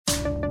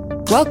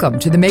Welcome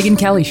to The Megyn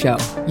Kelly Show,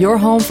 your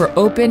home for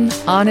open,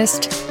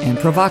 honest, and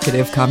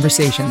provocative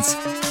conversations.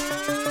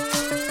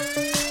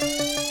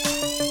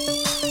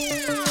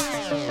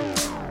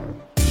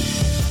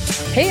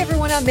 Hey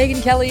everyone, I'm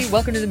Megyn Kelly.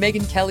 Welcome to The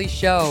Megyn Kelly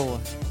Show.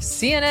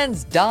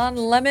 CNN's Don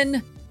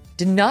Lemon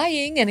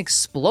denying an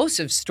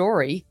explosive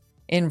story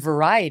in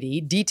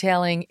Variety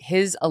detailing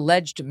his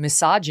alleged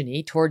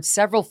misogyny towards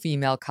several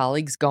female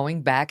colleagues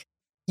going back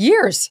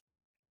years.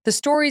 The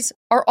stories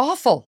are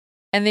awful,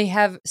 and they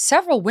have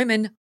several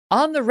women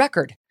on the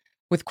record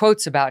with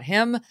quotes about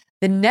him.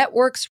 The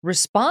network's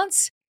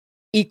response,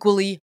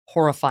 equally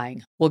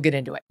horrifying. We'll get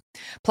into it.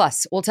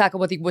 Plus, we'll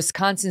tackle what the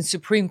Wisconsin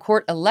Supreme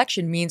Court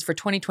election means for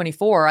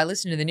 2024. I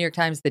listened to the New York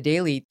Times The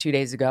Daily 2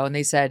 days ago, and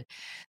they said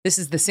this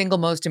is the single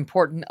most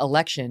important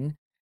election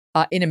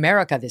in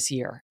America this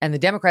year. And the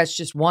Democrats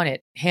just won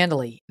it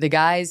handily. The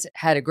guys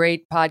had a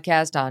great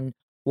podcast on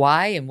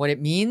why and what it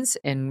means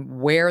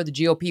and where the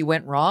GOP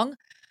went wrong.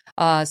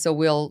 So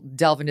we'll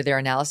delve into their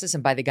analysis.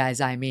 And by the guys,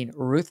 I mean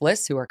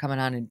Ruthless, who are coming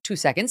on in 2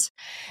 seconds.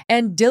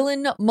 And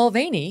Dylan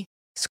Mulvaney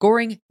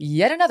scoring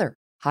yet another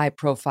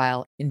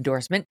high-profile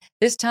endorsement.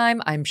 This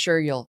time, I'm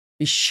sure you'll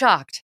be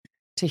shocked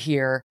to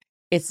hear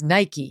it's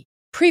Nike,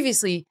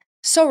 previously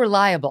so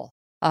reliable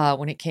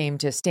when it came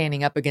to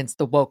standing up against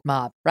the woke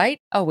mob, right?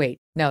 Oh, wait,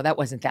 no, that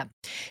wasn't them.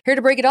 Here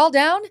to break it all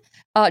down,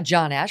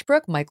 John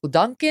Ashbrook, Michael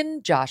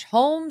Duncan, Josh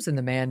Holmes, and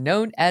the man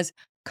known as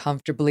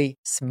Comfortably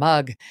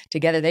Smug.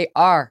 Together they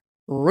are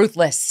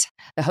Ruthless,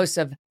 the hosts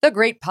of the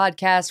great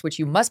podcast, which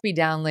you must be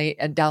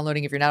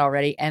downloading if you're not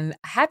already. And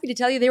happy to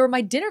tell you they were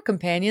my dinner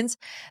companions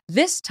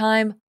this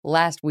time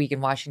last week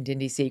in Washington,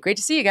 D.C. Great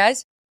to see you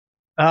guys.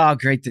 Oh,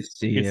 great to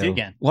see Good you. to see you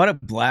again. What a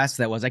blast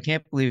that was. I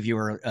can't believe you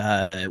were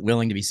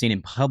willing to be seen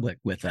in public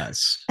with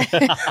us.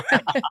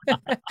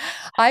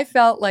 I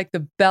felt like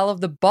the belle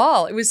of the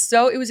ball. It was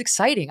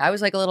exciting. I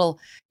was like a little,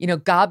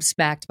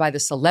 gobsmacked by the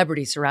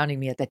celebrity surrounding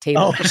me at the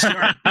table. Oh,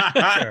 sure.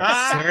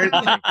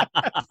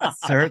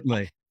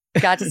 Certainly.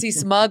 Got to see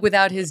Smug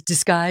without his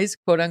disguise,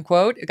 quote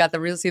unquote. Got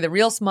to see the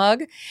real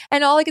Smug.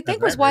 And all I could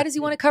think was, why does he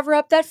want to cover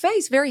up that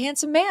face? Very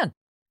handsome man.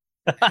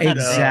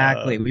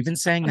 Exactly. We've been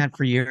saying that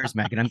for years,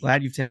 Megyn. I'm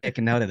glad you've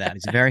taken note of that.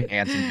 He's a very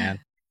handsome man.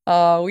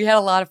 We had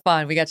a lot of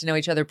fun. We got to know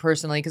each other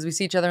personally because we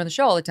see each other on the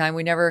show all the time.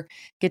 We never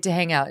get to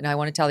hang out. And I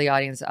want to tell the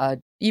audience,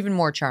 even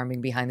more charming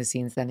behind the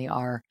scenes than they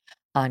are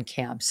on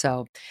cam.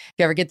 So if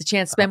you ever get the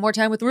chance to spend more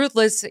time with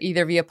Ruthless,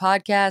 either via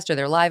podcast or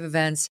their live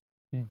events,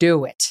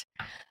 do it.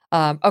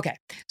 Okay,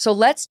 so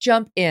let's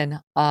jump in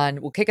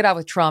we'll kick it off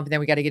with Trump, and then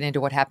we got to get into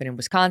what happened in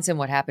Wisconsin,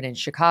 what happened in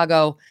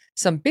Chicago.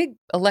 Some big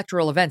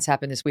electoral events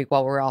happened this week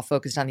while we're all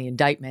focused on the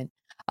indictment.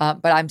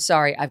 But I'm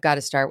sorry, I've got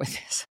to start with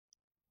this.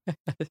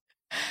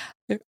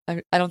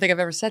 I don't think I've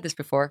ever said this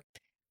before.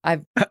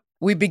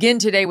 We begin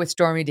today with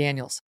Stormy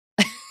Daniels.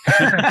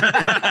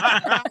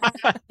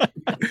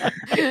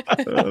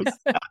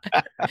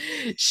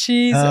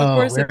 She's, of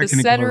course, at the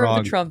center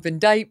of the Trump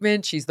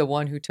indictment. She's the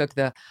one who took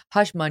the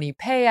hush money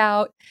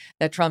payout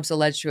that Trump's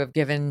alleged to have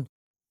given.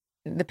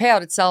 The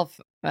payout itself,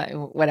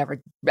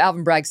 whatever.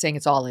 Alvin Bragg's saying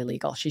it's all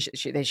illegal.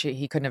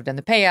 He couldn't have done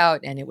the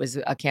payout, and it was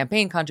a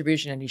campaign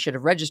contribution, and he should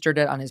have registered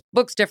it on his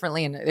books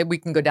differently, and we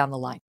can go down the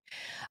line.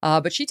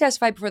 But she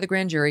testified before the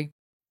grand jury,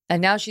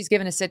 and now she's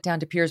given a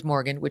sit-down to Piers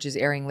Morgan, which is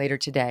airing later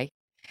today.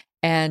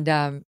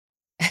 And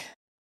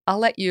I'll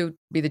let you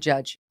be the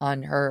judge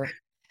on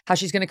how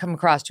she's going to come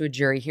across to a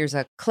jury. Here's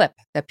a clip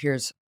that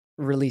Piers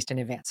released in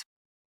advance.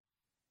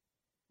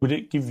 Would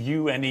it give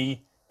you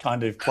any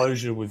kind of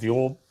closure with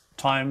your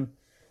time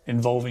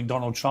involving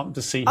Donald Trump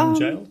to see him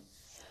jailed?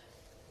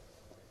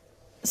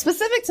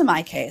 Specific to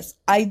my case,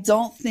 I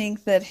don't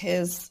think that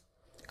his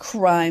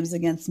crimes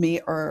against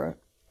me are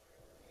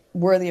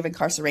worthy of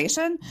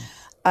incarceration.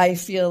 I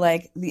feel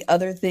like the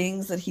other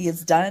things that he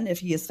has done, if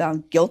he is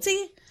found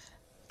guilty,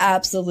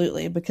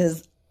 absolutely,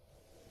 because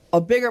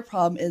a bigger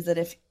problem is that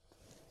if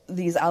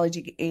these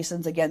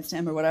allegations against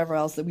him or whatever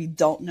else that we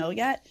don't know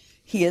yet,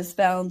 he is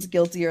found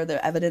guilty or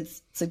the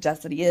evidence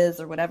suggests that he is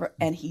or whatever,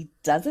 and he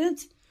doesn't,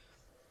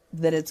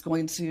 that it's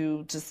going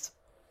to just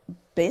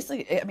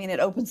basically, it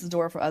opens the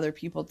door for other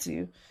people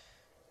to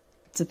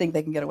think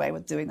they can get away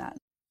with doing that.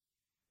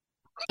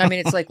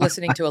 It's like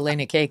listening to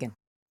Elena Kagan,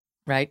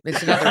 right?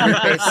 It's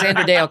another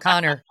Sandra Day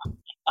O'Connor.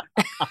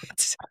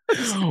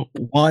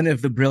 One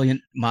of the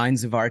brilliant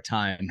minds of our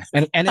time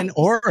and an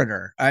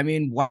orator.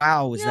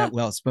 Wow, was that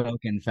well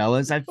spoken,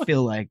 fellas? I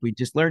feel like we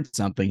just learned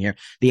something here.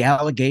 The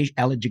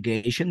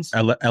allegations.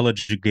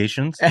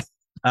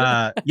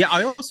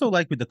 I also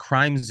like with the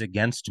crimes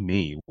against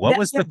me. What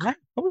was the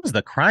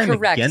crime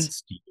Correct.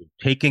 against you?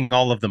 Taking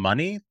all of the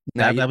money?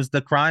 That was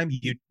the crime?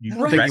 You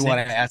want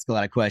to ask a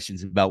lot of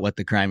questions about what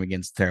the crime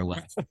against her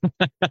was.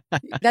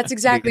 That's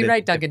exactly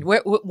right, Duncan.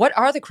 What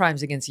are the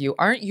crimes against you?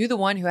 Aren't you the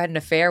one who had an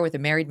affair with a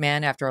married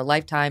man after a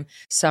lifetime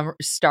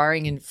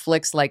starring in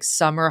flicks like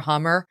Summer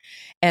Hummer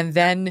and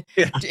then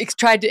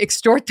tried to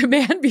extort the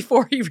man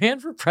before he ran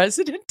for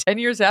president 10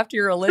 years after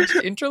your alleged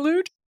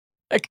interlude?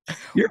 Like,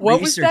 Your what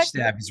was research that?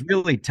 staff is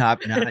really top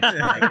notch.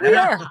 We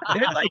are.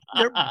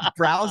 They're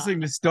browsing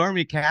the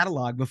Stormy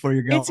catalog before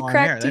you go It's a on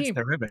crack air. That's team.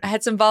 terrific. I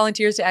had some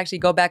volunteers to actually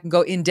go back and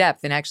go in depth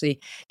and actually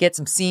get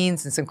some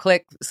scenes and some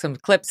clips.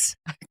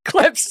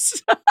 Cut.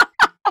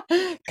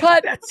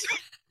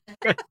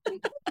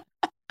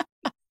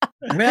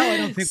 Well, I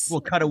don't think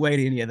we'll cut away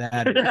to any of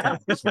that.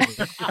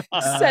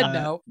 Said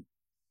no.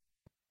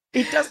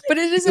 It doesn't. But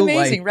it is feel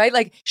amazing, right?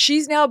 Like,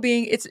 she's now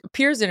it's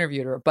Piers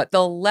interviewed her, but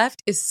the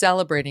left is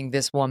celebrating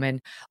this woman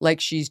like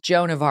she's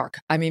Joan of Arc.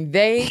 I mean,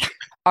 they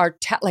are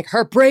like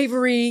her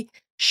bravery.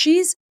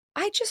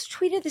 I just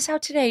tweeted this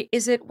out today.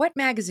 What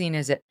magazine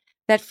is it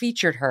that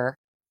featured her?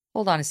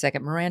 Hold on a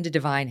second. Miranda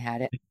Devine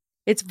had it.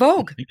 It's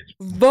Vogue.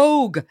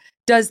 Vogue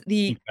does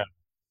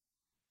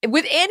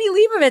with Annie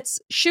Leibovitz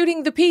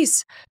shooting the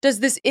piece,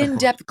 does this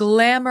in-depth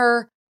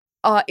glamour,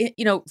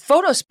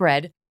 photo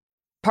spread,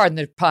 pardon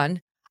the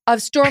pun, of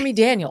Stormy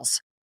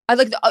Daniels.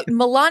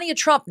 Melania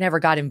Trump never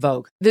got in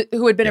Vogue,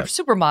 who had been a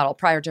supermodel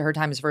prior to her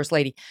time as First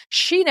Lady.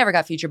 She never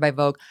got featured by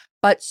Vogue,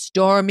 but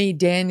Stormy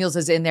Daniels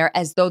is in there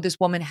as though this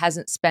woman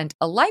hasn't spent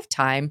a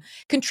lifetime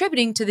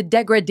contributing to the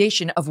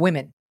degradation of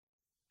women.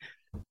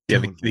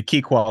 Yeah, the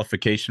key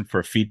qualification for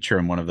a feature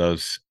in one of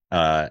those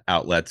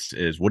outlets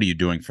is, what are you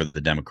doing for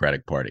the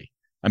Democratic Party?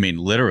 I mean,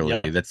 literally,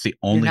 that's the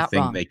only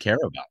thing they care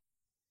about.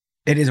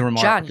 It is a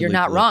remarkable. John, you're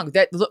not wrong.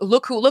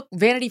 Look,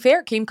 Vanity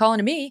Fair came calling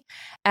to me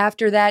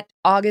after that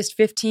August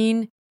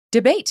 15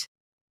 debate,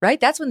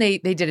 right? That's when they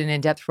did an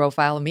in-depth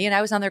profile of me, and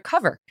I was on their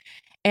cover.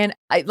 And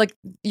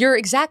you're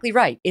exactly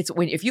right. It's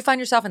if you find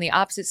yourself on the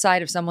opposite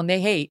side of someone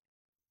they hate,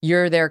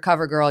 you're their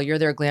cover girl, you're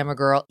their glamour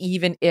girl,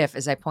 even if,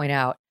 as I point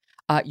out,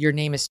 your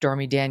name is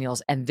Stormy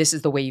Daniels, and this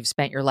is the way you've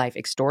spent your life,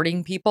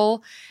 extorting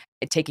people,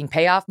 taking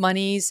payoff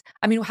monies.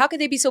 I mean, how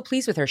could they be so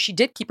pleased with her? She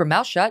did keep her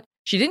mouth shut.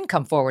 She didn't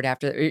come forward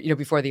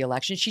before the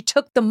election. She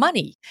took the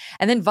money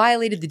and then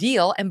violated the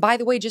deal. And by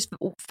the way,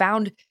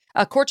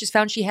 court just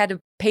found she had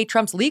to pay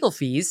Trump's legal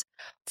fees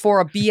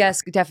for a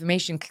BS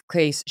defamation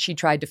case she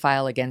tried to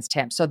file against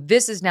him. So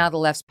this is now the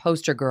left's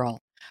poster girl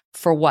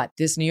for what?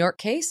 This New York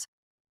case?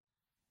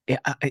 Yeah,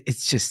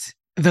 it's just,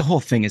 the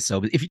whole thing is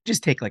so, if you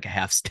just take like a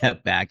half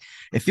step back,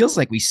 it feels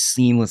like we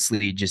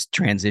seamlessly just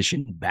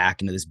transitioned back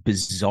into this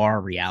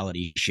bizarre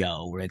reality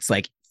show where it's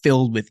like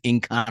filled with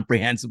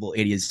incomprehensible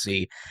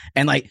idiocy.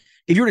 And like,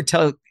 if you were to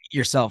tell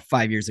yourself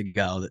 5 years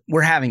ago that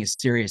we're having a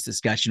serious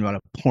discussion about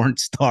a porn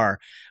star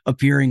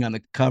appearing on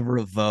the cover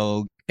of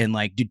Vogue and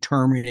like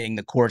determining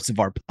the course of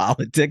our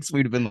politics,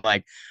 we'd have been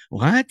like,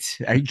 what?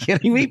 Are you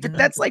kidding me? But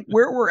that's like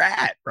where we're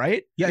at,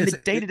 right? Yeah, and the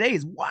day-to-day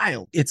is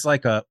wild. It's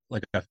like a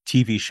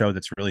TV show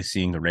that's really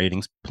seeing the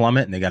ratings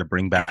plummet, and they got to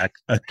bring back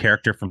a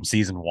character from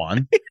season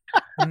one.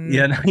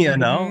 you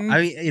know,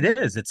 I mean, it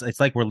is. It's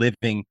like we're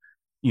living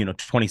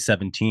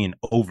 2017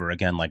 over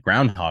again, like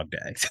Groundhog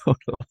Day.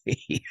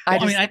 Totally.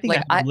 I think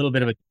a little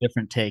bit of a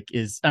different take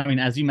is,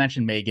 as you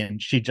mentioned, Megan,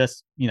 she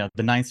just, the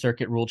Ninth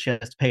Circuit ruled she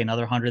has to pay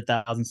another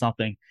 100,000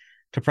 something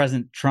to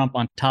President Trump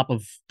on top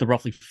of the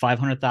roughly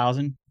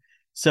 500,000.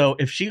 So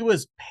if she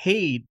was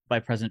paid by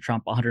President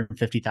Trump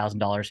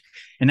 $150,000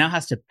 and now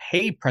has to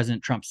pay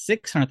President Trump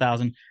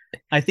 $600,000,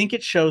 I think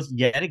it shows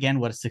yet again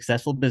what a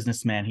successful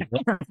businessman he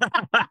was.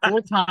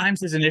 4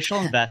 times his initial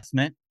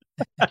investment.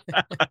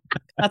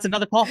 That's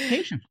another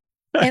qualification.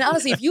 And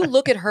honestly, if you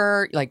look at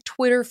her like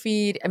Twitter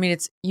feed, I mean,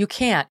 you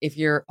can't if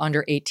you're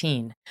under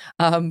 18,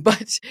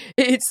 but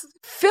it's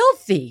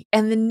filthy.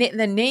 And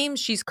the names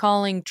she's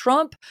calling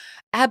Trump,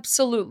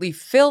 absolutely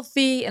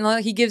filthy.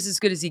 And he gives as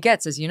good as he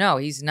gets, as you know.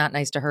 He's not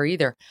nice to her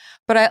either.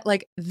 But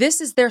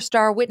this is their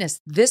star witness,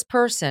 this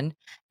person,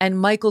 and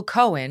Michael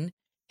Cohen,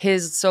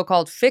 his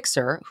so-called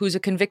fixer, who's a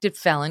convicted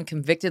felon,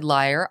 convicted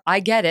liar. I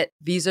get it.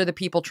 These are the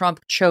people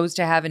Trump chose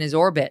to have in his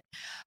orbit.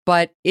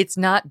 But it's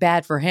not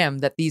bad for him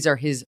that these are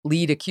his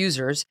lead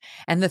accusers.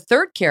 And the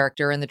third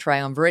character in the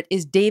triumvirate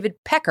is David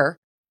Pecker.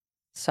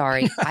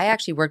 Sorry, I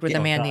actually worked with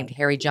a man named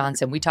Harry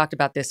Johnson. We talked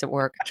about this at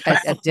work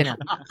at dinner.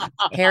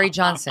 Harry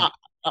Johnson.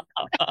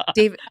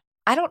 David,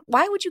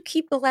 why would you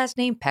keep the last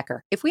name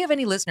Pecker? If we have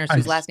any listeners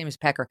whose last name is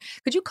Pecker,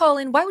 could you call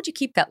in? Why would you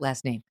keep that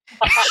last name?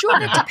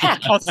 Shorten it to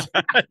Peck. Also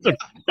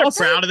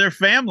proud of their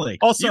family.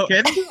 Also,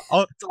 it's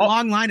a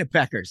long line of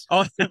Peckers.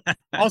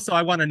 Also,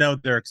 I want to know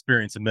their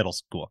experience in middle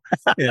school.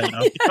 He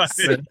ran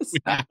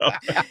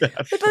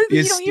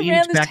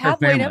this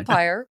tabloid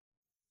empire.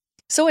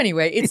 So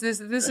anyway, this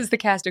is the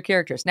cast of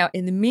characters. Now,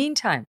 in the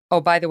meantime,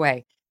 oh, by the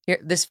way,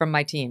 this from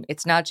my team.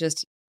 It's not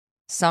just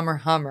Summer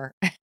Hummer.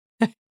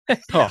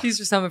 These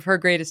are some of her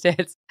greatest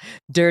hits: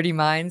 Dirty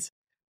Minds,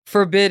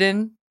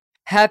 Forbidden,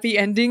 Happy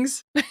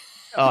Endings,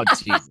 oh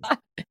Jesus,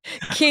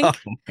 Kink,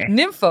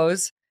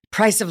 Nymphos,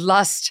 Price of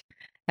Lust,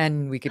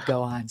 and we could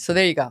go on. So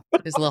there you go.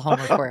 There's a little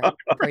homework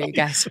for you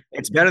guys.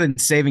 It's better than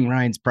Saving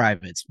Ryan's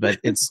Privates, but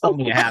it's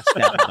only a half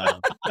step.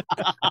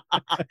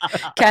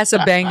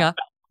 Casablanca.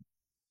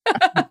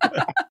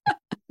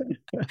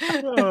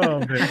 Oh,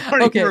 man. I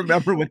don't even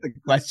remember what the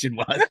question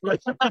was.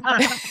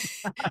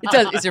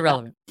 It's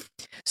irrelevant.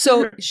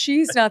 So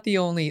she's not the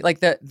only, like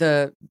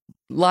the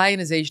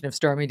lionization of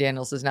Stormy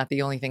Daniels is not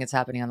the only thing that's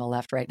happening on the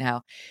left right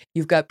now.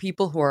 You've got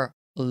people who are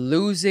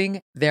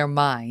losing their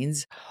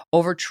minds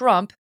over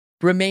Trump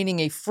remaining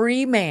a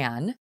free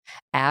man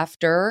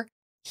after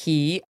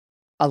he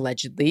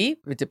allegedly,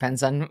 it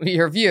depends on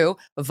your view,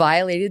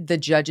 violated the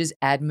judge's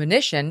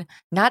admonition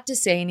not to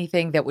say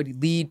anything that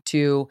would lead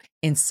to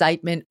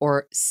incitement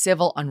or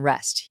civil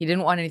unrest. He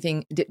didn't want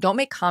anything, don't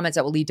make comments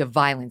that will lead to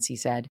violence, he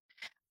said,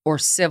 or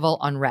civil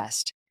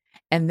unrest.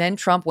 And then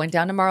Trump went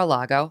down to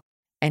Mar-a-Lago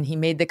and he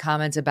made the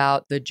comments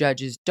about the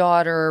judge's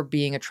daughter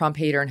being a Trump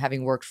hater and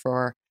having worked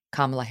for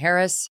Kamala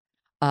Harris.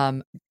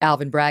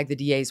 Alvin Bragg, the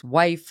DA's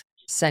wife,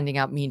 sending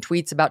out mean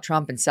tweets about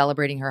Trump and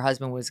celebrating her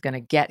husband was going to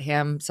get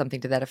him,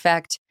 something to that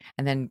effect,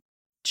 and then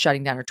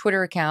shutting down her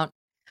Twitter account.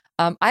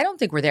 I don't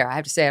think we're there. I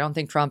have to say, I don't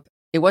think Trump,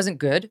 it wasn't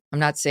good. I'm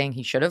not saying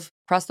he should have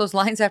crossed those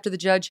lines after the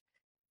judge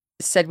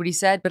said what he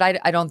said, but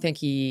I don't think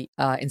he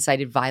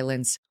incited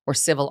violence or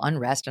civil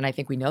unrest. And I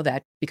think we know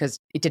that because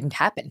it didn't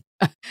happen.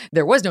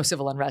 There was no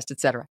civil unrest,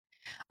 etc.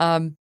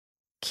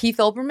 Keith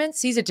Olbermann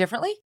sees it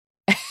differently.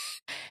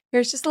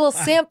 Here's just a little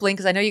sampling,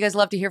 because I know you guys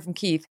love to hear from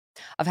Keith,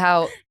 of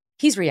how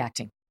he's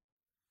reacting.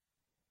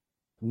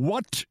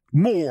 What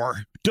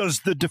more does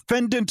the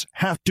defendant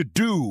have to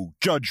do,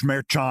 Judge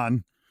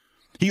Merchan?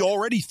 He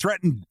already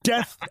threatened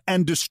death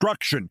and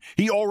destruction.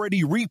 He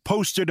already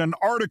reposted an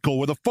article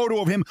with a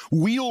photo of him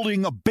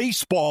wielding a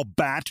baseball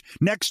bat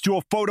next to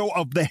a photo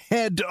of the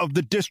head of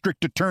the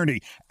district attorney.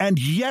 And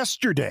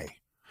yesterday,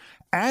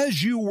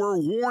 as you were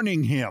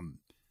warning him,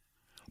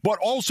 but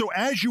also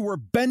as you were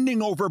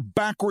bending over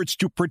backwards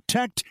to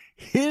protect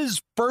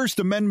his First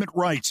Amendment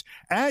rights,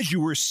 as you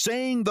were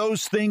saying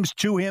those things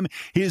to him,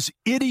 his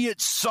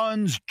idiot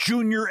sons,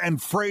 Junior and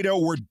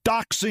Fredo, were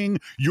doxing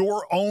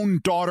your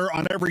own daughter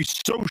on every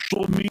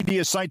social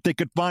media site they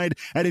could find.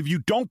 And if you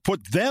don't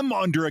put them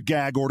under a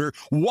gag order,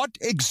 what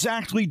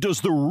exactly does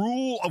the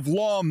rule of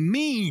law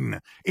mean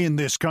in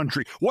this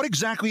country? What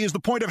exactly is the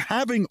point of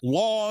having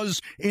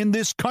laws in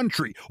this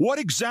country? What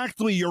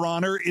exactly, Your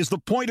Honor, is the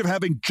point of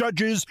having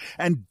judges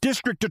and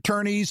district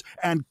attorneys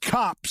and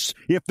cops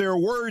if their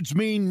words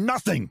mean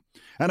nothing?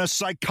 And a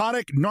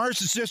psychotic,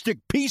 narcissistic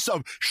piece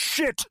of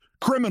shit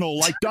criminal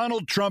like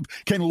Donald Trump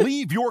can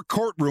leave your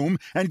courtroom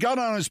and get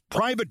on his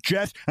private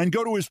jet and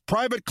go to his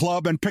private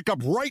club and pick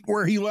up right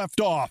where he left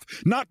off,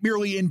 not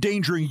merely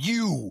endangering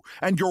you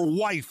and your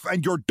wife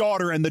and your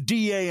daughter and the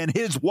DA and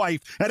his wife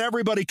and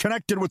everybody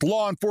connected with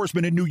law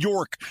enforcement in New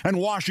York and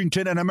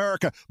Washington and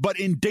America, but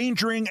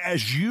endangering,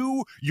 as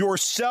you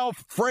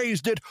yourself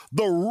phrased it,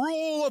 the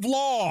rule of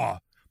law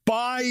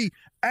by,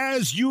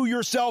 as you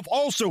yourself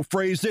also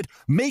phrased it,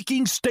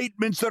 making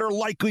statements that are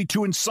likely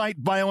to incite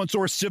violence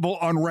or civil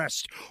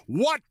unrest.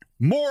 What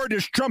more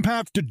does Trump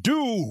have to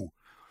do?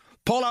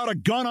 Pull out a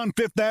gun on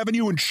Fifth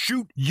Avenue and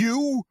shoot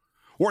you?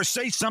 Or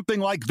say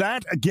something like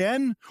that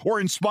again? Or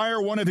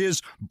inspire one of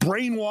his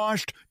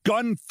brainwashed,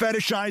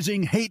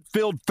 gun-fetishizing,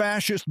 hate-filled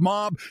fascist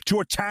mob to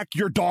attack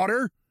your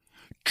daughter?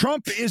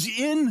 Trump is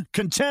in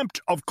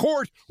contempt of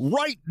court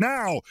right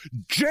now.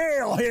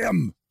 Jail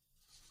him!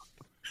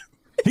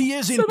 He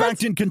is, in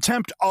fact, in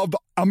contempt of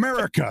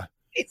America.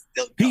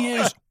 He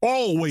is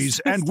always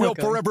and will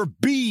forever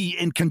be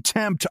in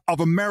contempt of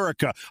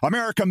America.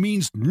 America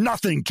means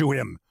nothing to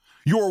him.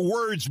 Your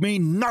words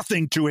mean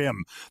nothing to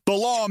him. The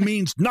law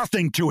means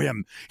nothing to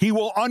him. He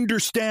will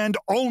understand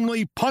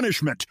only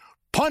punishment.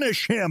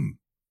 Punish him.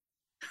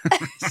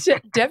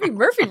 Debbie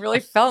Murphy really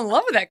fell in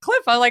love with that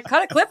clip. I like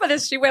cut a clip of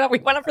this. We went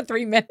on for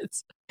 3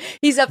 minutes.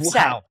 He's upset.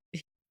 Wow.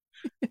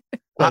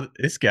 Well,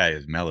 this guy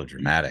is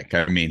melodramatic.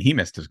 I mean, he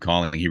missed his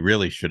calling. He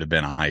really should have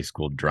been a high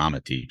school drama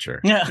teacher.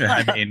 Yeah.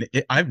 I mean,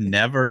 I've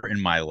never in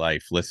my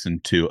life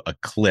listened to a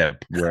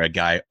clip where a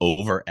guy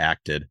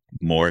overacted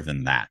more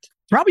than that.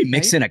 Probably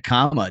mix in a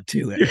comma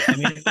to it. I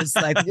mean, it's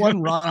like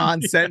one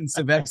run-on sentence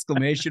of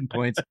exclamation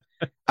points.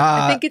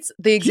 I think it's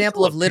the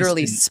example of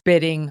literally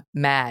spitting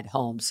mad,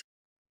 Holmes.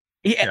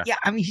 Yeah.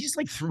 I mean, he just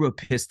like threw a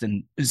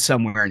piston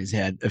somewhere in his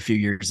head a few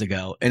years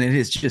ago, and it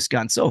has just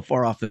gone so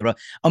far off the road.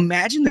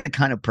 Imagine the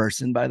kind of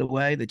person, by the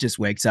way, that just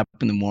wakes up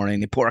in the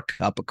morning, they pour a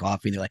cup of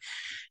coffee, and they're like,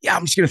 "Yeah,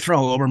 I'm just gonna throw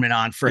Oberman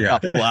on for a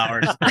couple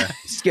hours,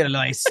 just get a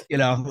nice,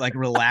 like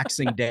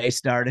relaxing day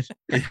started."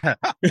 I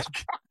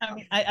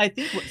mean, I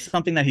think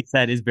something that he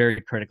said is very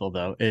critical,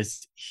 though,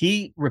 is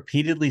he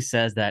repeatedly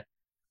says that,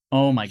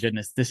 "Oh my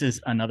goodness, this is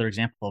another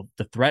example of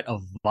the threat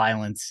of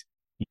violence.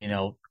 You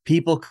know,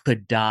 people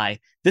could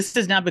die." This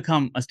has now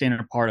become a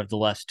standard part of the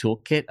left's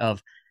toolkit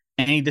of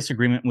any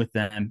disagreement with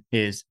them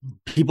is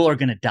people are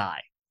going to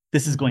die.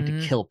 This is going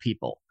to kill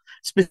people.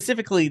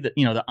 Specifically,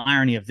 the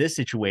irony of this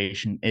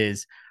situation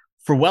is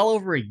for well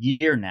over a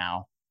year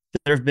now,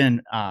 there have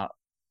been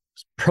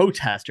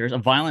protesters, a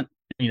violent,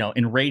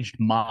 enraged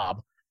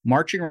mob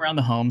marching around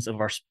the homes of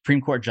our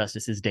Supreme Court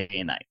justices day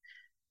and night.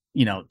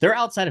 They're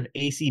outside of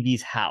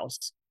ACB's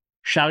house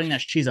shouting that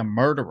she's a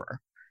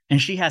murderer.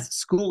 And she has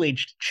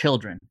school-aged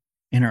children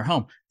in her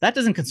home. That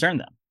doesn't concern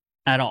them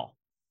at all.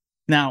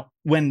 Now,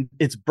 when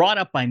it's brought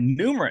up by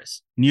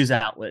numerous news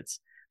outlets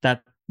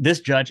that this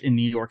judge in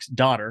New York's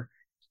daughter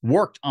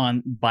worked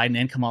on Biden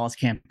and Kamala's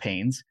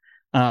campaigns,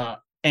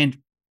 and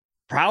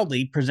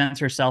proudly presents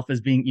herself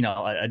as being,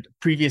 a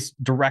previous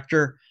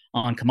director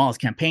on Kamala's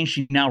campaign.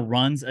 She now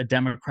runs a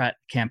Democrat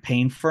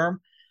campaign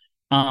firm.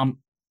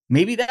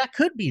 Maybe that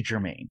could be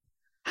germane.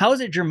 How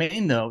is it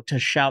germane, though, to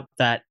shout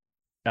that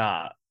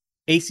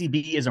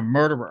ACB is a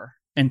murderer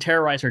and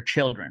terrorize her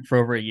children for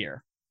over a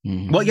year?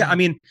 Mm-hmm. Well, yeah, I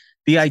mean,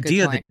 the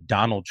idea that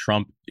Donald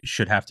Trump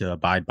should have to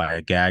abide by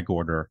a gag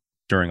order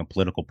during a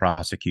political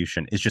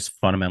prosecution is just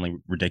fundamentally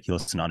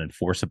ridiculous and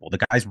unenforceable.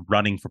 The guy's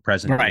running for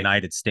president of the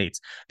United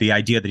States. The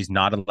idea that he's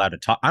not allowed to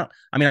talk. I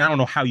don't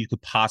know how you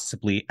could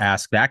possibly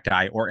ask that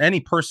guy or any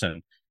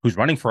person who's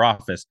running for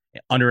office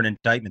under an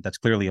indictment that's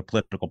clearly a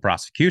political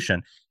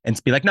prosecution and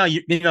be like, no,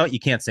 you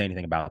can't say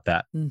anything about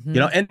that.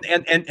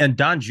 Mm-hmm. And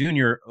Don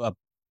Jr.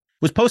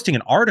 Was posting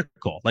an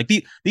article. Like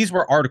these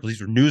were articles, these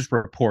were news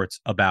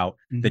reports about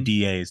the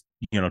DA's,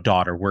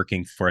 daughter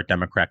working for a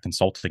Democrat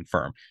consulting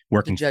firm,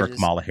 working for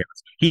Kamala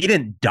Harris. He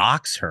didn't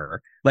dox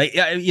her. Like,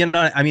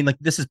 like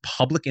this is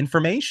public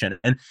information.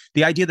 And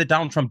the idea that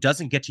Donald Trump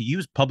doesn't get to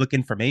use public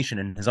information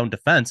in his own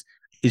defense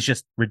is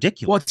just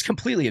ridiculous. Well, it's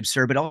completely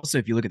absurd. But also,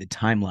 if you look at the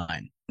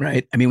timeline,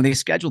 right? I mean, when they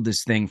scheduled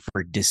this thing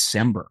for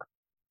December,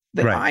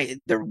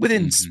 they're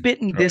within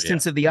spitting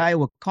distance of the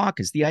Iowa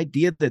caucus. The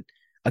idea that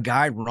a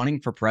guy running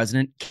for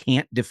president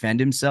can't defend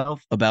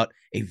himself about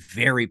a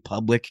very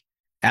public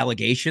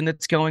allegation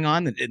that's going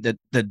on that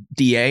the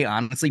DA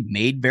honestly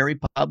made very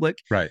public,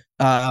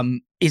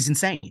 is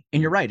insane.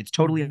 And you're right; it's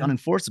totally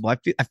unenforceable.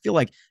 I feel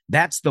like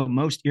that's the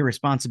most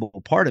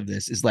irresponsible part of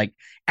this, is like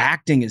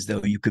acting as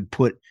though you could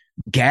put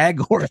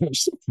gag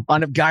orders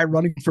on a guy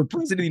running for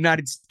president of the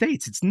United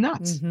States. It's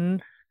nuts. Mm-hmm.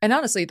 And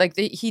honestly, like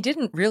he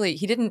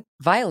didn't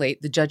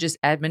violate the judge's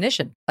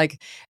admonition.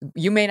 Like,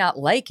 you may not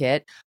like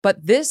it,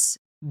 but this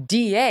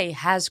DA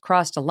has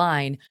crossed a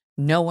line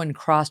no one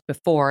crossed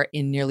before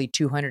in nearly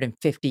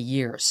 250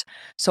 years.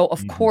 So,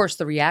 of course,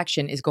 the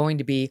reaction is going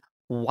to be,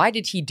 why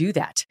did he do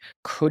that?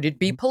 Could it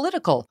be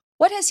political?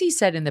 What has he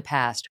said in the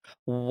past?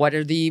 What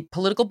are the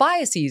political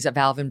biases of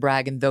Alvin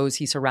Bragg and those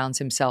he surrounds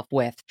himself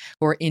with,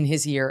 who are in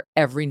his ear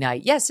every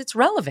night? Yes, it's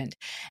relevant.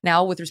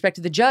 Now, with respect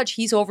to the judge,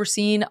 he's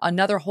overseen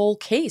another whole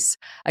case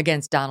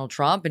against Donald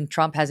Trump, and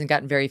Trump hasn't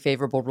gotten very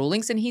favorable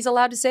rulings, and he's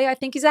allowed to say, I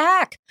think he's a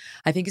hack.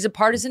 I think he's a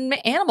partisan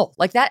animal.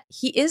 Like that,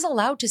 he is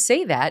allowed to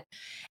say that.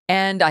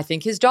 And I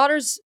think his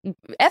daughter's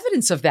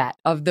evidence of that,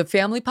 of the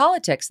family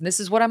politics. And this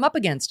is what I'm up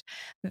against.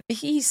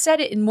 He said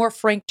it in more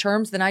frank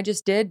terms than I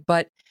just did,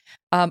 but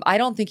I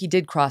don't think he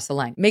did cross the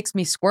line. Makes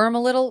me squirm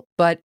a little,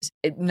 but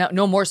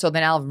no more so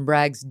than Alvin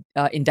Bragg's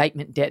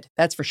indictment did.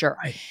 That's for sure.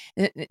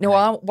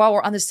 While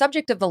we're on the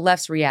subject of the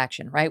left's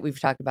reaction, right? We've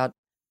talked about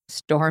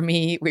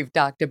Stormy, we've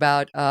talked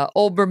about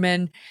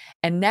Olbermann,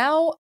 and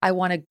now I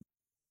want to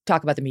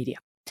talk about the media.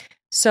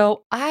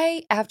 So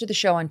after the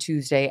show on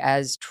Tuesday,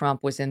 as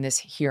Trump was in this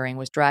hearing,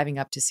 was driving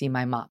up to see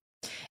my mom.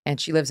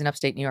 And she lives in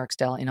upstate New York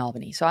still, in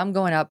Albany. So I'm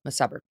going up a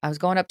suburb. I was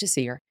going up to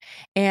see her.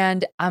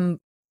 And I'm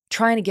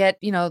trying to get,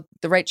 the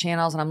right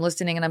channels. And I'm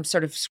listening and I'm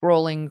sort of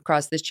scrolling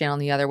across this channel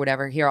and the other,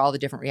 whatever, hear all the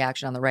different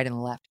reaction on the right and the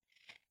left.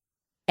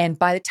 And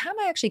by the time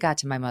I actually got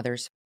to my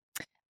mother's,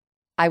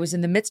 I was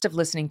in the midst of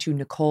listening to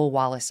Nicole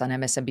Wallace on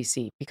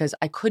MSNBC because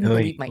I couldn't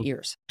believe my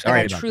ears.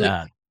 Sorry about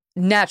that.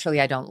 Naturally,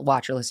 I don't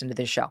watch or listen to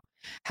this show.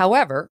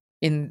 However,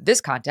 in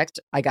this context,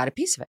 I got a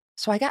piece of it.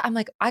 So I'm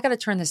like, I got to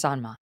turn this on,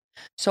 Ma.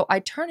 So I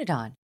turn it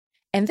on.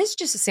 And this is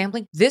just a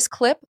sampling. This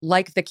clip,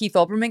 like the Keith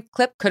Olbermann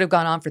clip, could have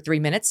gone on for 3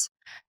 minutes.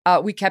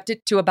 We kept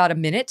it to about a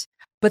minute.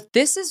 But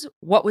this is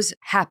what was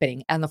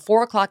happening on the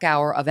 4 o'clock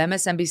hour of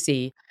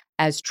MSNBC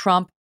as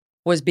Trump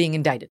was being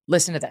indicted.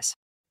 Listen to this.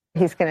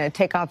 He's going to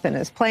take off in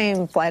his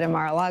plane, fly to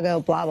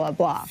Mar-a-Lago, blah, blah,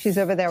 blah. She's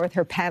over there with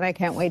her pen. I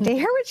can't wait to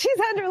hear what she's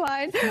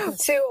underlined.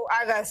 Sue,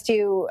 I've asked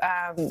you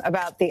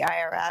about the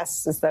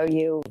IRS as though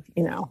you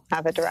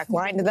have a direct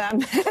line to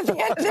them at the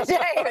end of the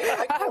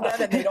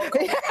day. They don't go.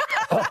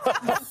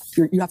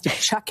 You have to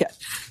check it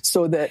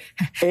so that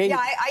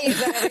I use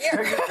that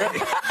every year.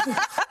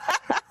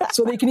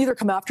 So they can either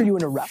come after you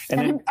and arrest.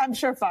 And I'm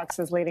sure Fox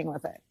is leading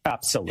with it.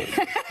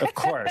 Absolutely. Of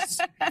course.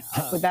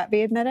 Would that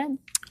be admitted?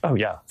 Oh,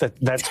 yeah.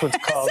 That's what's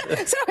called. So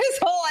his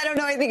whole, I don't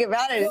know anything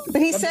about it.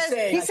 But he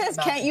says,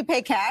 can't you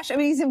pay cash? I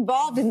mean, he's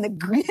involved in they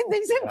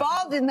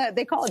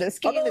call it a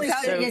scheme.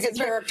 It's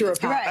character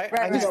of right.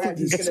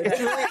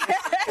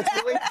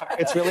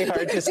 It's really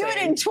hard to say. Do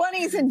it in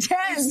 20s and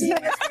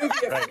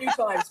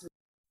 10s.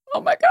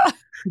 Oh, my God.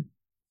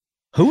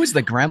 Who is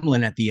the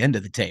gremlin at the end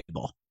of the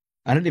table?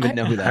 I don't even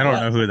know who that is. I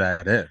don't know who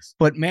that is.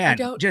 But man,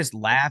 just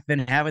laughing,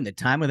 having the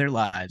time of their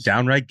lives.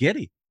 Downright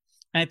giddy.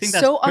 And I think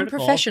that's so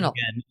unprofessional.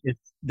 Again,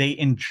 they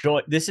enjoy.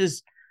 This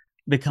has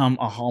become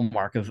a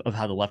hallmark of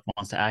how the left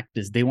wants to act.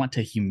 Is they want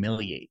to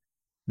humiliate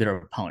their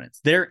opponents.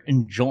 They're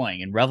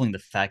enjoying and reveling the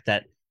fact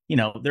that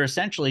they're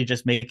essentially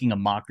just making a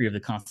mockery of the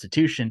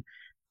Constitution,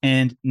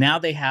 and now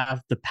they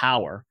have the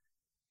power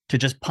to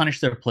just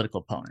punish their political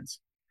opponents.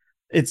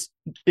 It's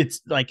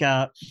like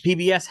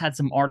PBS had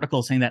some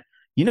articles saying that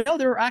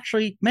there are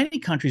actually many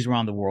countries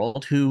around the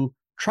world who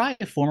try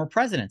former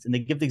presidents, and they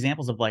give the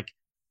examples of like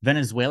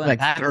Venezuela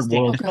Like and third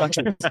Pakistan. world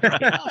countries.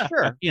 Yeah,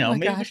 sure. You know, Oh my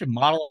maybe God. we should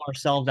model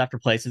ourselves after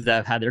places that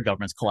have had their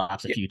governments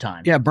collapse a few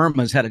times. Yeah,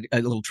 Burma's had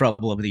a little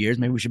trouble over the years.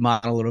 Maybe we should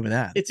model it over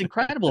that. It's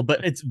incredible,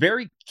 but it's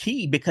very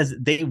key because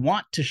they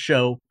want to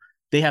show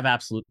they have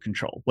absolute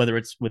control, whether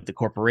it's with the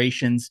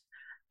corporations,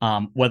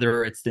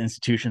 whether it's the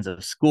institutions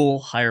of school,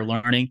 higher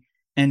learning.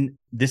 And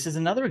this is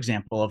another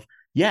example of,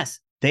 yes,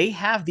 they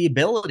have the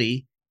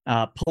ability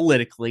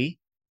politically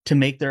to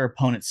make their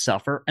opponents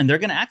suffer, and they're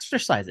going to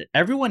exercise it.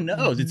 Everyone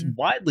knows, it's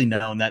widely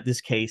known that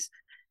this case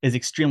is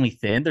extremely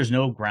thin. There's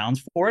no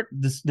grounds for it.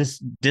 This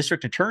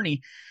district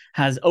attorney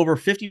has over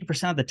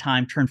 50% of the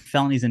time turned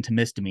felonies into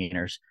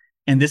misdemeanors.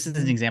 And this is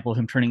an example of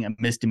him turning a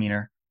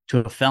misdemeanor to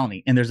a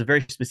felony. And there's a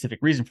very specific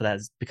reason for that,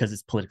 is because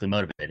it's politically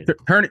motivated.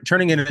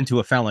 Turning it into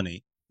a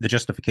felony, the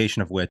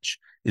justification of which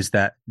is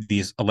that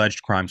these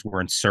alleged crimes were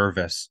in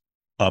service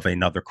of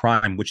another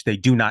crime, which they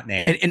do not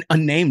name. An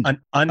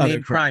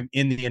unnamed crime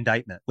in the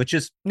indictment, which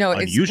is No,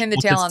 it's unusual pin the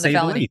tail to on the say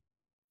felony. least.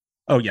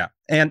 Oh, yeah.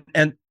 And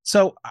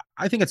so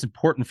I think it's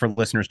important for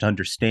listeners to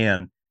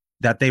understand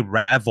that they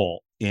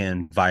revel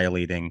in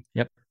violating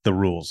the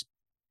rules.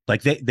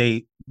 Like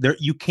they're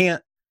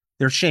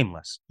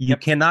shameless. You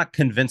cannot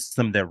convince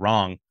them they're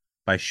wrong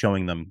by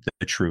showing them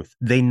the truth.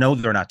 They know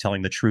they're not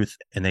telling the truth,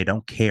 and they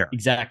don't care.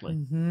 Exactly.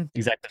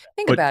 Exactly.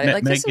 Think But about it.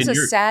 Like, this was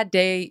Megan, a sad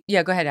day.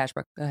 Yeah, go ahead,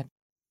 Ashbrook. Go ahead.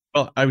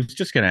 Well, I was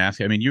just going to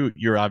ask you, I mean,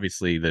 you're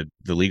obviously the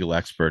legal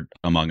expert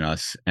among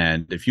us.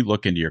 And if you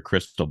look into your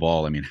crystal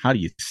ball, I mean, how do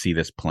you see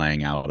this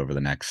playing out over the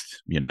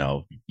next,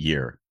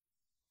 year?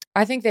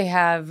 I think they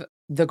have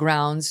the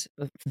grounds,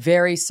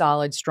 very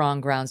solid, strong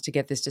grounds to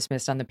get this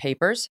dismissed on the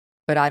papers.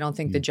 But I don't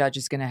think the judge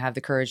is going to have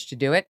the courage to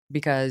do it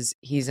because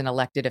he's an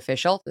elected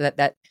official.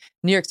 That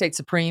New York State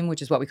Supreme,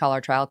 which is what we call our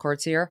trial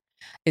courts here,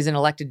 is an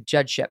elected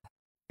judgeship.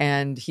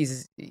 And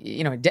he's,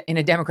 in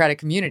a Democratic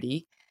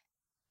community.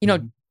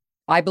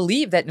 I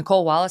believe that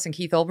Nicole Wallace and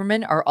Keith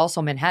Olbermann are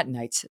also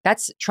Manhattanites.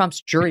 That's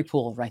Trump's jury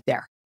pool right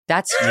there.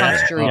 That's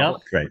Trump's jury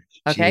pool. Right.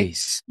 Okay.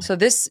 Jeez. So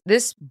this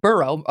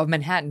borough of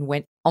Manhattan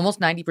went almost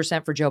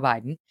 90% for Joe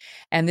Biden.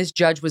 And this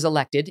judge was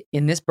elected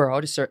in this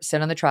borough to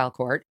sit on the trial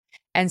court.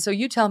 And so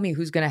you tell me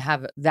who's going to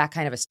have that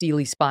kind of a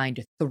steely spine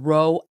to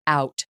throw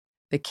out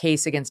the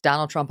case against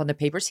Donald Trump on the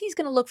papers. He's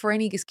going to look for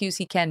any excuse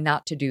he can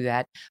not to do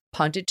that,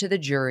 punt it to the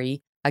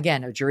jury,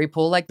 again, a jury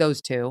pool like those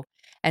two,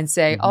 and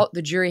say, oh,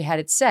 the jury had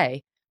its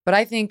say. But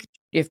I think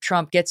if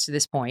Trump gets to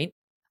this point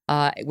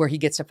where he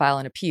gets to file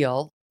an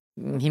appeal,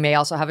 he may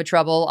also have a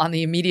trouble on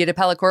the immediate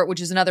appellate court,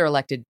 which is another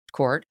elected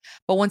court.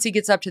 But once he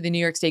gets up to the New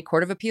York State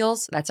Court of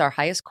Appeals, that's our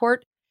highest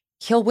court,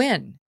 he'll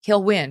win.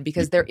 He'll win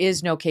because there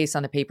is no case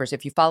on the papers.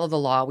 If you follow the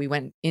law, we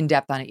went in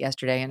depth on it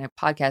yesterday in a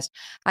podcast.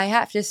 I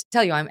have to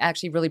tell you, I'm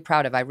actually really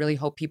proud of. I really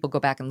hope people go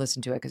back and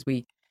listen to it because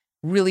we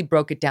really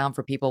broke it down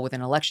for people with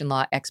an election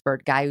law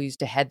expert, guy who used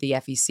to head the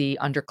FEC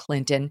under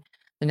Clinton,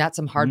 not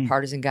some hard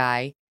partisan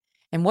guy.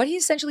 And what he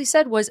essentially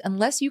said was,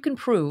 unless you can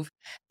prove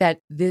that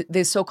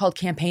the so-called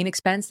campaign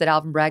expense that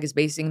Alvin Bragg is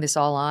basing this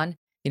all on,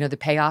 the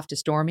payoff to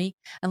Stormy,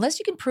 unless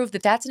you can prove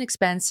that that's an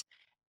expense,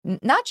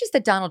 not just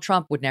that Donald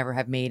Trump would never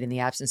have made in the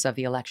absence of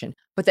the election,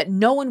 but that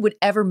no one would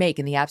ever make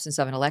in the absence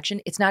of an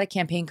election, it's not a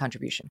campaign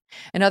contribution.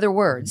 In other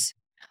words,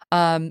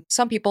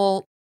 some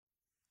people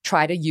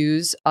try to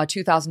use a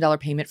 $2,000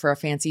 payment for a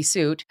fancy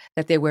suit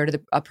that they wear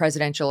to a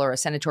presidential or a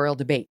senatorial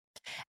debate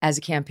as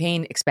a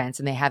campaign expense,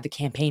 and they have the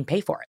campaign pay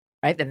for it.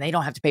 Right? Then they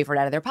don't have to pay for it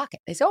out of their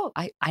pocket. They say, oh,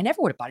 I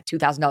never would have bought a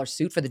 $2,000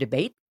 suit for the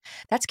debate.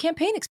 That's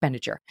campaign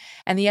expenditure.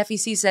 And the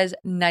FEC says,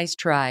 nice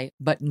try,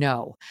 but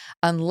no.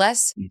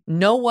 Unless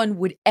no one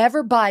would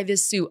ever buy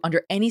this suit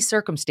under any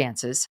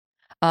circumstances,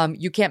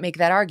 you can't make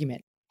that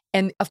argument.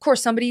 And of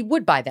course, somebody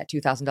would buy that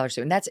 $2,000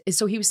 suit. And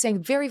so he was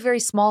saying very, very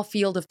small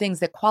field of things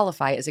that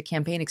qualify as a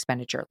campaign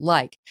expenditure,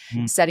 like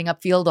setting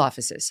up field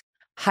offices,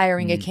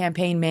 hiring a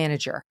campaign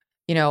manager,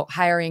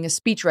 hiring a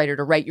speechwriter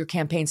to write your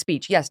campaign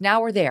speech. Yes, now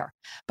we're there.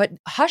 But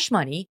hush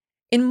money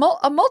in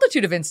a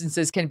multitude of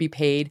instances can be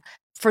paid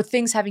for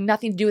things having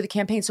nothing to do with the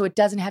campaign. So it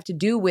doesn't have to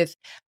do with,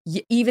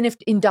 even if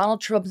in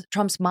Donald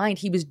Trump's mind,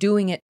 he was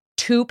doing it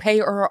to pay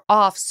her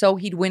off so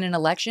he'd win an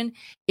election,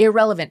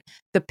 irrelevant.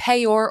 The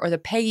payor or the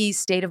payee's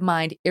state of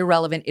mind,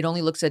 irrelevant. It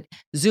only looks at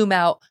zoom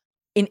out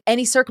in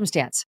any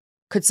circumstance.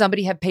 Could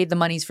somebody have paid the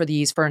monies for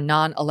these for a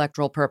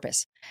non-electoral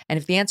purpose? And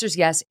if the answer is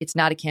yes, it's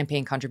not a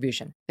campaign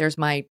contribution. There's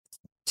my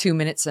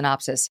 2-minute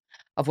synopsis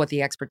of what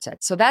the expert said.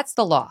 So that's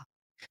the law.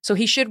 So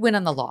he should win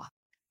on the law.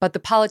 But the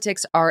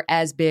politics are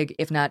as big,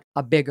 if not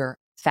a bigger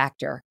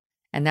factor.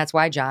 And that's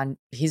why, John,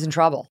 he's in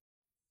trouble.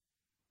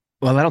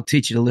 Well, that'll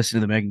teach you to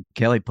listen to the Megyn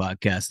Kelly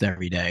podcast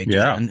every day.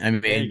 John. Yeah. I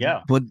mean, There you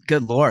go. But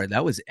good Lord,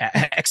 that was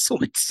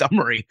excellent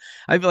summary.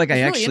 I feel like I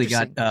It's really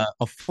actually got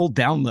a full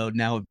download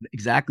now of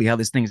exactly how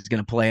this thing is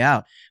going to play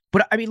out.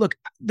 But I mean, look,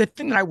 the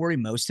thing that I worry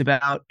most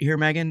about here,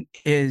 Megan,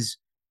 is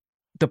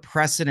the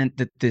precedent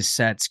that this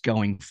sets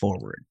going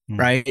forward,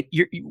 right?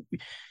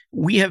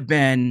 We have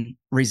been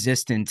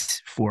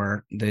resistant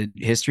for the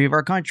history of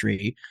our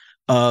country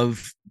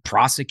of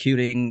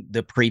prosecuting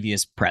the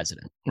previous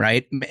president,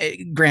 right?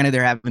 Granted,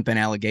 there haven't been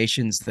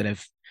allegations that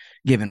have,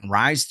 given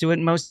rise to it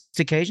in most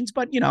occasions.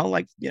 But,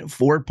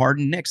 Ford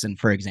pardoned Nixon,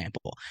 for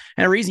example.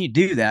 And the reason you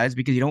do that is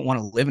because you don't want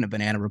to live in a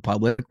banana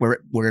republic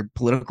where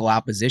political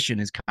opposition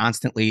is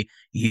constantly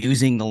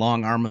using the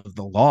long arm of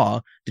the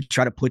law to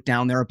try to put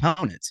down their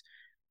opponents.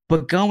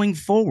 But going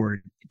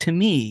forward, to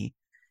me,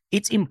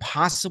 it's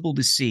impossible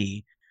to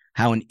see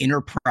how an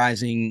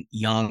enterprising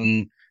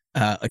young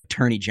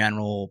attorney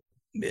general,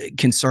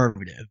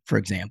 conservative, for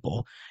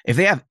example, if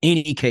they have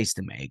any case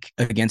to make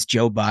against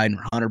Joe Biden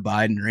or Hunter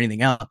Biden or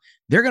anything else,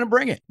 they're going to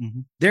bring it.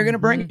 They're going to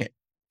bring it.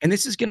 And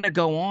this is going to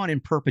go on in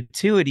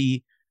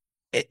perpetuity.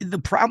 The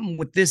problem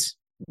with this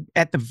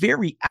at the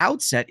very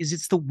outset is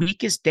it's the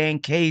weakest dang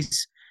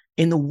case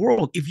in the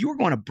world. If you're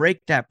going to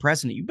break that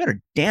precedent, you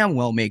better damn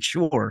well make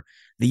sure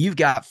that you've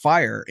got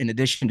fire in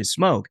addition to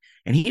smoke,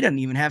 and he doesn't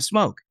even have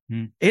smoke.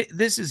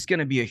 This is going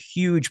to be a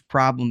huge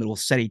problem that will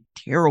set a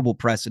terrible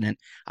precedent.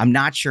 I'm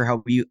not sure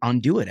how you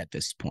undo it at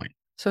this point.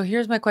 So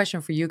here's my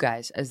question for you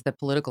guys as the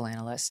political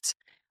analysts.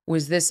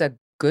 Was this a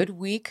good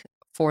week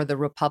for the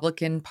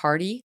Republican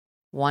Party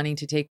wanting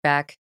to take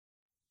back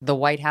the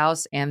White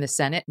House and the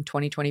Senate in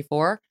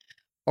 2024,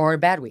 or a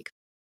bad week?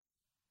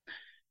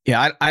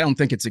 Yeah, I don't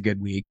think it's a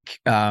good week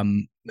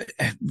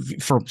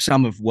for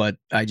some of what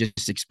I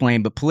just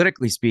explained. But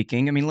politically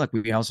speaking, I mean, look,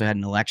 we also had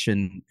an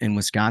election in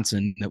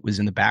Wisconsin that was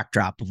in the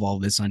backdrop of all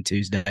this on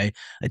Tuesday.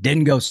 It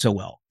didn't go so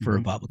well for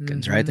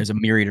Republicans, right? There's a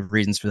myriad of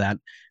reasons for that.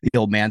 The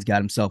old man's got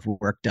himself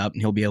worked up,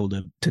 and he'll be able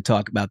to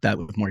talk about that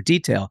with more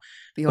detail.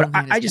 But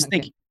I just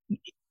think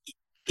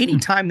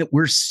anytime that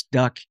we're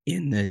stuck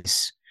in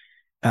this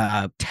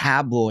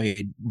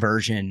tabloid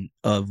version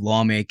of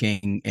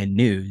lawmaking and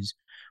news,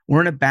 we're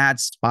in a bad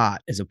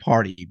spot as a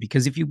party,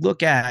 because if you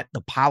look at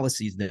the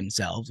policies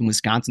themselves, and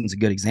Wisconsin's a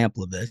good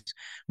example of this,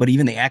 but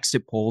even the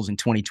exit polls in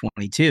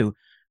 2022,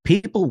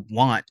 people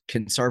want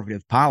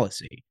conservative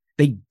policy.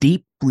 They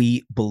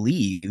deeply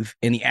believe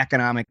in the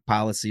economic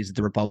policies that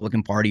the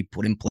Republican Party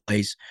put in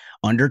place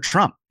under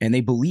Trump. And they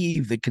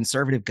believe that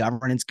conservative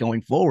governance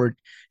going forward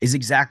is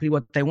exactly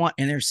what they want.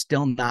 And they're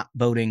still not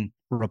voting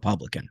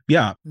Republican.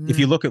 Yeah. If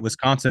you look at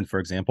Wisconsin, for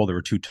example, there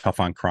were two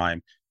tough on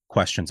crime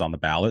questions on the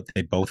ballot.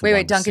 They both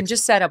wait, Duncan,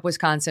 just set up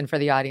Wisconsin for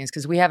the audience,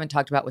 because we haven't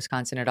talked about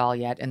Wisconsin at all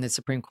yet in the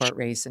Supreme Court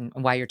race and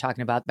why you're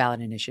talking about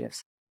ballot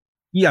initiatives.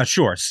 Yeah,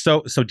 sure.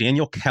 So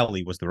Daniel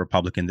Kelly was the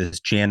Republican. This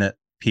Janet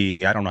P.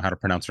 I don't know how to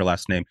pronounce her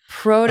last name.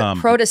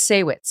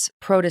 Protasewicz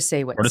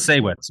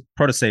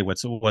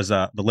was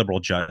the liberal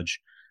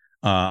judge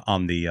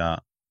on the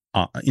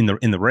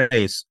in the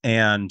race,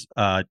 and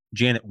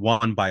Janet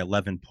won by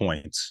 11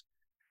 points.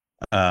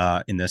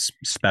 In this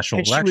special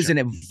election. She was an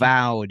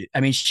avowed,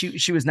 I mean,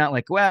 she was not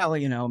like, well,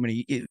 I'm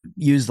going to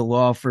use the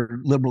law for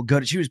liberal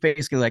good. She was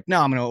basically like,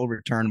 no, I'm going to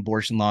overturn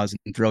abortion laws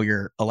and throw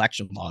your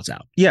election laws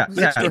out. Yeah.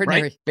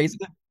 Right?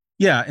 Basically.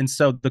 Yeah. And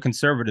so the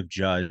conservative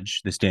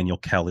judge, this Daniel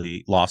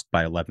Kelly, lost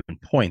by 11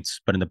 points.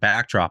 But in the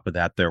backdrop of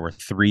that, there were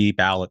 3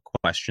 ballot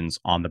questions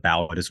on the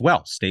ballot as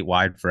well,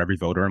 statewide for every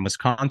voter in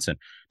Wisconsin.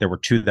 There were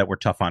 2 that were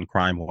tough on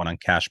crime, one on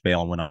cash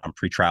bail and one on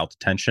pretrial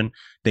detention.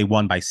 They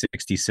won by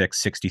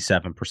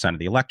 67% of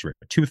the electorate.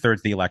 2/3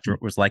 of the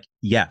electorate was like,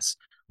 yes,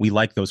 we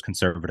like those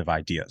conservative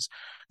ideas.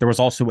 There was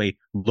also a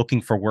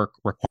looking for work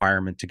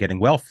requirement to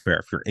getting welfare.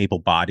 If you're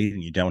able-bodied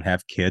and you don't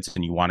have kids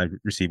and you want to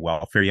receive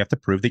welfare, you have to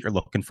prove that you're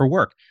looking for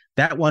work.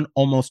 That won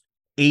almost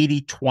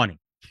 80-20.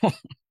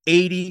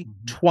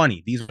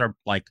 80-20. These are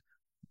like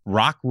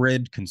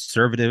rock-ribbed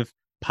conservative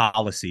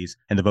policies,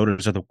 and the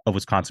voters of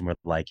Wisconsin were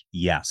like,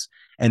 yes.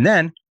 And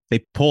then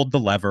they pulled the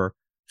lever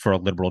for a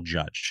liberal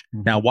judge.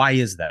 Now, why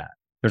is that?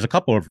 There's a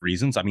couple of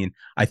reasons. I mean,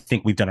 I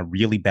think we've done a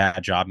really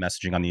bad job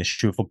messaging on the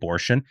issue of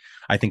abortion.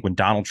 I think when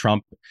Donald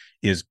Trump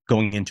is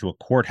going into a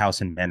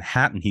courthouse in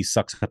Manhattan, he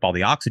sucks up all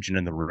the oxygen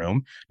in the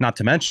room, not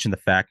to mention the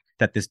fact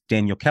that this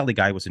Daniel Kelly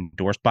guy was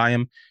endorsed by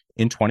him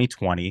in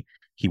 2020.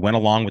 He went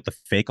along with the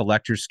fake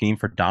elector scheme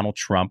for Donald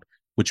Trump,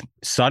 which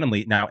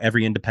suddenly now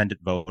every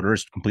independent voter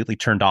is completely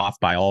turned off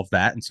by all of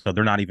that. And so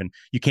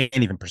you can't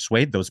even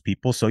persuade those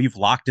people. So you've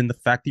locked in the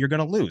fact that you're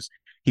going to lose.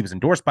 He was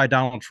endorsed by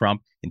Donald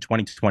Trump in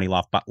 2020,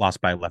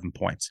 lost by 11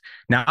 points.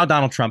 Now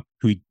Donald Trump,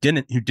 who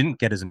didn't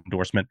get his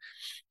endorsement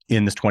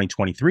in this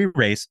 2023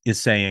 race,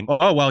 is saying,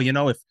 "Oh well,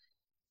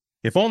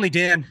 if only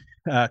Dan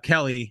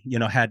Kelly,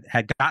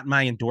 had gotten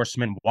my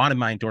endorsement, wanted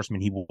my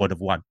endorsement, he would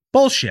have won."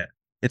 Bullshit!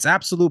 It's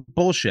absolute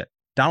bullshit.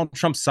 Donald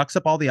Trump sucks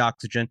up all the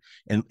oxygen,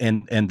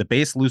 and the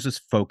base loses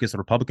focus. The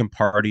Republican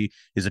Party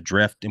is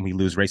adrift, and we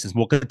lose races.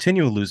 We'll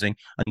continue losing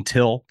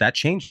until that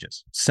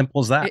changes.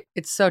 Simple as that.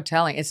 It's so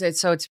telling. It's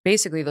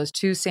basically those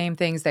two same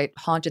things that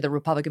haunted the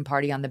Republican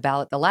Party on the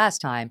ballot the last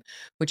time,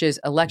 which is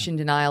election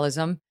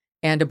denialism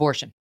and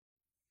abortion.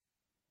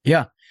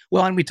 Yeah.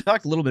 Well, and we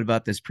talked a little bit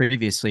about this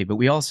previously, but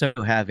we also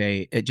have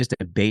just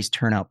a base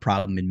turnout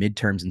problem in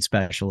midterms and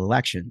special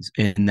elections,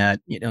 in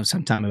that,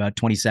 sometime about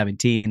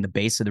 2017, the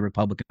base of the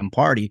Republican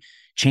Party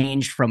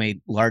changed from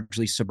a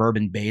largely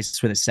suburban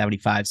base with a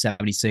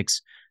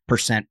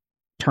 75-76%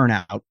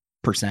 turnout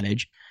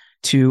percentage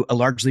to a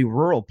largely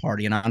rural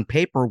party. And on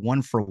paper,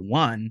 1 for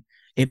 1,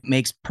 it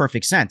makes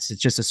perfect sense.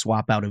 It's just a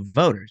swap out of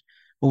voters.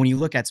 But when you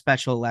look at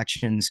special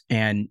elections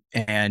and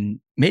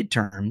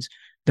midterms,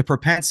 the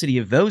propensity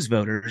of those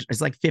voters is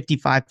like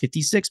 55,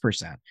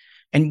 56%.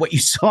 And what you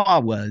saw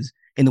was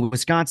in the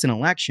Wisconsin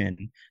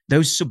election,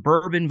 those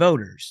suburban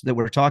voters that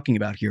we're talking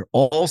about here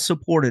all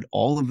supported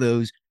all of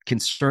those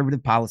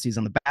conservative policies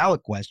on the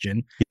ballot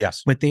question.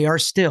 Yes. But they are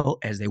still,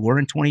 as they were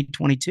in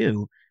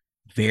 2022,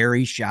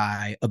 very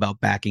shy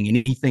about backing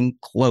anything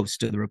close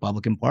to the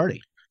Republican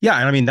Party. Yeah.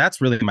 And I mean,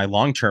 that's really my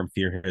long-term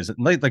fear here is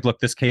like, look,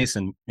 this case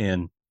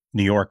in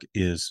New York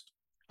is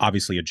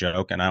obviously a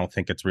joke, and I don't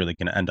think it's really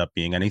going to end up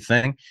being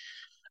anything.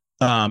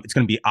 It's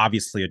going to be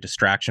obviously a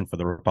distraction for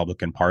the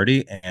Republican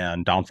Party,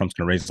 and Donald Trump's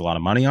going to raise a lot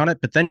of money on it.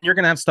 But then you're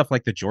going to have stuff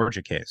like the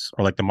Georgia case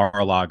or like the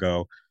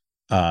Mar-a-Lago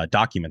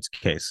documents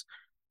case.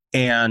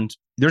 And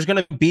there's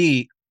going to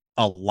be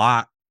a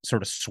lot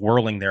sort of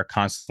swirling there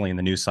constantly in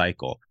the news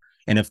cycle.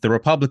 And if the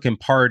Republican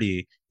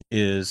Party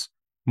is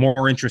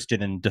more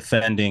interested in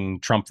defending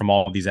Trump from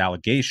all of these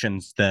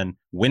allegations than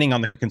winning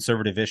on the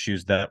conservative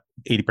issues that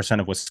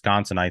 80% of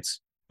Wisconsinites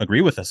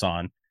agree with us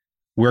on,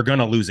 we're going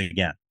to lose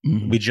again.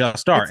 Mm-hmm. We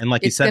just are. And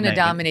like you said, it's going to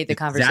dominate the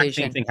conversation. Exact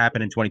same thing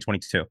happened in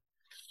 2022.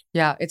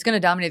 Yeah, it's going to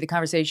dominate the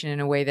conversation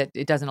in a way that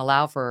it doesn't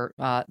allow for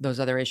those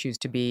other issues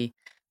to be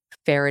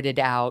ferreted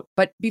out.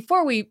 But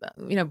before we,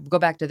 go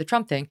back to the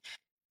Trump thing,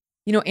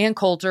 Ann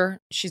Coulter,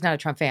 she's not a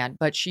Trump fan,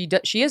 but she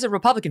is a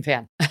Republican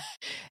fan.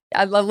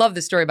 I love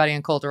the story about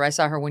Ann Coulter. I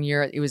saw her one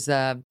year. It was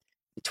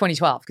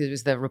 2012 because it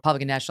was the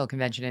Republican National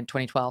Convention in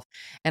 2012,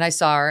 and I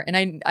saw her,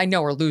 and I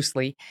know her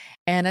loosely,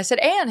 and I said,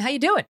 "Ann, how you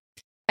doing?"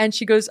 And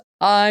she goes,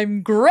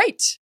 "I'm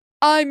great.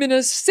 I'm in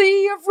a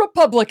sea of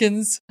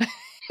Republicans."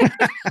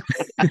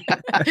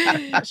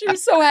 She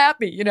was so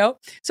happy,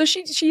 So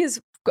she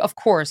is, of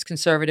course,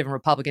 conservative and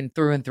Republican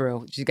through and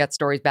through. She's got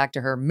stories back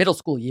to her middle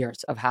school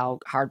years of how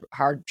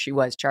hard she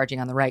was charging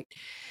on the right.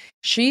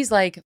 She's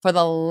like, for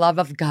the love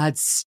of God,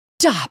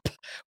 stop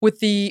with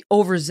the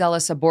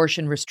overzealous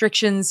abortion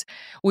restrictions.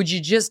 Would you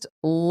just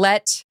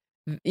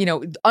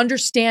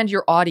understand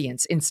your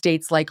audience in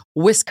states like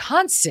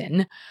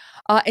Wisconsin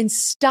and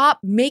stop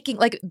making,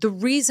 like, the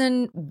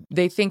reason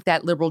they think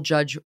that liberal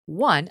judge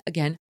won,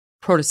 again,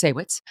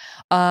 Protasewicz,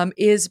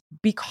 is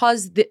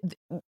because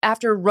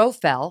after Roe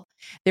fell,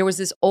 there was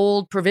this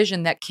old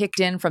provision that kicked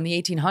in from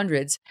the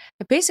 1800s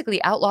that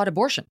basically outlawed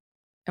abortion.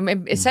 I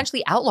mean,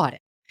 essentially outlawed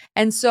it.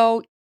 And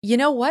so, you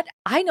know what?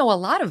 I know a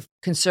lot of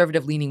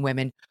conservative-leaning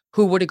women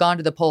who would have gone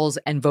to the polls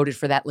and voted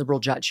for that liberal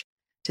judge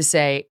to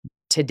say,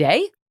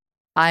 today,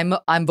 I'm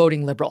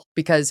voting liberal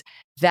because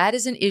that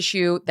is an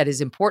issue that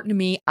is important to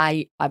me.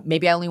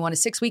 Maybe I only want a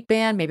 6-week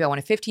ban, maybe I want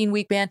a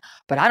 15-week ban,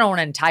 but I don't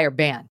want an entire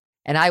ban.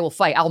 And I will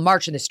fight. I'll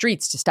march in the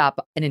streets to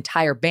stop an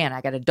entire ban.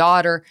 I got a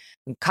daughter,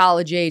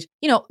 college age,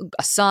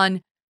 a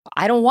son.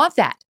 I don't want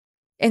that.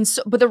 And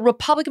so, but the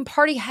Republican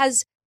Party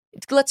has,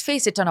 let's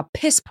face it, done a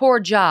piss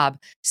poor job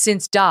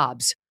since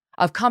Dobbs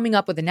of coming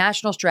up with a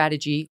national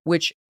strategy,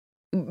 which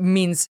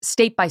means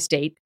state by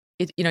state.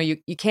 You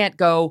can't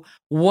go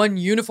one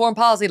uniform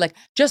policy, like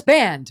just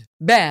banned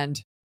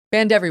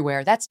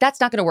everywhere. That's not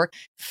going to work.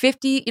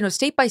 50,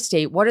 state by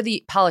state. What are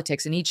the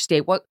politics in each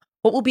state? What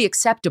will be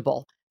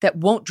acceptable that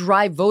won't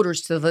drive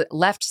voters to the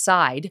left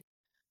side?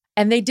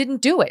 And they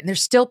didn't do it. And they're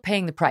still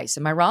paying the price.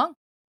 Am I wrong?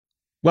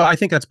 Well, I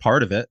think that's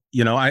part of it.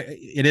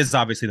 It is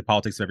obviously the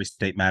politics of every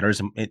state matters.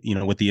 And,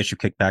 with the issue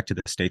kicked back to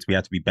the states, we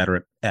have to be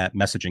better at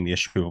messaging the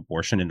issue of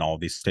abortion in all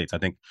of these states. I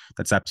think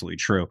that's absolutely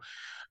true.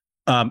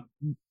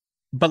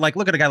 But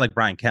look at a guy like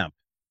Brian Kemp.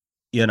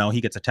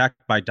 He gets attacked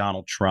by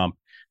Donald Trump.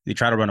 They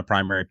try to run a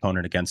primary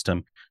opponent against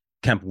him.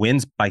 Kemp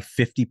wins by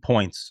 50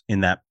 points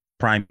in that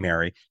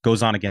primary,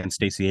 goes on against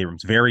Stacey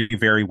Abrams, very,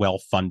 very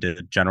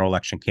well-funded general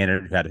election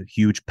candidate who had a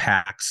huge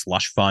PAC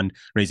slush fund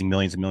raising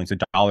millions and millions of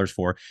dollars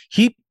for.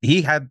 He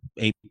had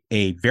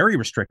a very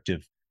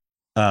restrictive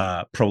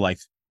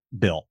pro-life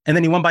bill, and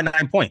then he won by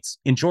 9 points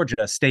in Georgia,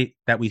 a state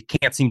that we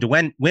can't seem to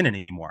win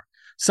anymore.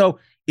 So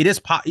it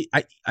is.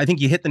 I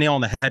think you hit the nail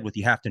on the head with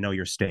you have to know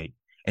your state,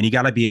 and you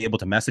got to be able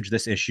to message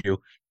this issue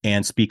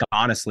and speak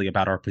honestly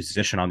about our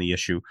position on the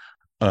issue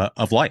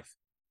of life.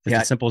 It's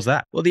as simple as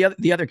that. Well,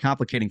 the other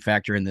complicating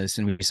factor in this,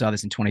 and we saw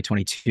this in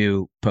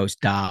 2022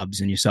 post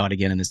Dobbs, and you saw it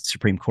again in the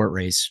Supreme Court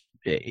race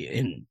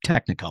in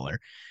Technicolor,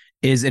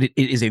 is that it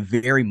is a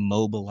very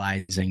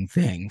mobilizing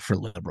thing for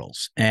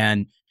liberals.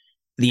 And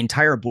the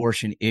entire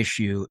abortion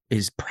issue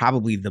is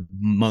probably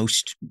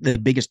the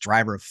biggest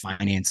driver of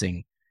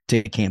financing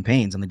to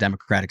campaigns on the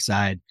Democratic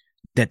side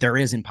that there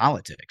is in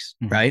politics,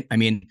 right? I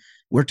mean,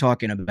 we're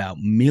talking about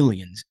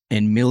millions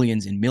and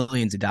millions and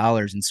millions of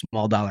dollars in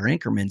small dollar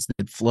increments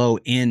that flow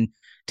in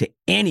to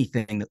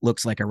anything that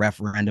looks like a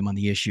referendum on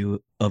the issue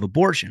of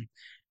abortion.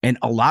 And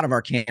a lot of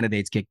our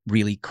candidates get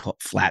really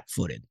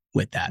flat-footed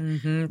with that.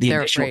 The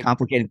additional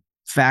complicated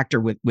factor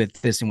with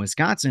this in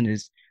Wisconsin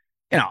is,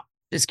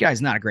 this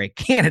guy's not a great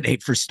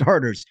candidate for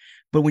starters,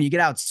 but when you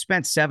get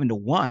outspent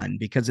 7-1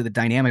 because of the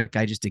dynamic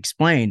I just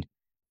explained,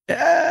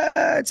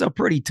 it's a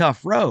pretty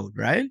tough road,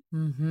 right?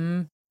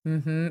 And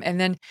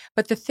then,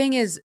 but the thing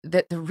is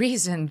that the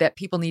reason that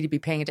people need to be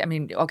paying attention, I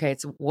mean, okay,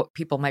 it's what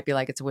people might be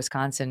like, it's a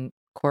Wisconsin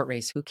court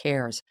race. Who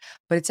cares?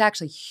 But it's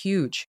actually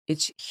huge.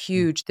 It's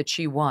huge that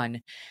she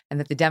won and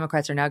that the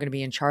Democrats are now going to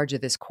be in charge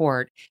of this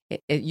court.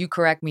 You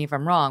correct me if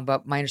I'm wrong,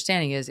 but my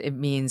understanding is it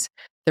means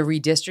the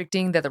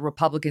redistricting that the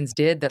Republicans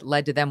did that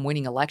led to them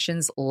winning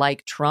elections,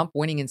 like Trump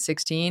winning in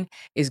 2016,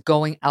 is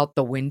going out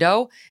the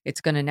window. It's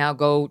going to now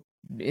go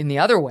in the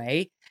other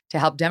way to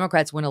help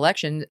Democrats win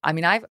elections. I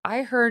mean,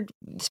 I heard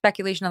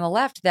speculation on the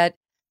left that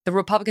the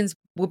Republicans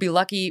will be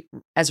lucky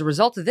as a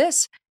result of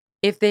this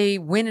if they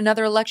win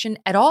another election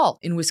at all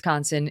in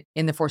Wisconsin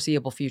in the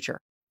foreseeable future.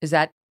 Is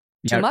that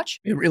too much?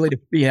 It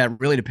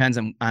really depends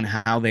on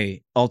how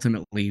they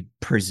ultimately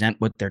present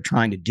what they're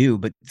trying to do.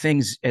 But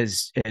things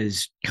as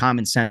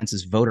common sense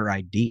as voter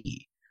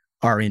ID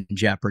are in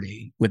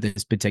jeopardy with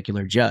this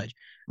particular judge.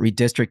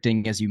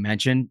 Redistricting, as you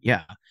mentioned,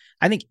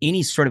 I think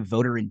any sort of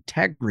voter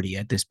integrity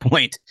at this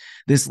point,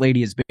 this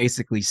lady has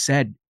basically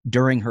said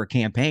during her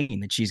campaign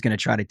that she's going to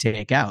try to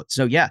take out.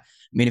 So I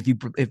mean,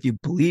 if you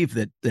believe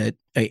that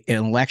an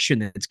election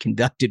that's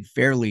conducted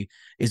fairly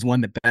is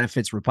one that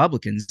benefits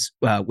Republicans,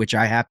 which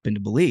I happen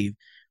to believe,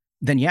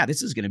 then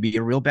this is going to be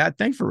a real bad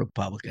thing for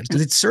Republicans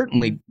because it's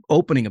certainly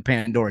opening a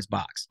Pandora's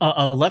box.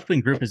 A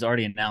left-wing group has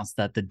already announced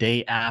that the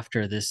day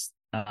after this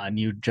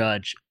new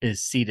judge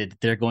is seated,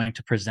 they're going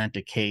to present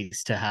a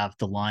case to have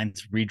the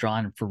lines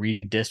redrawn for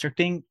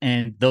redistricting,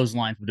 and those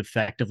lines would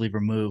effectively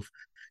remove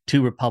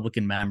 2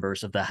 Republican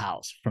members of the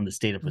House from the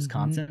state of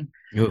Wisconsin.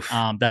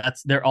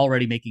 They're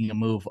already making a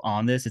move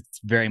on this. It's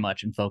very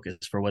much in focus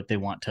for what they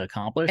want to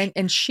accomplish.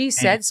 And she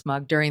said,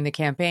 Smug, during the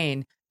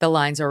campaign, the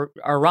lines are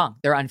wrong.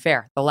 They're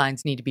unfair. The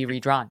lines need to be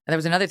redrawn. And there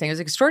was another thing. It was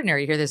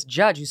extraordinary to hear this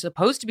judge who's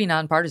supposed to be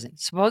nonpartisan,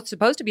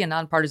 supposed to be a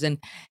nonpartisan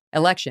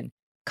election,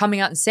 coming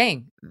out and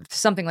saying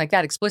something like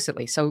that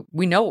explicitly. So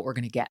we know what we're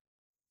going to get.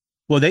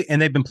 Well,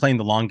 they've been playing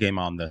the long game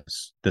on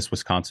this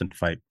Wisconsin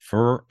fight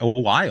for a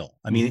while.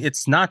 I mean,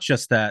 it's not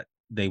just that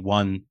they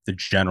won the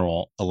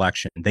general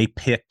election. They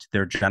picked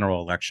their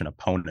general election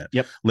opponent.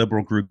 Yep.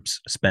 Liberal groups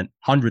spent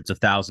hundreds of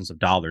thousands of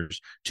dollars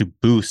to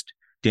boost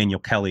Daniel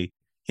Kelly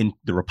in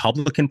the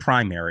Republican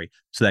primary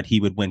so that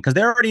he would win. Because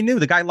they already knew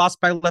the guy lost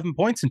by 11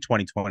 points in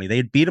 2020. They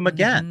had beat him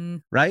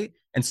again, right?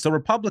 And so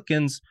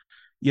Republicans,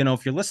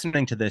 if you're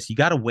listening to this, you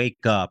got to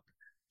wake up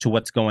to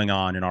what's going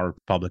on in our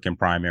Republican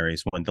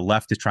primaries. When the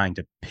left is trying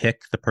to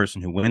pick the person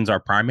who wins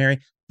our primary,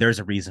 there's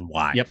a reason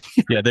why. Yep.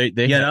 Yeah, they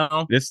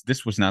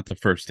this was not the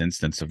first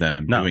instance of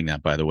them doing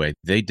that, by the way.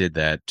 They did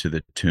that to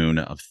the tune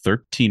of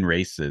 13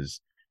 races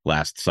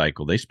last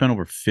cycle. They spent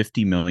over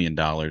 $50 million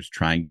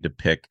trying to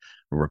pick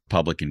a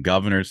Republican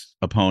governor's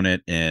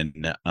opponent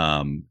in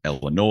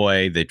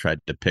Illinois. They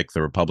tried to pick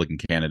the Republican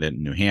candidate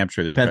in New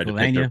Hampshire. They tried to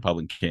pick the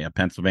Republican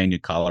Pennsylvania,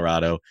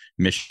 Colorado,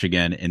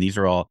 Michigan, and these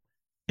are all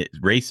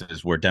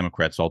races where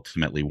Democrats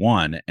ultimately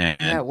won. And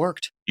it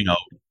worked.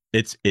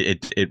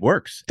 It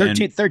works.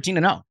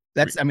 13-0.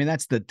 That's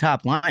the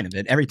top line of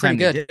it. Every time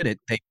they did it,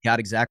 they got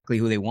exactly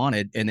who they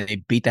wanted, and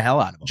they beat the hell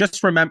out of them.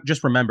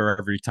 Just remember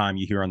every time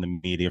you hear on the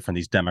media from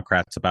these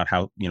Democrats about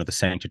how the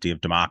sanctity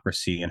of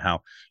democracy and how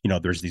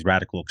there's these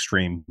radical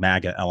extreme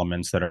MAGA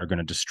elements that are going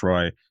to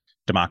destroy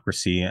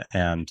democracy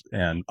and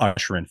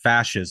usher in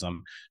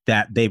fascism,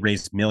 that they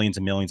raise millions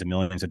and millions and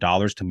millions of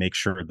dollars to make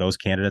sure those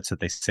candidates that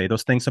they say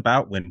those things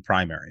about win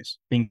primaries.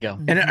 Bingo.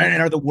 And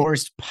are the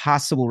worst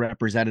possible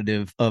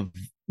representative of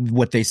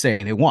what they say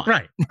they want.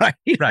 Right. I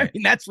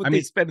mean, that's what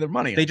they spend their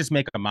money on. They just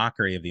make a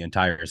mockery of the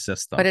entire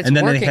system. But it's and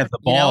then working. They have the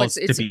balls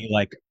to be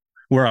like,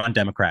 we're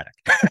undemocratic.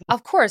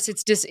 Of course,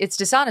 it's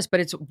dishonest,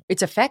 but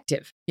it's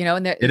effective.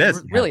 And it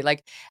is really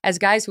like, as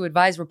guys who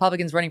advise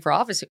Republicans running for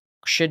office,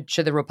 should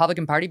the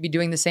Republican Party be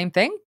doing the same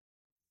thing?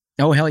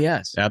 Oh, hell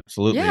yes.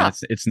 Absolutely. Yeah.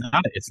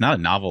 It's not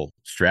a novel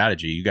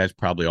strategy. You guys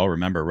probably all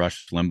remember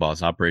Rush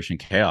Limbaugh's Operation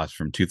Chaos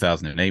from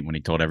 2008 when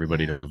he told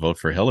everybody to vote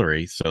for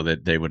Hillary so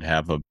that they would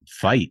have a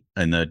fight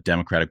in the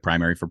Democratic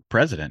primary for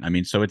president. I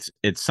mean, so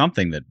it's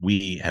something that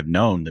we have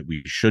known that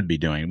we should be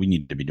doing. We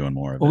need to be doing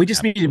more of it. Well, we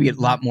just need to be a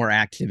lot more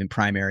active in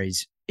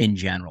primaries in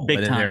general, Big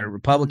whether time. they're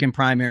Republican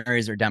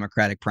primaries or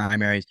Democratic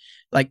primaries.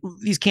 Like,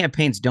 these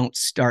campaigns don't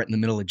start in the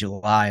middle of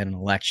July in an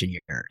election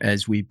year,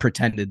 as we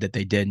pretended that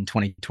they did in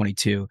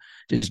 2022.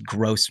 Just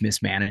gross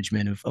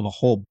mismanagement of a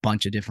whole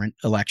bunch of different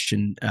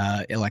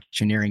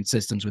electioneering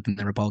systems within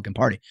the Republican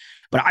Party.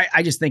 But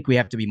I just think we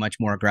have to be much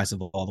more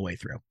aggressive all the way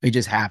through. We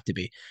just have to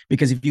be,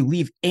 because if you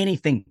leave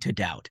anything to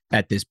doubt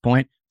at this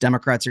point,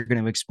 Democrats are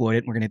going to exploit it,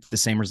 and we're going to get the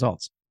same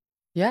results.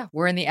 Yeah,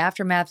 we're in the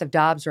aftermath of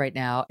Dobbs right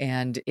now.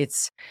 And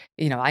it's,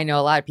 I know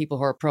a lot of people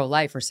who are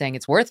pro-life are saying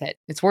it's worth it.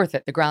 It's worth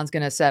it. The ground's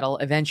going to settle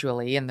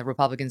eventually, and the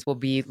Republicans will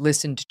be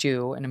listened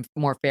to in a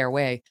more fair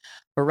way.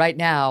 But right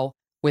now,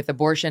 with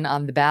abortion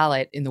on the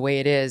ballot in the way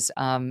it is,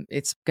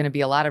 it's going to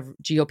be a lot of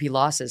GOP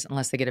losses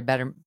unless they get a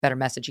better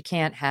message. You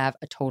can't have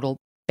a total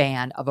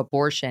ban of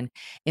abortion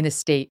in a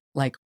state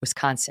like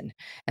Wisconsin.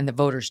 And the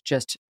voters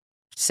just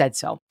said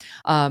so.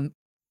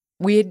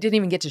 We didn't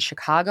even get to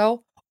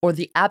Chicago, or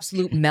the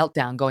absolute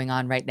meltdown going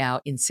on right now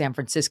in San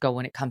Francisco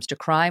when it comes to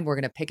crime. We're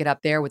going to pick it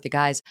up there with the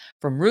guys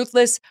from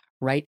Ruthless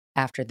right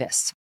after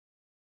this.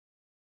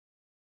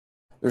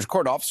 there's a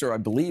court officer, I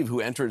believe, who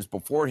enters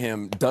before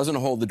him, doesn't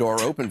hold the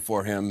door open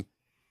for him.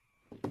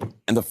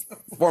 And the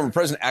former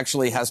president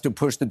actually has to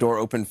push the door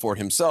open for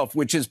himself,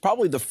 which is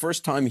probably the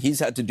first time he's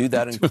had to do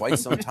that in quite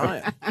some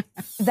time.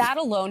 That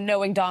alone,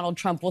 knowing Donald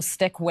Trump will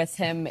stick with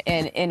him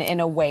in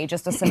a way,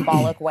 just a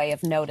symbolic way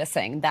of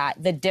noticing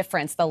that the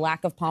difference, the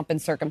lack of pomp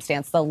and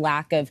circumstance, the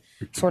lack of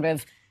sort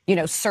of,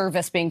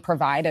 service being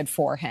provided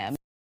for him.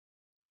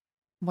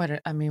 What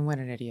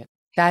an idiot.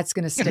 That's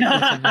going to stick with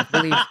him, I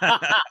believe.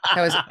 That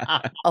was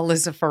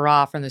Alyssa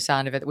Farah from The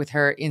Sound of It with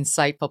her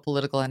insightful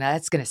political, and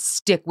that's going to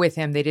stick with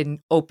him. They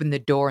didn't open the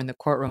door in the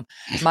courtroom.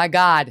 My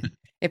God,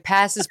 it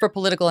passes for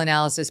political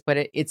analysis,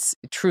 but it's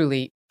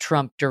truly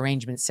Trump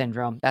derangement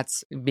syndrome.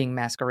 That's being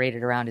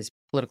masqueraded around as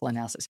political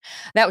analysis.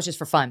 That was just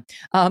for fun.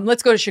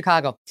 Let's go to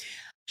Chicago.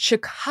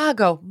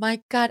 Chicago,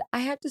 my God, I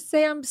have to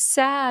say I'm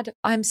sad.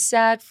 I'm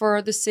sad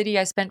for the city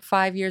I spent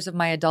 5 years of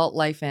my adult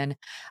life in.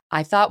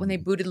 I thought when they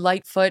booted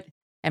Lightfoot,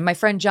 and my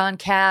friend John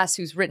Cass,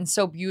 who's written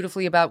so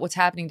beautifully about what's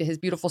happening to his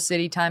beautiful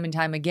city time and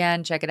time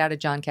again, check it out at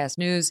John Cass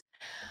News.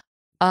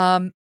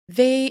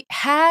 They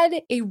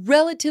had a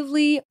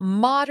relatively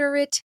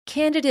moderate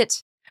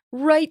candidate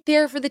right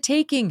there for the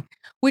taking,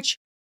 which,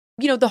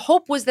 the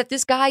hope was that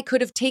this guy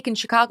could have taken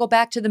Chicago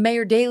back to the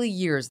Mayor Daley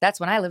years. That's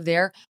when I lived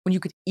there, when you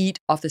could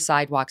eat off the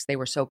sidewalks. They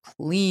were so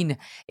clean.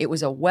 It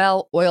was a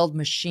well-oiled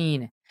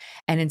machine.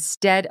 And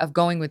instead of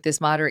going with this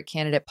moderate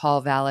candidate,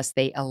 Paul Vallis,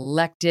 they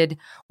elected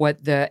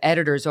what the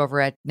editors over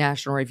at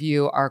National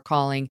Review are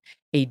calling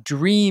a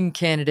dream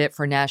candidate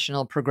for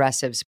national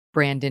progressives,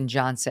 Brandon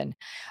Johnson.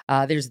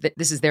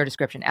 This is their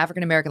description.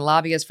 African-American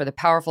lobbyist for the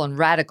powerful and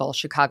radical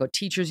Chicago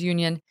Teachers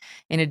Union,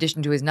 in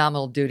addition to his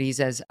nominal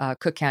duties as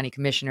Cook County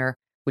Commissioner,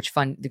 which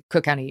the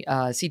Cook County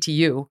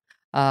CTU,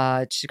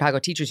 Chicago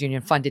Teachers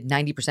Union, funded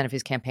 90% of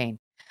his campaign.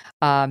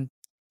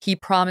 He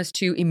promised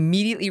to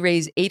immediately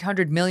raise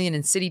 $800 million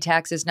in city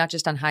taxes, not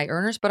just on high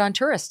earners, but on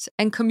tourists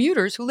and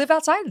commuters who live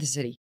outside of the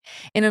city.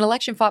 In an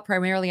election fought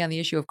primarily on the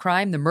issue of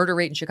crime, the murder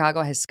rate in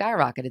Chicago has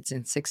skyrocketed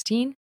since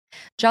 2016.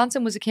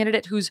 Johnson was a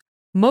candidate whose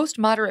most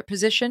moderate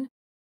position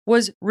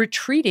was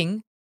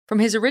retreating from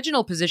his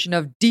original position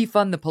of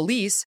defund the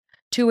police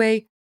to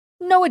a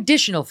no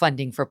additional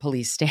funding for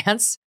police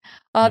stance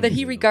that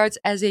he regards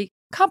as a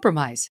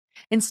compromise.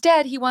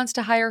 Instead, he wants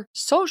to hire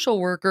social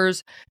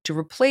workers to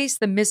replace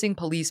the missing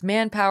police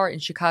manpower in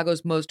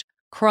Chicago's most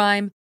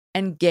crime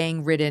and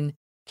gang-ridden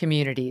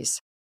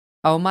communities.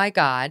 Oh my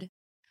God.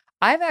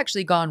 I've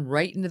actually gone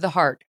right into the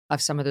heart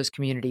of some of those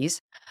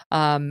communities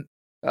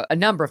a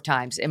number of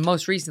times, and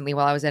most recently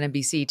while I was at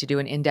NBC to do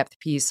an in-depth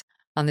piece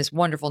on this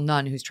wonderful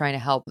nun who's trying to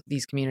help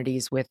these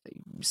communities with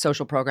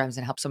social programs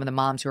and help some of the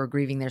moms who are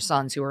grieving their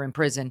sons who are in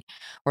prison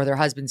or their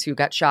husbands who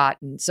got shot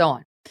and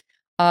so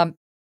on.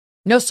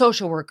 No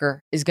social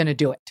worker is going to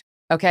do it,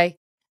 okay?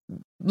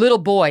 Little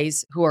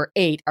boys who are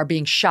 8 are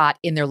being shot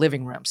in their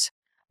living rooms.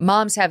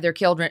 Moms have their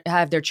children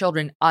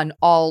on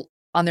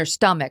their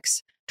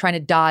stomachs trying to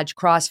dodge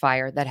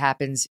crossfire that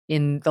happens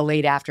in the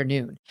late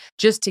afternoon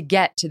just to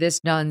get to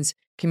this nun's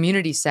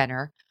community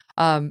center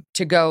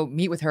to go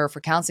meet with her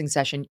for counseling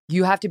session.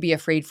 You have to be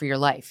afraid for your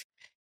life.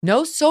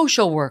 No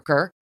social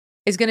worker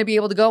is going to be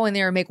able to go in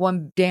there and make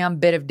one damn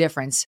bit of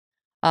difference.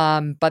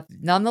 But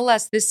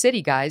nonetheless, this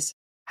city, guys,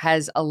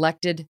 has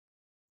elected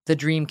the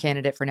dream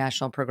candidate for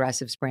national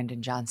progressives,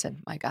 Brandon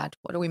Johnson. My God,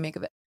 what do we make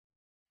of it?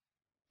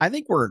 I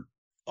think we're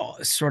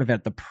sort of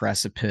at the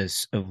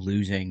precipice of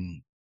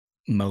losing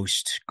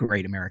most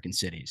great American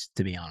cities,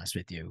 to be honest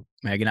with you,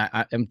 Megan.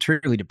 I'm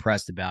truly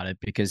depressed about it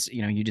because,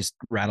 you just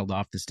rattled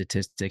off the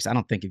statistics. I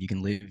don't think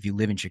if you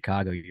live in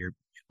Chicago, you're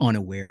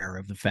unaware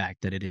of the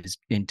fact that it is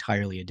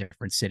entirely a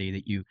different city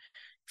that you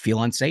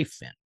feel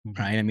unsafe in.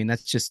 Right. I mean,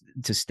 that's just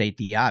to state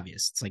the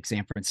obvious. It's like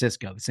San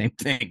Francisco, the same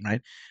thing, right?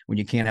 When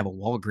you can't have a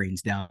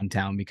Walgreens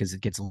downtown because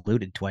it gets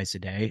looted twice a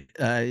day,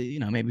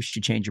 maybe we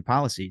should change your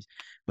policies.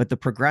 But the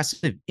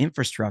progressive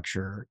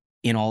infrastructure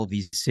in all of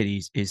these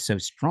cities is so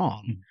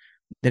strong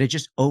that it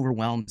just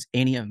overwhelms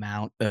any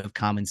amount of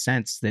common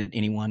sense that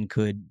anyone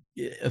could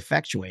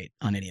effectuate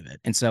on any of it.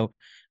 And so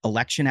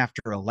election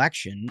after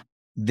election,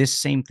 this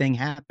same thing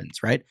happens,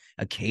 right?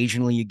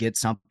 Occasionally you get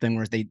something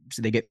where they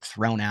get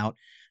thrown out.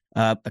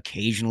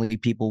 Occasionally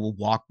people will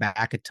walk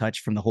back a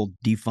touch from the whole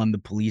defund the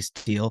police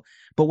deal.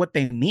 But what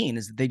they mean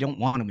is that they don't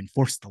want to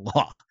enforce the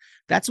law.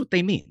 That's what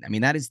they mean. I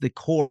mean, that is the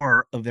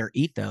core of their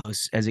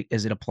ethos as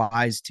it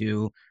applies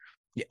to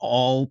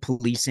all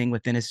policing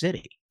within a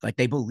city. Like,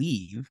 they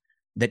believe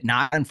that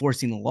not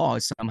enforcing the law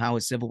is somehow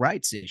a civil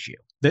rights issue.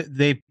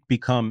 They've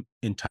become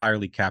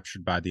entirely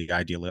captured by the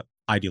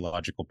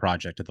ideological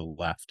project of the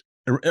left,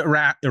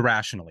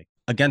 irrationally,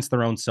 against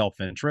their own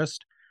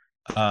self-interest.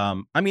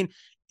 I mean,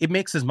 it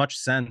makes as much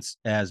sense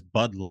as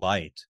Bud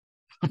Light,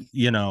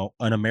 an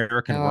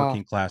American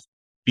working class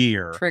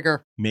beer,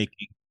 trigger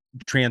making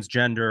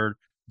transgender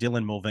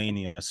Dylan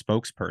Mulvaney a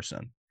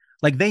spokesperson.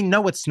 Like they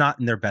know it's not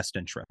in their best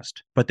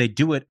interest, but they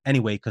do it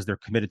anyway because they're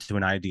committed to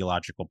an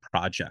ideological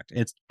project.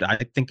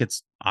 I think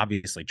it's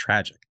obviously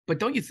tragic. But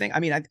don't you think? I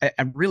mean, I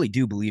really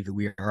do believe that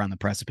we are on the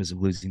precipice of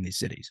losing these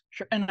cities.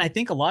 Sure. And I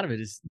think a lot of it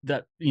is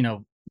that,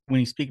 when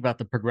you speak about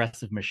the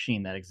progressive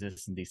machine that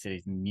exists in these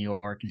cities, in New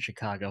York and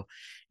Chicago,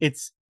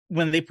 it's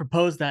when they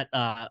propose that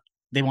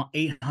they want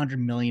 800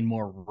 million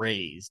more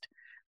raised.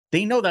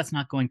 They know that's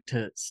not going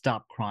to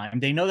stop crime.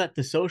 They know that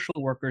the social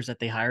workers that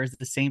they hire is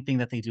the same thing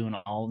that they do in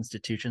all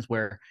institutions,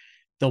 where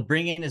they'll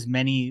bring in as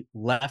many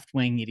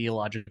left-wing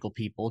ideological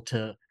people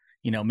to,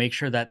 make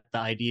sure that the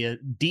idea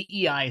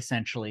DEI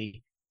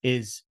essentially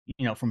is,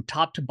 from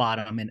top to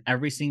bottom in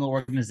every single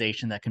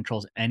organization that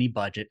controls any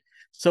budget.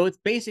 So it's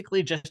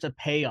basically just a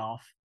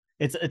payoff.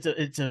 It's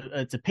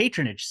a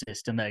patronage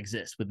system that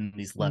exists within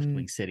these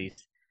left-wing cities.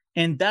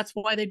 And that's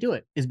why they do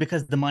it, is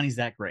because the money's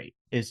that great.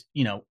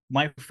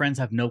 My friends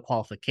have no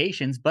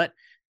qualifications, but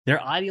they're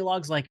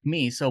ideologues like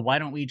me. So why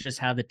don't we just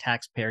have the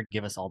taxpayer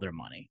give us all their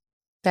money?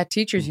 That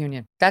teachers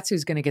union, that's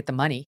who's going to get the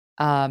money.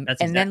 And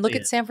then look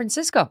at San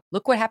Francisco.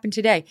 Look what happened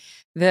today.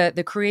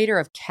 The creator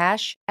of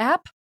Cash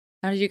App.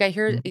 How did you guys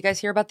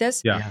hear about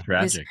this? Yeah,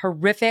 tragic. This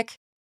horrific,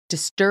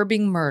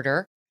 disturbing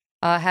murder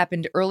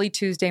happened early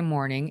Tuesday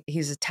morning.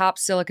 He's a top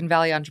Silicon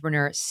Valley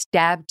entrepreneur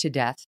stabbed to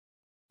death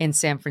in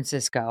San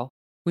Francisco.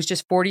 Was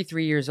just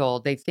 43 years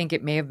old. They think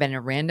it may have been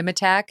a random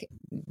attack.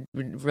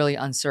 Really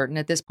uncertain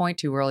at this point,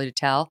 too early to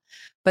tell.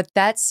 But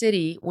that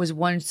city was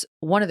once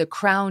one of the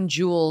crown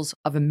jewels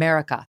of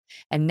America.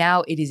 And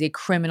now it is a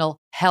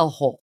criminal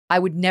hellhole. I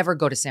would never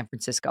go to San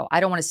Francisco. I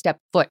don't want to step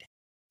foot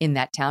in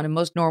that town. And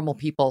most normal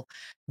people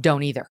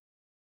don't either.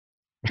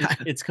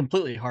 It's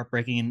completely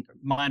heartbreaking. And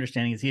my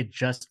understanding is he had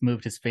just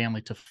moved his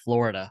family to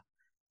Florida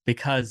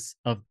because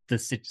of the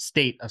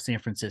state of San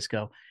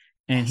Francisco.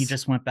 And he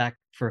just went back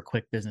for a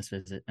quick business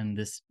visit, and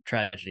this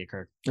tragedy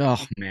occurred.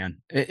 Oh, man.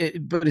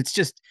 But it's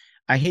just,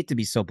 I hate to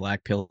be so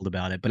black-pilled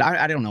about it, but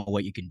I don't know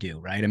what you can do,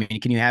 right? I mean,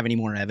 can you have any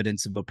more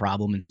evidence of a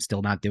problem and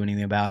still not do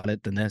anything about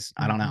it than this?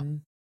 I don't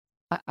know.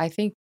 I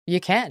think you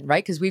can,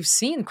 right? Because we've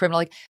seen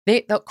criminal,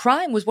 the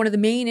crime was one of the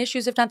main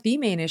issues, if not the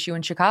main issue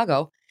in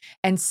Chicago,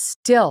 and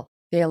still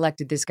they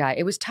elected this guy.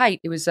 It was tight.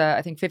 It was,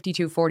 I think,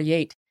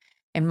 52-48.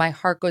 And my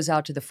heart goes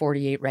out to the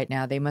 48 right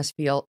now. They must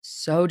feel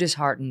so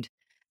disheartened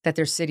that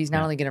their city's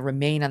not only going to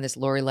remain on this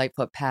Lori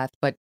Lightfoot path,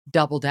 but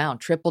double down,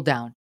 triple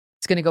down.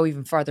 It's going to go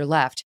even farther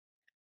left.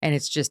 And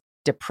it's just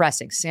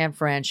depressing. San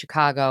Fran,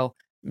 Chicago,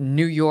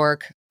 New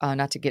York,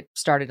 not to get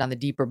started on the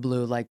deeper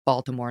blue like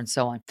Baltimore and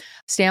so on.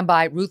 Stand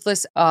by.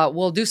 Ruthless.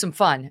 We'll do some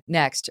fun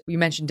next. You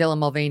mentioned Dylan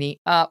Mulvaney.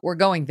 We're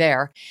going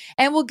there.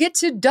 And we'll get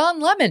to Don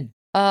Lemon,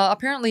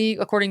 apparently,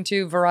 according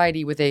to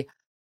Variety, with a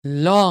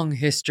long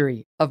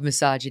history of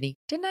misogyny.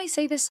 Didn't I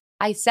say this?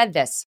 I said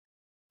this.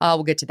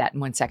 We'll get to that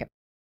in 1 second.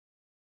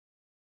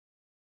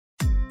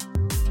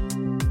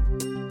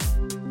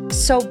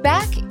 So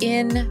back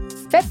in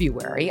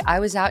February, I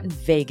was out in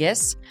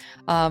Vegas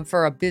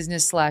for a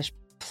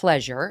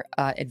business/pleasure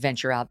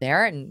adventure out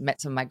there and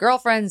met some of my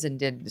girlfriends and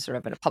did sort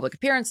of a public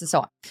appearance and so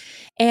on.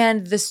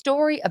 And the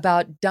story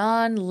about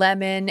Don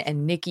Lemon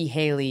and Nikki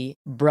Haley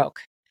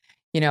broke.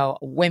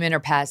 Women are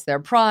past their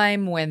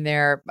prime when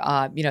they're,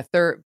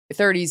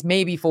 30s,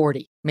 maybe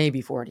 40.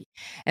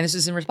 And this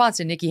was in response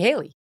to Nikki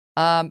Haley.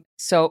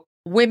 So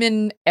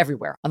women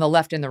everywhere on the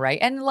left and the right,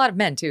 and a lot of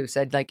men too,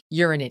 said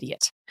you're an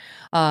idiot.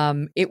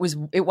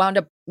 It wound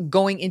up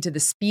going into the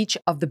speech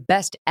of the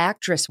Best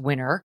Actress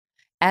winner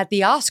at the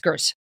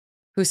Oscars,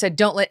 who said,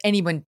 don't let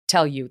anyone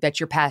tell you that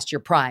you're past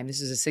your prime.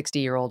 This is a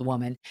 60-year-old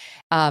woman.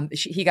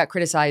 He got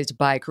criticized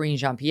by Karine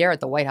Jean-Pierre at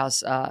the White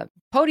House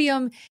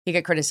podium. He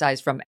got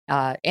criticized from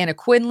Anna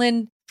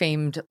Quinlan,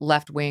 famed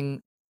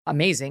left-wing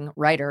amazing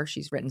writer.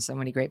 She's written so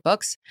many great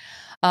books.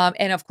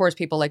 And of course,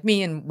 people like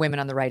me and women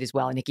on the right as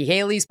well. Nikki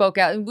Haley spoke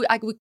out. I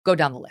could go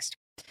down the list.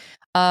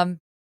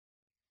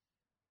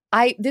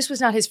 This was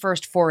not his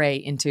first foray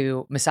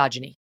into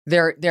misogyny.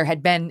 There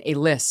had been a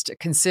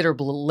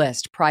considerable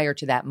list prior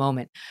to that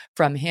moment,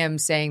 from him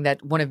saying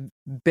that one of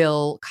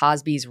Bill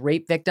Cosby's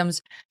rape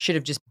victims should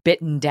have just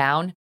bitten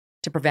down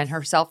to prevent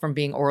herself from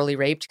being orally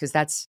raped, because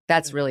that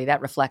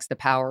reflects the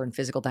power and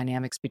physical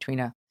dynamics between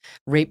a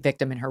rape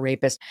victim and her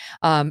rapist.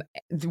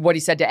 What he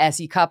said to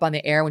Essie Cup on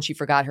the air when she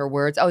forgot her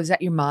words. Oh, is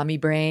that your mommy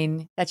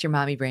brain? That's your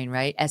mommy brain,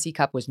 right? Essie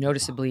Cup was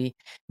noticeably,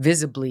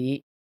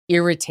 visibly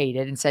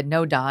irritated and said,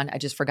 no, Don, I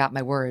just forgot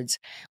my words.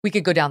 We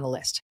could go down the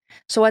list.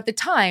 So at the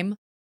time,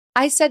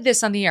 I said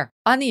this on the air.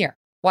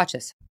 Watch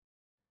this.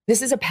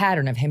 This is a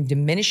pattern of him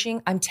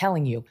diminishing. I'm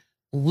telling you,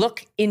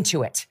 look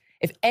into it.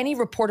 If any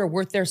reporter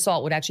worth their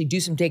salt would actually do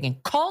some digging,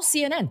 call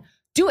CNN.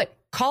 Do it.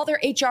 Call their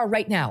HR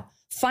right now.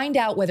 Find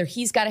out whether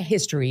he's got a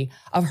history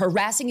of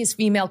harassing his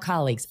female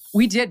colleagues.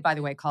 We did, by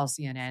the way, call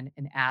CNN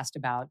and asked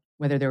about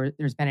whether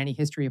there's been any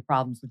history of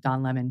problems with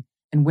Don Lemon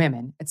and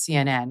women at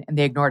CNN, and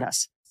they ignored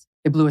us.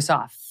 They blew us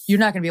off. You're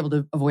not going to be able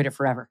to avoid it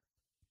forever.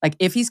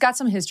 If he's got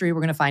some history,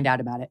 we're going to find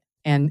out about it.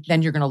 And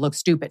then you're going to look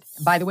stupid.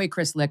 By the way,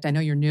 Chris Licht, I know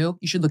you're new.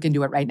 You should look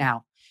into it right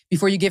now.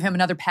 Before you give him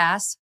another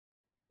pass,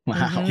 Wow.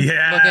 Mhm.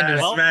 Yeah, Look into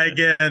it.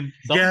 Megan.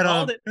 Get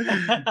called him.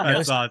 it.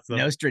 That's awesome.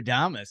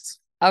 Nostradamus.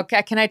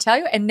 Okay, can I tell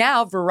you? And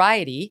now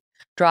Variety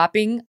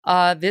dropping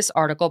this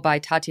article by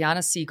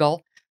Tatiana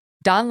Siegel.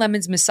 Don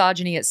Lemon's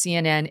misogyny at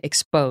CNN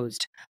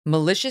exposed.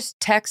 Malicious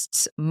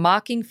texts,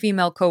 mocking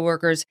female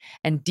coworkers,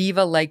 and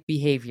diva-like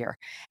behavior.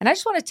 And I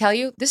just want to tell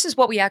you, this is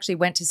what we actually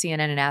went to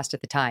CNN and asked at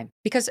the time,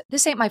 because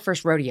this ain't my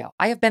first rodeo.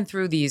 I have been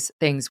through these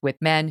things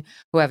with men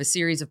who have a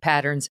series of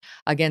patterns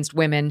against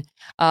women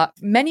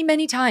many,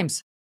 many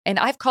times. And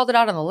I've called it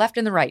out on the left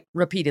and the right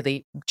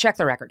repeatedly. Check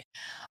the record.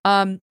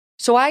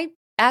 So I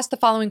asked the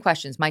following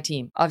questions, my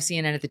team of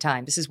CNN at the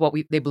time. This is what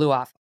they blew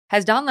off.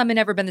 Has Don Lemon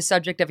ever been the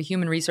subject of a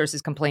human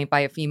resources complaint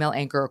by a female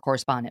anchor or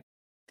correspondent?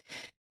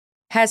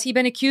 Has he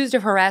been accused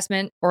of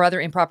harassment or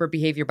other improper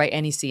behavior by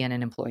any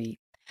CNN employee?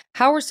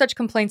 How were such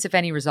complaints, if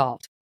any,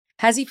 resolved?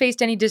 Has he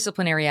faced any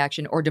disciplinary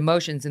action or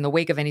demotions in the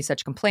wake of any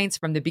such complaints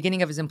from the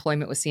beginning of his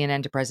employment with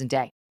CNN to present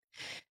day?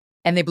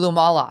 And they blew them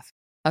all off.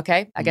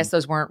 Okay, I guess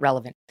those weren't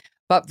relevant.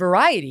 But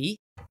Variety,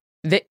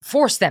 that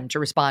forced them to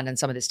respond on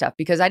some of this stuff,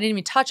 because I didn't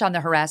even touch on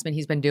the harassment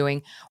he's been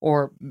doing,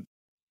 or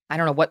I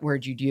don't know what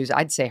word you'd use.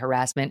 I'd say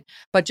harassment,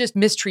 but just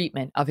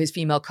mistreatment of his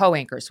female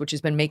co-anchors, which has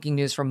been making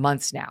news for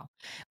months now.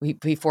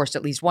 He forced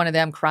at least one of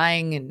them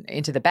crying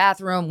into the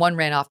bathroom. One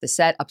ran off the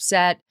set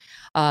upset.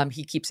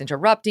 He keeps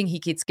interrupting. He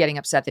keeps getting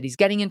upset that he's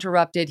getting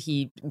interrupted.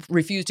 He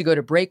refused to go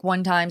to break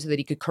one time so that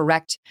he could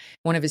correct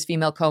one of his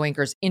female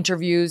co-anchors'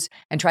 interviews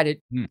and try to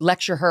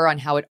lecture her on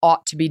how it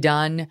ought to be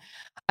done.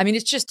 I mean,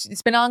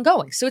 it's been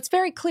ongoing. So it's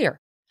very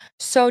clear.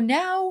 So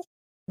now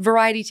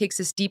Variety takes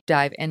this deep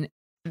dive, and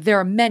there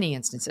are many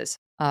instances.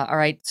 All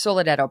right.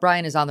 Soledad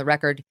O'Brien is on the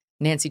record.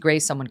 Nancy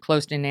Grace, someone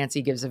close to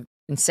Nancy, gives an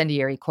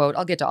incendiary quote.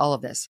 I'll get to all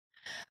of this.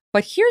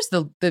 But here's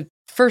the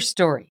first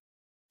story.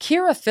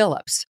 Kira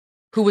Phillips,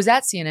 who was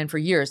at CNN for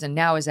years and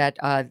now is at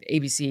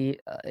ABC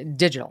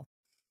Digital,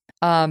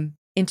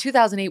 in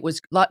 2008 was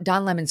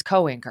Don Lemon's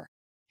co-anchor.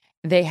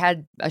 They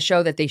had a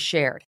show that they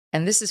shared.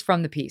 And this is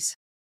from the piece.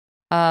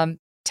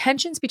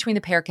 Tensions between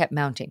the pair kept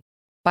mounting.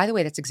 By the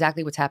way, that's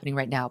exactly what's happening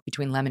right now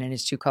between Lemon and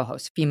his two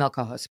co-hosts, female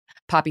co-hosts,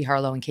 Poppy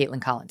Harlow and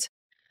Caitlin Collins.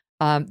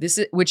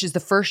 Which is the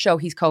first show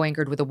he's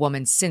co-anchored with a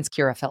woman since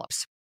Kira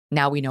Phillips.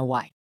 Now we know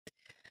why.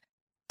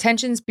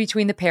 Tensions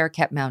between the pair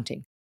kept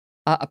mounting.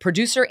 A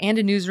producer and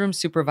a newsroom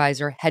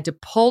supervisor had to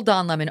pull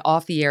Don Lemon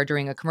off the air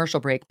during a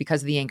commercial break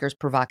because of the anchor's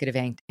provocative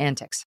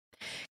antics.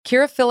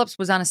 Kira Phillips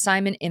was on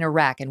assignment in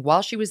Iraq, and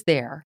while she was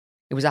there,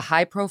 it was a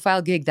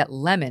high-profile gig that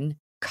Lemon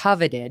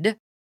coveted.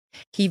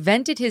 He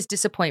vented his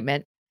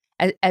disappointment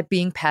at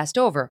being passed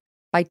over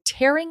by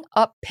tearing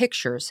up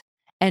pictures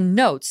and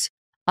notes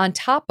on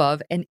top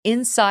of and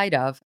inside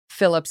of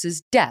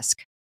Phillips's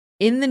desk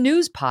in the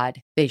news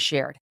pod they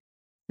shared.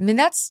 I mean,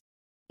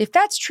 if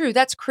that's true,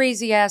 that's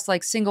crazy ass,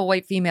 like, single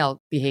white female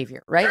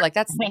behavior, right? Like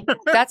that's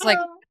like,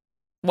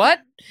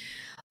 what?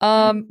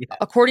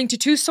 According to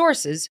two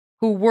sources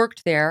who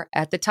worked there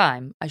at the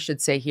time, I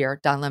should say here,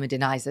 Don Lemon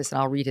denies this,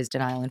 and I'll read his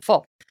denial in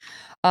full.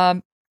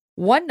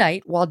 One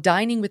night, while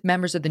dining with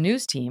members of the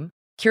news team,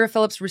 Kira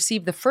Phillips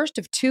received the first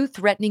of two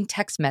threatening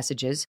text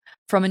messages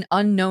from an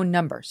unknown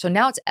number. So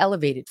now it's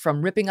elevated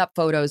from ripping up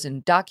photos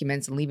and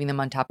documents and leaving them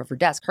on top of her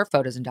desk, her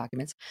photos and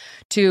documents,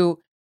 to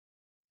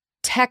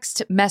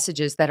text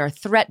messages that are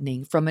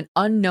threatening from an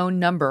unknown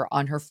number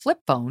on her flip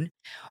phone,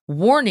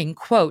 warning,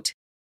 quote,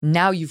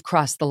 "Now you've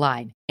crossed the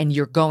line and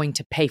you're going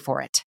to pay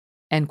for it,"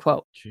 end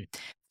quote. Gee.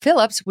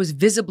 Phillips was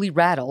visibly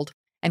rattled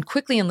and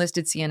quickly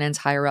enlisted CNN's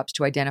higher-ups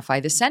to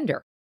identify the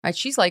sender. Right?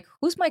 She's like,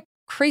 who's my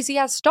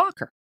crazy-ass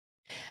stalker?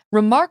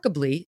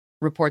 Remarkably,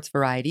 reports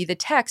Variety, the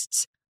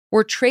texts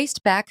were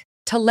traced back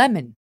to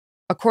Lemon.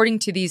 According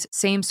to these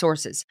same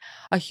sources,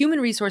 a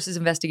human resources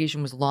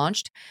investigation was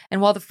launched,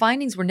 and while the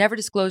findings were never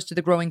disclosed to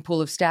the growing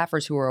pool of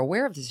staffers who were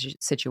aware of the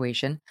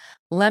situation,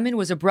 Lemon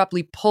was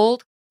abruptly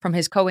pulled from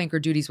his co-anchor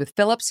duties with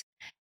Phillips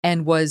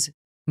and was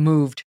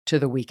moved to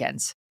the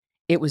weekends.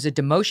 It was a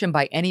demotion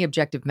by any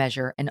objective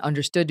measure and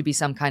understood to be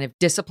some kind of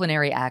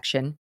disciplinary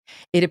action.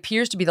 It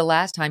appears to be the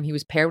last time he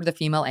was paired with a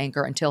female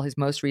anchor until his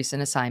most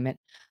recent assignment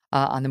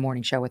on the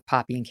morning show with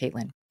Poppy and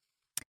Caitlin.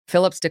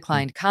 Phillips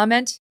declined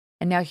comment,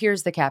 and now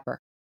here's the capper.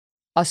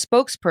 A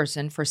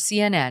spokesperson for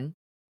CNN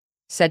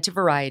said to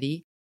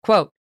Variety,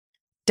 quote,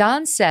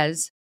 Don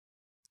says,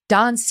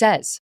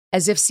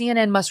 as if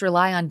CNN must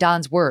rely on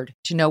Don's word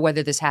to know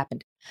whether this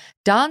happened.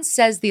 Don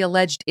says the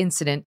alleged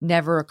incident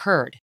never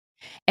occurred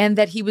and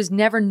that he was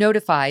never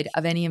notified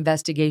of any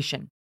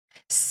investigation.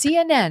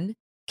 CNN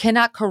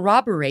cannot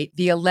corroborate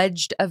the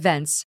alleged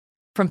events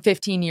from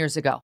 15 years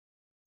ago.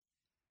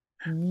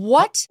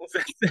 What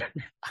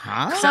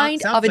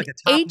kind of an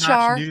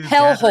HR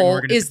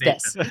hellhole is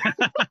this?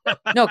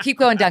 No, keep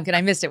going, Duncan.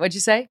 I missed it. What'd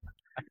you say?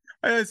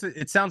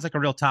 It sounds like a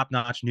real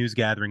top-notch news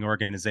gathering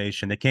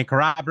organization. They can't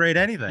corroborate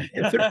anything.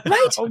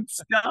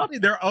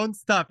 Their own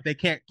stuff. They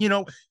can't,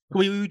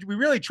 we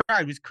really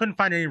tried. We just couldn't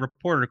find any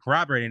reporter to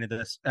corroborate any of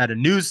this at a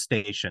news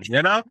station,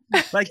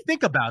 Like,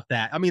 think about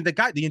that. I mean,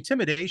 the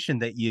intimidation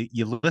that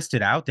you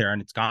listed out there,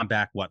 and it's gone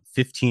back,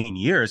 15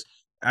 years.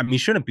 I mean, he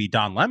shouldn't be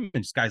Don Lemon.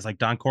 This guy's like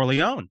Don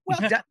Corleone. Well,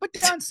 but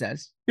Don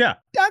says. Yeah.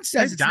 Don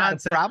says it's Don not a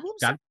says- problem.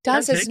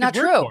 Don says it's not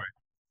true.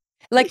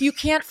 Like, you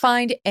can't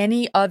find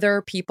any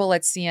other people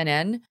at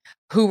CNN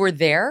who were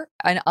there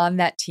and on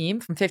that team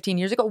from 15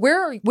 years ago.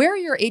 Where are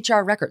your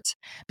HR records?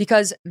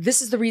 Because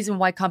this is the reason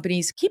why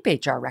companies keep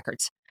HR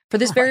records for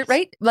this very,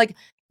 right? Like,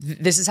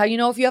 this is how you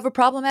know if you have a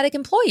problematic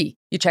employee.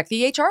 You check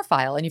the HR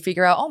file and you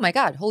figure out, oh my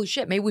God, holy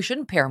shit, maybe we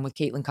shouldn't pair him with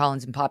Caitlin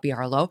Collins and Poppy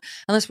Harlow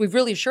unless we've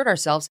really assured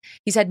ourselves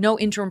he's had no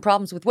interim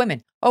problems with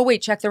women. Oh,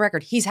 wait, check the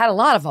record. He's had a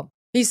lot of them.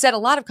 He's said a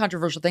lot of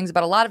controversial things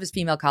about a lot of his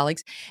female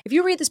colleagues. If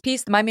you read this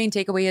piece, my main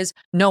takeaway is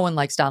no one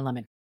likes Don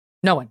Lemon.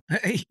 No one.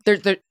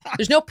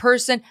 There's no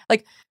person.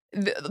 Like,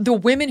 the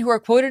women who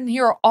are quoted in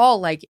here are all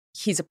like,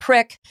 he's a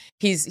prick.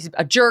 He's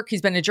a jerk.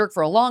 He's been a jerk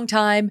for a long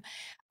time.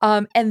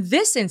 And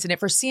this incident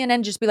for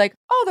CNN just be like,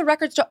 oh, the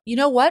records don't. You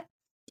know what?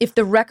 If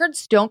the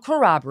records don't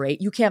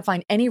corroborate, you can't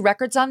find any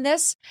records on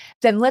this,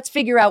 then let's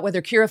figure out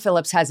whether Kira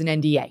Phillips has an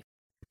NDA,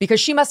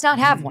 because she must not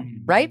have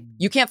one, right?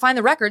 You can't find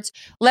the records.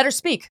 Let her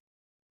speak.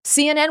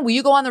 CNN, will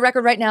you go on the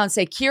record right now and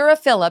say, Kira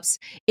Phillips,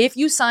 if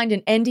you signed an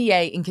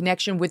NDA in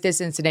connection with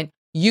this incident,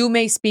 you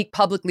may speak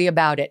publicly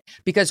about it,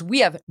 because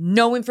we have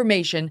no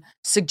information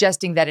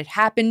suggesting that it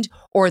happened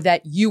or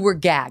that you were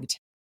gagged,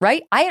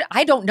 right?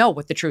 I don't know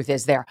what the truth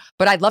is there,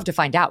 but I'd love to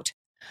find out.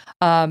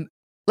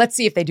 Let's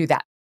see if they do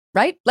that,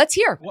 right? Let's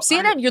hear. Well,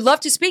 CNN, you'd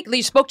love to speak.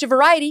 You spoke to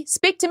Variety.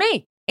 Speak to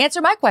me.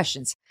 Answer my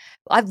questions.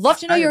 I'd love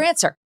to know your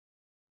answer.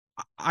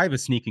 I have a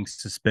sneaking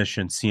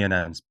suspicion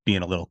CNN's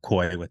being a little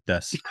coy with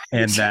this,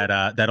 and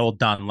that old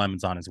Don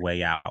Lemon's on his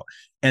way out.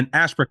 And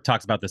Ashbrook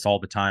talks about this all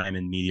the time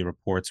in media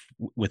reports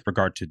with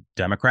regard to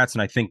Democrats.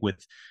 And I think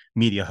with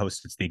media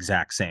hosts, it's the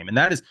exact same. And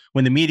that is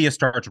when the media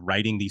starts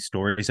writing these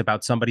stories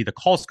about somebody, the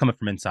call's coming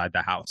from inside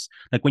the house.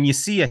 Like, when you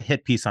see a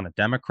hit piece on a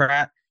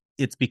Democrat,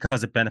 it's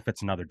because it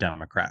benefits another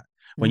Democrat.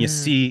 When you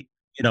see,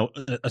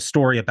 a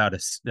story about a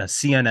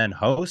CNN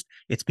host,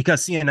 it's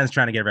because CNN's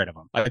trying to get rid of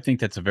him. I think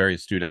that's a very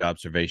astute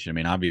observation. I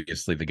mean,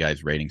 obviously the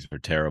guy's ratings are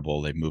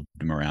terrible. They've moved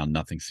him around.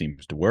 Nothing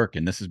seems to work.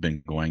 And this has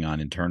been going on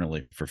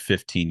internally for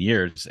 15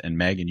 years. And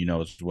Megan,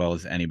 as well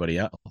as anybody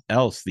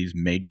else, these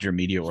major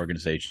media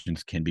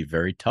organizations can be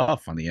very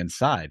tough on the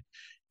inside.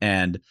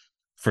 And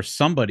for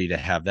somebody to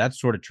have that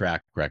sort of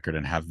track record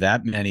and have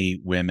that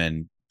many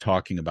women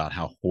talking about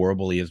how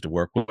horrible he is to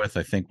work with,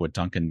 I think what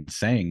Duncan's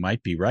saying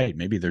might be right.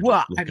 Maybe they're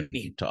just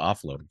looking to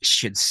offload him.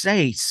 Should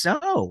say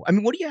so. I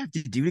mean, what do you have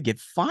to do to get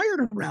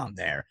fired around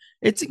there?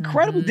 It's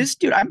incredible. This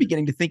dude, I'm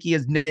beginning to think he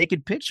has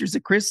naked pictures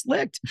of Chris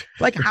Licht.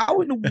 Like,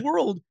 how in the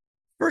world?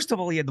 First of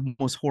all, he had the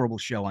most horrible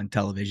show on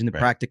television that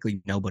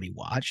practically nobody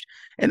watched.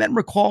 And then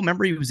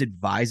remember he was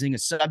advising a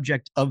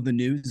subject of the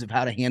news of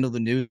how to handle the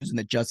news and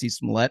the Jussie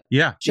Smollett.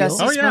 Yeah.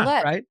 Jussie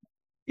Smollett. Right.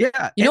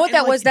 Yeah. You know what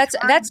that was?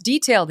 That's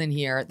detailed in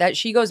here, that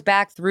she goes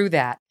back through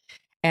that.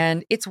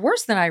 And it's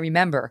worse than I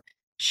remember.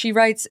 She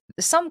writes,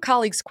 some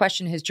colleagues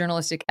question his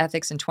journalistic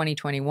ethics in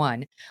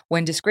 2021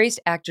 when disgraced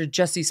actor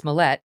Jussie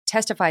Smollett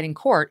testified in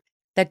court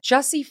that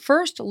Jussie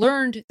first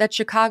learned that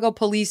Chicago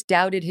police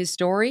doubted his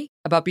story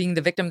about being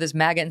the victim of this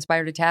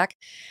MAGA-inspired attack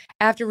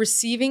after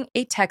receiving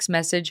a text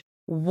message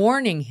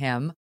warning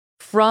him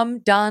from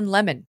Don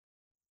Lemon.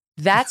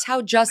 That's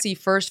how Jussie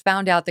first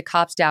found out the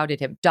cops doubted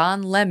him.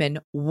 Don Lemon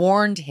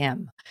warned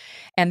him.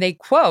 And they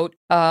quote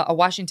a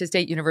Washington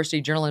State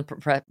University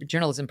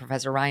journalism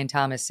professor, Ryan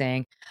Thomas,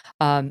 saying,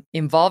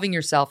 involving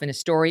yourself in a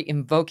story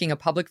invoking a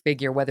public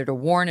figure, whether to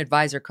warn,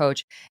 advise, or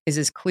coach, is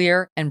as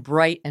clear and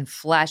bright and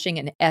flashing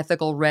an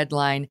ethical red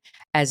line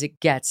as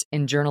it gets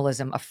in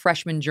journalism. A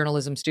freshman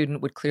journalism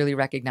student would clearly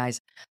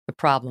recognize the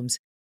problems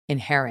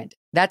inherent.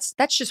 That's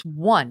just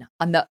one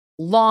on the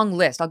long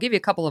list. I'll give you a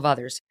couple of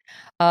others.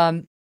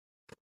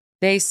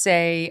 They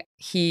say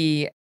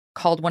he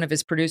called one of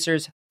his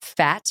producers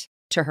fat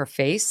to her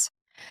face,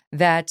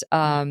 that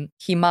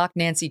he mocked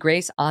Nancy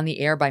Grace on the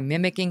air by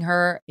mimicking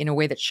her in a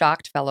way that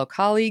shocked fellow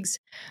colleagues.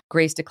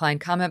 Grace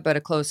declined comment, but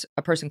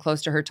a person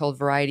close to her told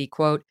Variety,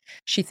 quote,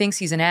 she thinks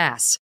he's an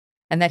ass,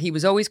 and that he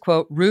was always,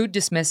 quote, rude,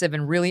 dismissive,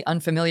 and really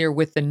unfamiliar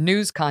with the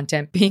news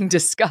content being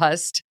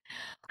discussed.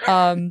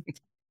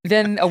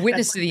 Then a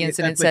witness to the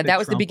incident said that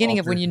was the beginning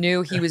of when you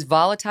knew he was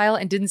volatile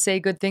and didn't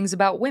say good things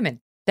about women.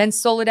 Then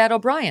Soledad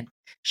O'Brien.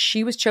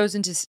 She was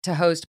chosen to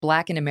host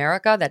Black in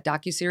America, that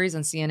docuseries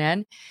on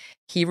CNN.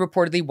 He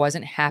reportedly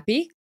wasn't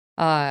happy.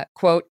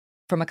 Quote,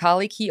 from a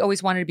colleague, he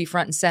always wanted to be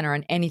front and center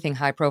on anything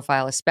high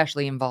profile,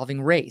 especially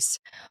involving race.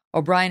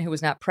 O'Brien, who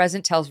was not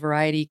present, tells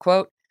Variety,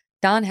 quote,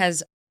 Don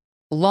has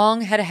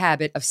long had a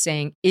habit of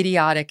saying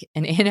idiotic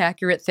and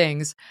inaccurate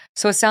things,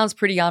 so it sounds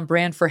pretty on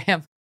brand for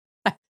him.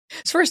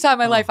 It's the first time in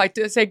my life I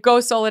say, go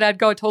Soledad,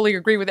 go. I totally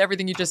agree with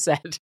everything you just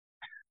said.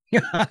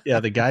 Yeah,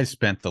 the guy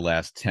spent the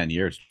last 10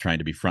 years trying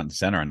to be front and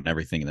center on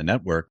everything in the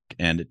network,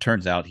 and it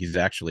turns out he's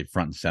actually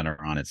front and center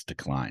on its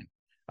decline.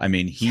 I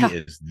mean, he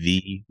is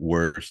the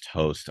worst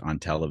host on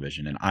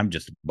television, and I'm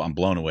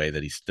blown away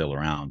that he's still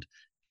around.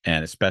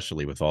 And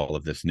especially with all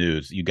of this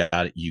news, you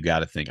got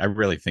to think. I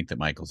really think that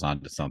Michael's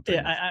onto something.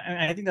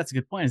 Yeah, I think that's a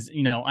good point.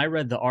 I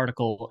read the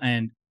article,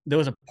 and there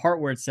was a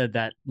part where it said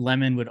that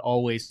Lemon would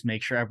always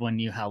make sure everyone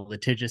knew how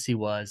litigious he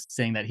was,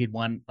 saying that he'd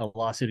won a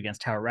lawsuit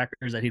against Tower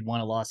Records, that he'd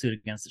won a lawsuit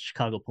against the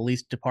Chicago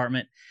Police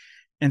Department.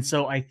 And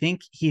so I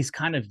think he's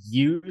kind of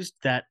used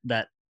that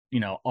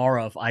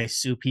aura of I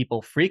sue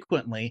people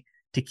frequently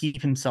to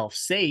keep himself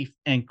safe.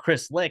 And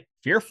Chris Lick,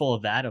 fearful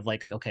of that, of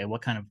like, okay,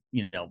 what kind of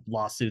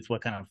lawsuits,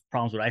 what kind of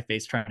problems would I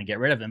face trying to get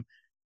rid of him,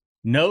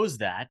 knows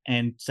that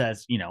and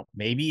says,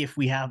 maybe if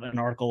we have an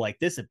article like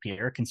this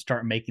appear, can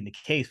start making the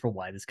case for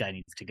why this guy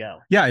needs to go.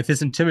 Yeah, if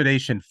his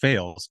intimidation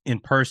fails in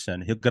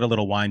person, he'll get a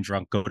little wine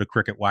drunk, go to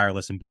Cricket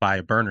Wireless and buy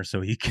a burner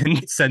so he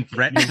can send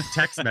threatening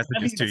text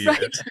messages to you.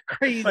 Right.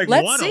 Crazy. Like,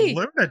 Let's what see. a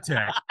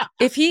lunatic.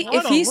 If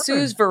he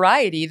sues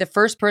Variety, the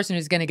first person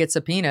who's going to get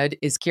subpoenaed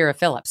is Kira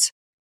Phillips.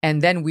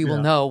 And then we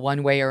will know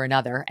one way or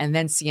another. And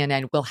then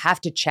CNN will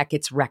have to check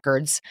its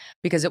records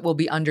because it will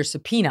be under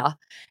subpoena.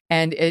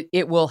 And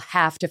it will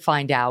have to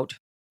find out,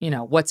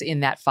 what's in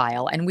that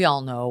file. And we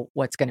all know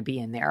what's going to be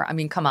in there. I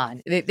mean, come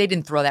on. They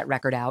didn't throw that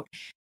record out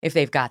if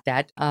they've got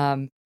that.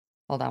 Hold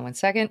on one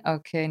second.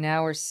 Okay,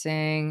 now we're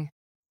seeing.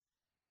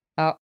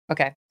 Oh,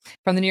 okay.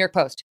 From the New York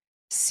Post.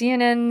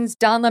 CNN's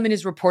Don Lemon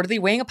is reportedly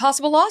weighing a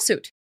possible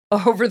lawsuit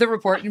over the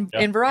report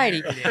in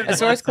Variety. A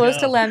source close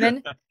to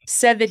Lemon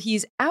said that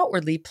he's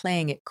outwardly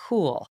playing it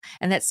cool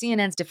and that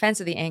CNN's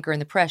defense of the anchor in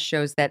the press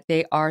shows that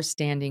they are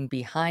standing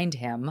behind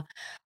him.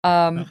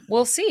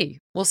 We'll see.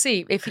 We'll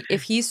see.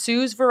 If he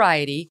sues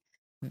Variety,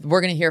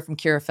 we're going to hear from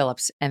Kira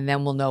Phillips and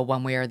then we'll know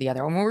one way or the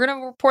other. And we're going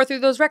to report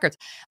through those records.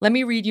 Let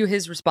me read you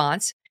his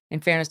response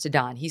in fairness to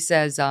Don. He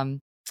says,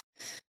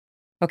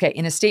 okay,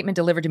 in a statement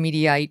delivered to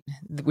Mediaite,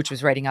 which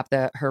was writing up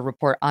her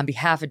report on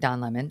behalf of Don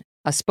Lemon,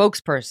 a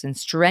spokesperson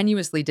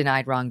strenuously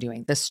denied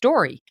wrongdoing. The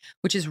story,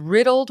 which is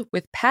riddled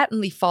with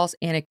patently false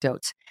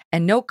anecdotes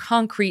and no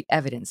concrete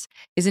evidence,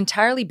 is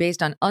entirely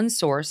based on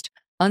unsourced,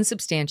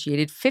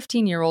 unsubstantiated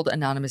 15-year-old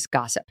anonymous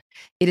gossip.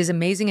 It is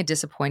amazing and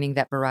disappointing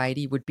that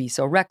Variety would be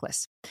so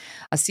reckless.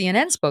 A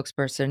CNN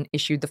spokesperson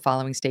issued the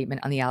following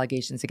statement on the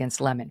allegations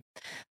against Lemon.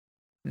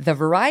 The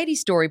Variety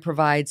story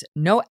provides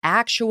no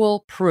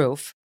actual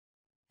proof.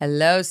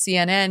 Hello,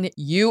 CNN.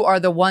 You are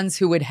the ones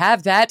who would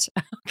have that.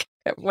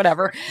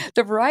 Whatever.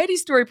 The Variety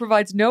story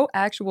provides no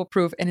actual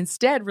proof and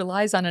instead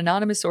relies on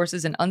anonymous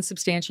sources and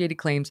unsubstantiated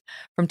claims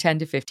from 10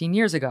 to 15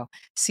 years ago.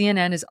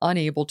 CNN is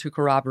unable to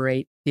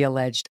corroborate the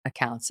alleged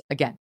accounts.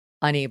 Again,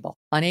 unable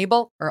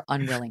or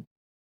unwilling.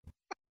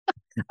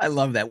 I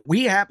love that.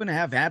 We happen to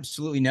have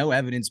absolutely no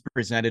evidence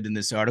presented in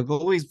this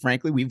article.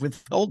 Frankly, we've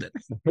withheld it.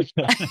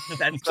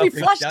 That's we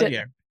flushed it.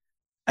 Here.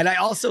 And I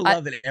also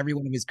love that every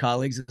one of his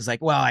colleagues is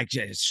like, well, I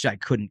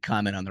couldn't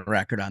comment on the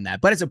record on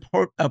that. But as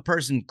a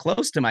person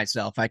close to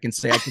myself, I can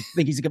say I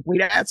think he's a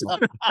complete asshole.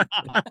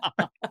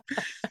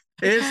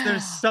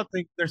 There's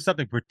something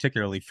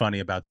particularly funny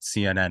about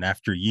CNN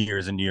after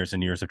years and years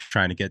and years of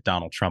trying to get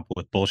Donald Trump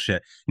with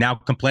bullshit, now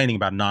complaining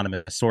about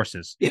anonymous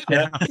sources.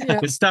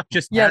 This stuff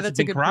just hasn't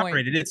been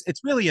corroborated.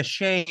 It's really a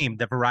shame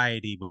that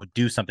Variety would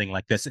do something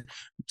like this.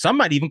 Some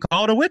might even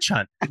call it a witch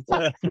hunt.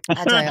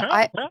 I'll tell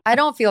you, I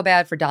don't feel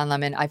bad for Don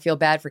Lemon. I feel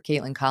bad for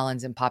Caitlin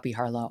Collins and Poppy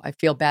Harlow. I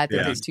feel bad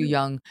that these two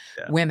young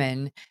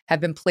women have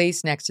been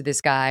placed next to this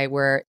guy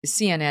where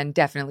CNN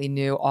definitely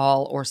knew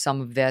all or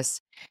some of this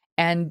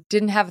and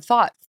didn't have a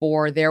thought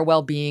for their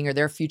well-being or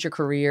their future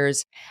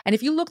careers. And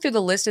if you look through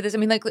the list of this, I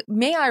mean, like,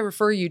 may I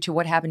refer you to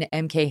what happened to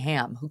MK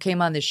Ham, who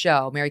came on this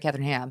show, Mary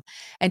Catherine Ham,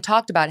 and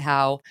talked about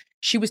how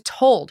she was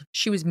told,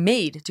 she was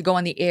made to go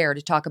on the air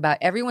to talk about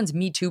everyone's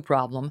Me Too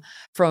problem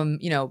from,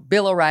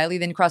 Bill O'Reilly,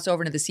 then cross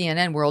over into the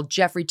CNN world,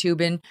 Jeffrey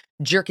Toobin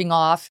jerking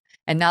off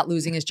and not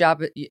losing his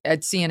job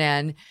at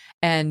CNN,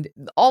 and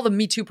all the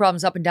Me Too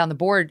problems up and down the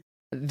board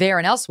there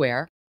and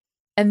elsewhere.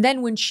 And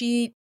then when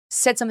she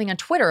said something on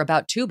Twitter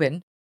about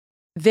Toobin,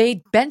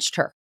 they benched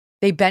her.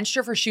 They benched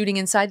her for shooting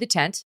inside the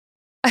tent.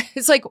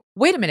 It's like,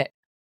 wait a minute.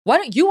 Why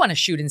don't you want to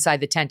shoot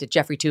inside the tent at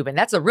Jeffrey Toobin?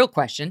 That's the real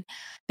question.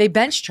 They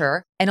benched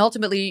her, and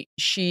ultimately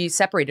she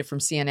separated from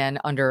CNN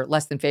under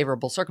less than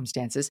favorable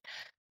circumstances.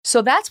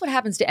 So that's what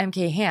happens to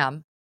MK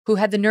Ham, who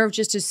had the nerve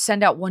just to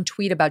send out one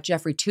tweet about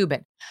Jeffrey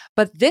Toobin.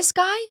 But this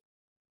guy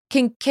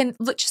can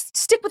look, just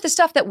stick with the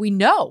stuff that we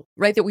know,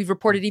 right? That we've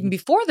reported even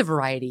before the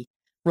Variety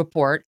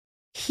report.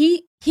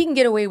 He can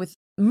get away with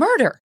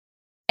murder.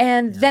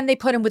 And then they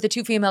put him with the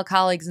two female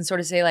colleagues and sort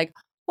of say like,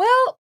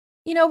 well,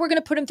 we're going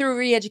to put him through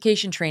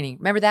re-education training.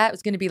 Remember that? It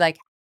was going to be like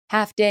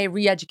half-day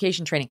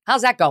re-education training.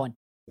 How's that going?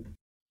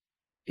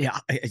 Yeah,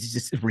 it's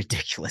just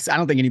ridiculous. I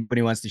don't think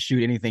anybody wants to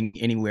shoot anything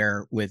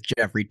anywhere with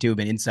Jeffrey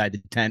Toobin inside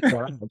the tent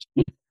for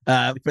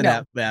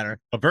that matter.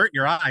 Avert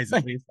your eyes,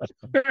 at least.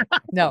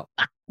 No,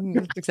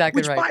 that's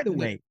exactly right. By the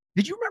way,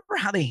 did you remember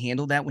how they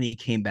handled that when he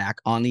came back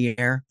on the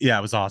air? Yeah,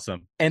 it was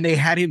awesome. And they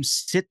had him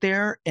sit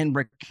there and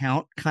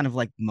recount kind of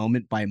like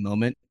moment by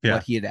moment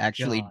what he had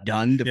actually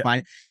done to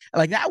find.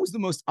 Like, that was the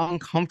most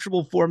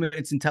uncomfortable 4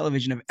 minutes in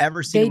television I've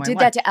ever seen. They did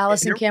that to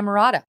Allison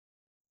Camerata.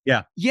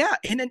 Yeah. Yeah.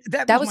 And then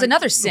that was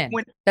another sin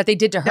that they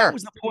did to her. That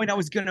was the point I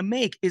was going to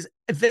make, is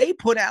they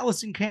put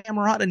Allison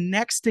Camerata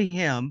next to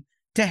him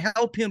to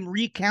help him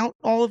recount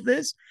all of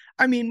this.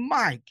 I mean,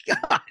 my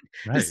God,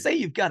 to say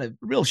you've got a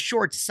real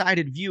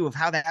short-sighted view of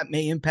how that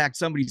may impact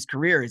somebody's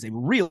career is a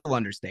real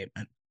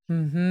understatement.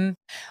 Mm-hmm.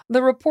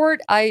 The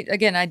report, I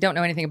don't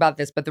know anything about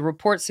this, but the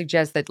report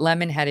suggests that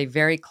Lemon had a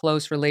very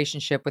close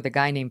relationship with a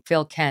guy named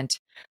Phil Kent,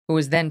 who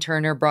was then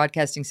Turner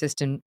Broadcasting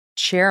System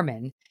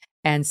chairman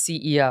and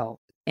CEO.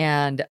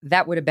 And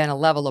that would have been a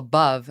level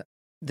above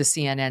the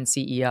CNN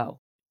CEO.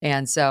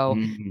 And so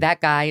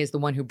that guy is the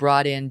one who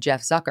brought in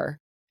Jeff Zucker.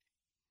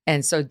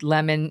 And so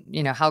Lemon,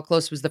 how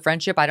close was the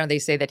friendship? I don't. They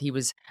say that he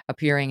was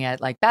appearing at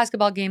like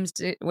basketball games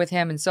with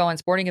him and so on,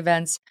 sporting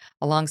events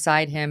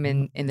alongside him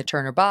in the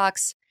Turner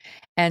box.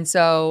 And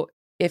so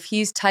if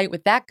he's tight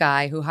with that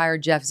guy who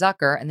hired Jeff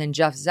Zucker, and then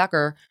Jeff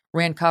Zucker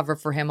ran cover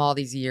for him all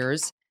these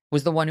years,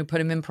 was the one who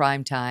put him in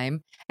prime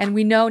time. And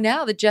we know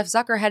now that Jeff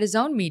Zucker had his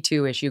own Me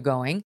Too issue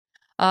going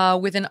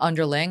with an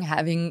underling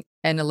having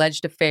an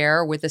alleged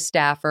affair with a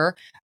staffer.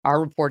 Our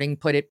reporting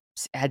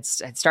had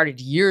started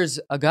years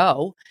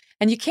ago.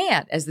 And you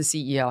can't, as the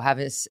CEO,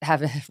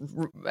 have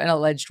an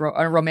alleged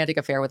romantic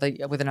affair with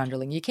an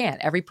underling. You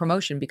can't. Every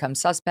promotion becomes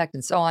suspect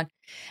and so on.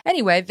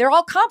 Anyway, they're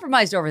all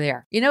compromised over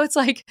there. It's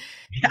like,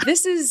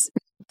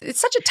 it's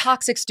such a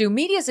toxic stew.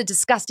 Media is a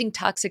disgusting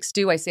toxic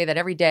stew. I say that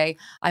every day.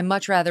 I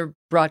much rather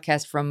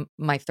broadcast from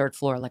my third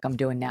floor like I'm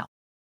doing now.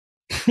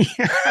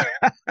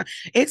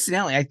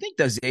 Incidentally, I think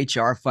those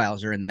HR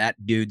files are in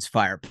that dude's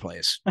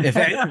fireplace. If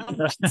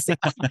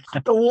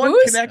the one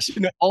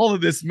connection to all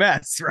of this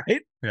mess,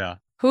 right? Yeah.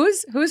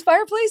 Whose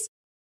fireplace?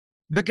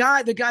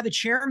 The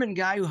chairman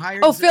guy who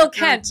hired. Oh, Phil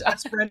Kent.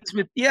 That's friends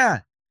with.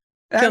 Yeah.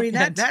 I mean,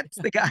 that's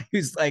the guy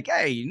who's like,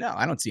 hey,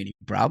 I don't see any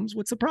problems.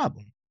 What's the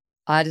problem?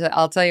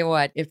 I'll tell you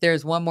what, if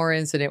there's one more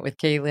incident with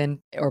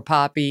Caitlyn or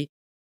Poppy,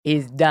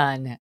 is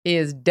done.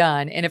 Is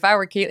done. And if I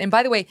were Caitlyn, and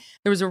by the way,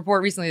 there was a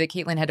report recently that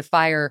Caitlyn had to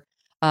fire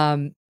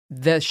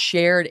the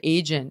shared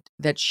agent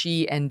that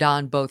she and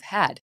Don both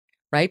had,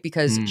 right?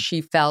 Because she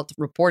felt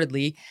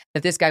reportedly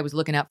that this guy was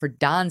looking out for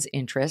Don's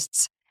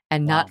interests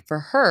and not for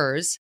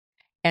hers.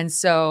 And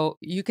so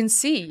you can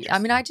see, I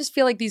mean, I just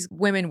feel like these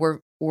women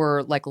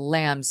were like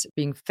lambs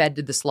being fed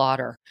to the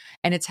slaughter.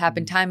 And it's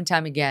happened time and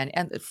time again.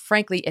 And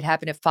frankly, it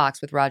happened at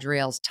Fox with Roger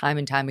Ailes time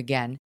and time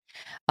again.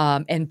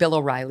 And Bill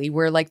O'Reilly,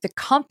 where like the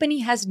company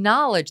has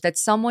knowledge that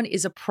someone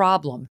is a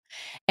problem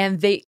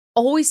and they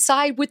always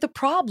side with the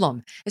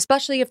problem,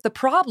 especially if the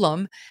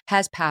problem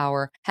has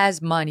power,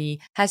 has money,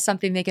 has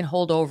something they can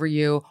hold over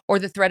you, or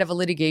the threat of a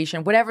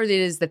litigation, whatever it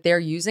is that they're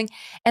using.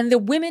 And the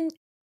women,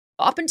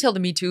 up until the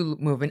Me Too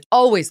movement,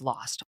 always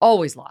lost.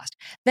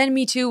 Then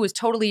Me Too was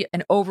totally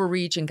an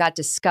overreach and got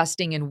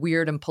disgusting and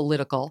weird and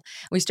political.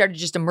 We started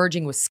just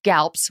emerging with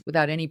scalps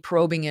without any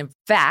probing of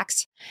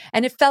facts,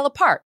 and it fell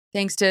apart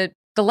thanks to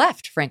the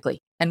left,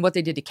 frankly, and what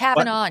they did to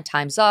Kavanaugh and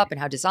Time's Up and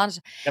how dishonest.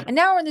 Yep. And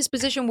now we're in this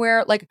position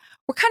where like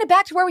we're kind of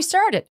back to where we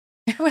started.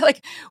 We're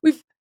like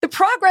the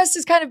progress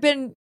has kind of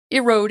been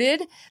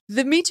eroded.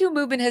 The Me Too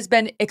movement has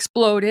been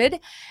exploded,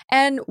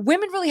 and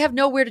women really have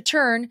nowhere to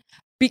turn.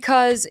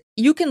 Because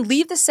you can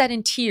leave the set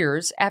in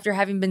tears after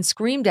having been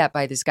screamed at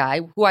by this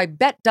guy, who I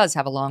bet does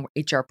have a long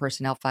HR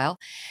personnel file.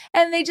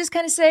 And they just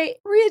kind of say,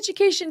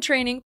 re-education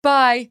training,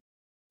 bye.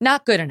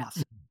 Not good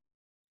enough.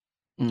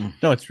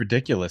 No, it's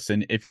ridiculous.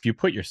 And if you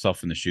put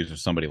yourself in the shoes of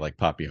somebody like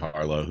Poppy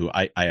Harlow, who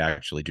I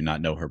actually do not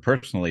know her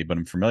personally, but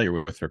I'm familiar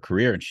with her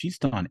career, and she's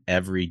done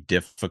every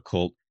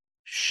difficult,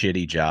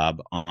 shitty job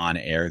on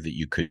air that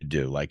you could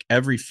do, like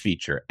every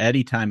feature,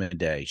 any time of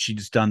day.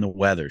 She's done the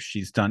weather,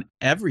 she's done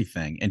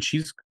everything, and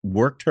she's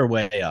worked her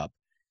way up.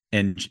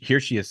 And here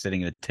she is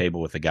sitting at a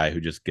table with a guy who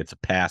just gets a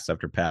pass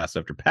after pass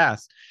after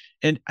pass.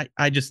 And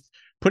I just,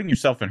 putting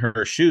yourself in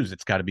her shoes,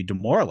 it's got to be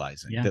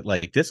demoralizing that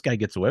like this guy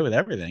gets away with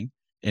everything,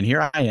 and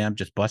here I am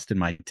just busting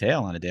my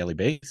tail on a daily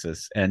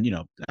basis. And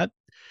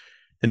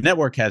the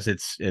network has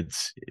its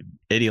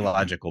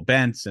ideological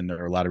bents, and there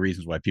are a lot of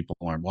reasons why people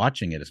aren't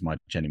watching it as much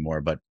anymore.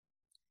 But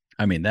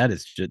I mean, that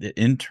is just, the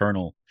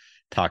internal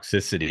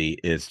toxicity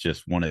is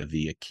just one of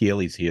the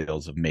Achilles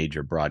heels of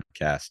major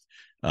broadcast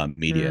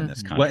media in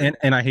this country. Well,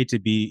 and I hate to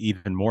be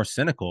even more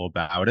cynical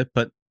about it,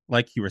 but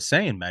like you were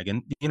saying,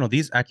 Megan,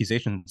 these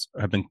accusations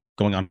have been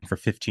going on for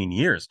 15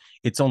 years.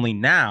 It's only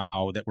now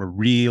that we're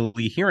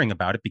really hearing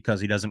about it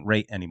because he doesn't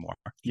rate anymore.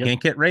 He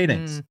can't get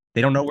ratings. They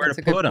don't know where to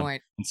put him.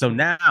 And so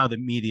now the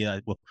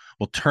media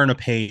will turn a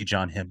page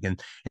on him,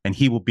 and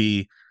he will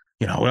be,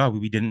 well,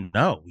 we didn't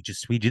know.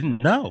 We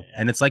didn't know.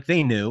 And it's like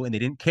they knew and they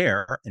didn't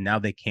care, and now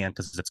they can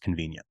because it's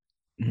convenient.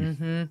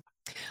 Mm-hmm.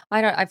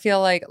 I feel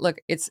like, look,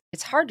 it's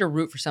hard to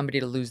root for somebody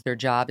to lose their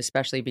job,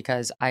 especially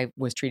because I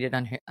was treated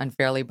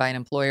unfairly by an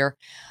employer,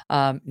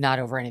 not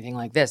over anything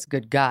like this.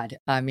 Good God.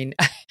 I mean,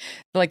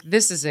 like,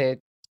 this is a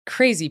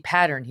crazy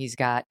pattern he's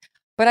got.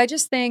 But I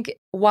just think,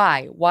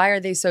 why are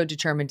they so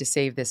determined to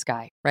save this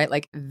guy? Right?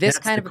 Like this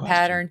kind of a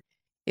pattern,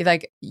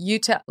 like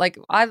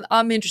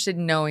I'm interested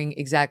in knowing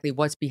exactly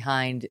what's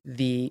behind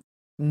the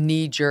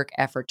knee jerk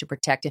effort to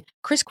protect him.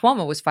 Chris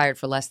Cuomo was fired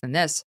for less than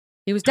this.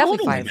 He was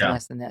definitely fired for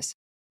less than this.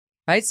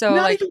 right? So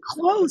not like even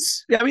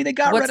close. I mean, they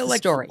got what's rid of the like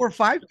story? 4 or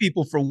 5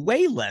 people for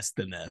way less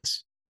than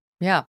this.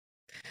 Yeah.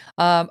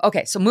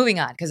 Okay, so moving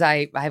on, because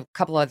I have a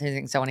couple other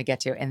things I want to get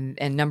to.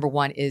 And number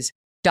one is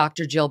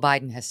Dr. Jill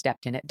Biden has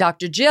stepped in it.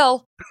 Dr.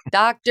 Jill.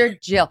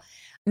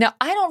 Now,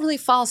 I don't really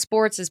follow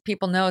sports, as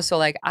people know, so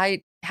like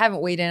I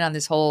haven't weighed in on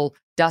this whole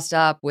dust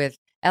up with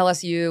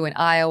LSU and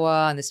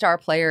Iowa and the star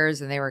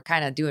players, and they were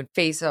kind of doing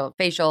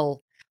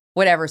facial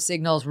whatever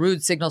signals,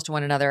 rude signals to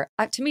one another.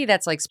 To me,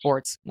 that's like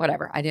sports,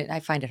 whatever. I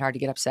find it hard to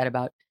get upset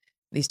about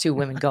these two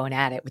women going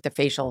at it with the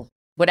facial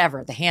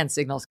whatever, the hand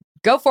signals.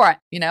 Go for it.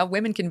 You know,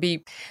 we can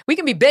be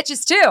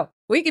bitches too.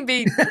 We can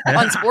be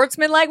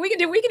unsportsmanlike. We can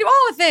do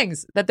all the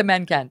things that the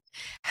men can.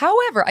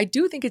 However, I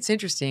do think it's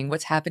interesting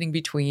what's happening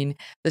between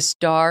the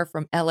star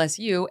from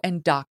LSU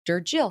and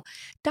Dr. Jill.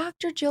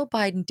 Dr. Jill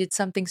Biden did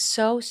something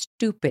so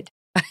stupid.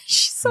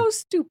 She's so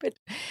stupid.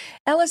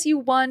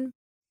 LSU won,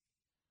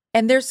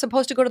 and they're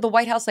supposed to go to the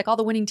White House like all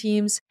the winning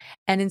teams.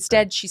 And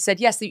instead she said,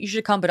 yes, you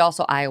should come, but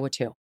also Iowa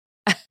too.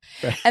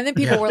 And then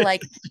people were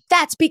like,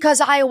 that's because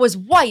Iowa's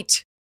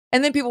white.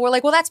 And then people were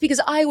like, well, that's because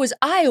Iowa's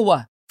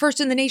Iowa. First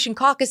in the nation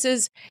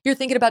caucuses. You're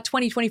thinking about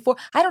 2024.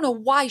 I don't know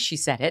why she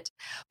said it,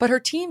 but her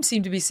team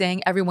seemed to be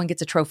saying everyone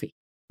gets a trophy,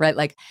 right?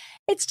 Like,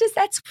 it's just,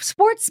 that's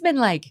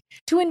sportsmanlike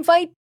to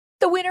invite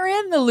the winner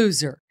and the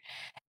loser.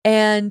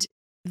 And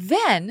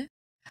then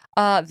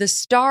the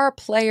star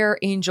player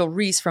Angel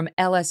Reese from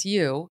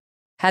LSU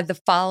had the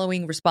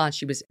following response.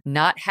 She was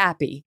not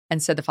happy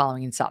and said the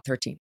following in South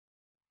 13.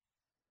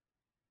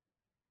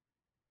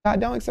 I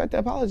don't accept the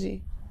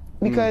apology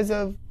because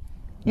of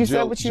you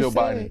said what you Jill said.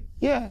 Biden.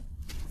 Yeah.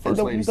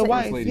 First lady. The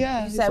wife. Lady.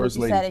 Yeah. You said what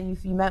you said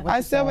and you meant what I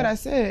you said what I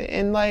said.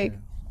 And like,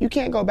 you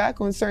can't go back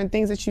on certain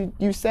things that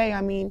you say. I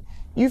mean,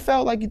 you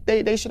felt like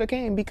they should have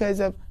came because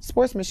of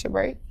sportsmanship,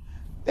 right?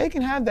 They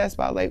can have that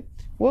spot. Like,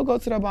 we'll go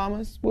to the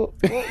Obamas. We'll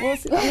see, I'm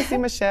gonna see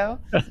Michelle.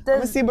 I'm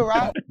gonna see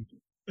Barack.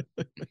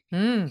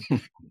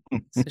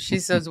 So she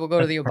says we'll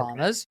go to the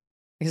Obamas.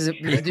 Because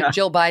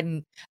Jill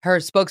Biden, her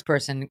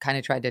spokesperson, kind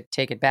of tried to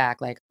take it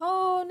back, like,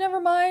 oh,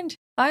 never mind.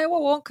 Iowa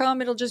won't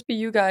come. It'll just be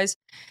you guys.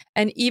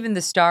 And even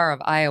the star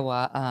of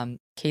Iowa,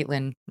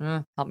 Caitlin,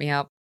 help me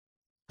out.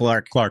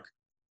 Clark.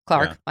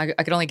 Yeah. I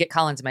could only get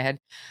Collins in my head.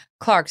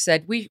 Clark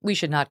said, we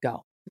should not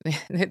go.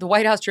 The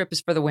White House trip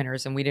is for the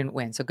winners, and we didn't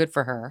win. So good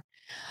for her.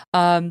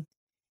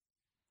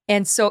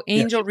 And so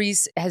Angel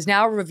Reese has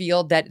now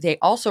revealed that they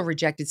also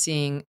rejected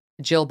seeing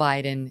Jill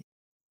Biden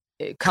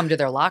come to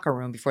their locker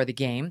room before the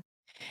game.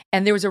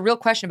 And there was a real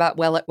question about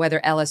whether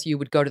LSU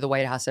would go to the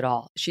White House at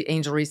all.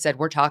 Angel Reese said,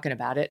 we're talking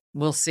about it.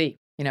 We'll see.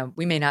 You know,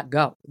 we may not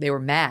go. They were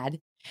mad.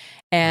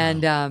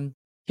 And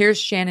here's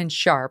Shannon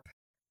Sharp,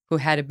 who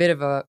had a bit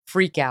of a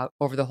freak out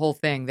over the whole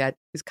thing that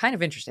is kind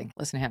of interesting.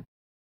 Listen to him.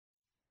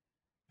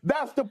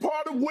 That's the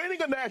part of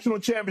winning a national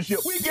championship.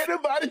 We get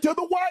invited to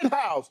the White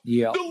House.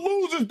 Yep. The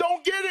losers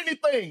don't get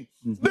anything.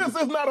 Mm-hmm. This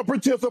is not a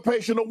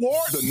participation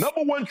award. The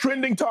number one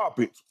trending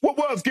topic. What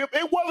was, Skip?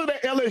 It wasn't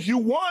that LSU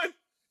won.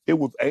 It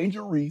was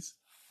Angel Reese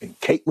and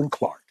Caitlin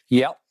Clark.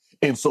 Yep.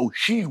 And so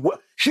she's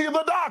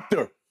a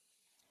doctor.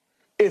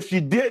 If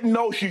she didn't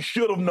know, she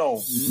should have known.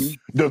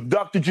 Mm-hmm. Does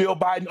Dr. Jill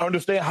Biden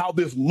understand how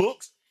this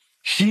looks?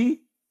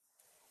 She,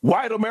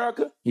 white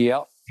America.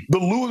 Yep. The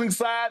losing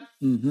side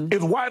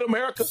is white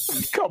America.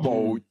 Come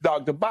on,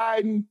 Dr.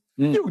 Biden.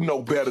 You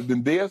know better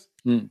than this.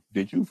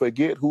 Did you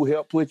forget who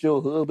helped put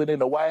your husband in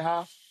the White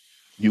House?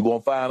 You're going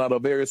to find out a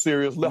very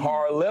serious,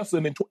 hard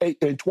lesson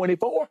in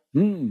 24.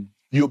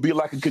 You'll be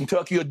like a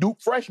Kentucky or Duke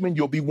freshman.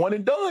 You'll be one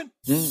and done.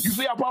 You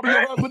see how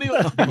popular your husband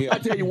is? I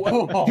tell you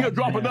what, he'll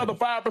drop another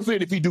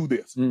 5% if he do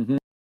this.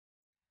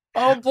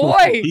 Oh,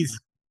 boy.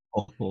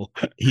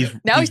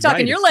 He's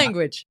talking your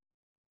language.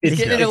 He's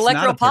getting into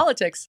electoral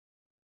politics.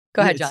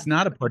 Go ahead, John. It's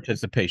not a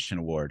participation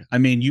award. I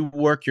mean, you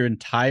work your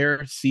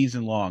entire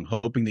season long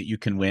hoping that you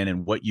can win,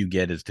 and what you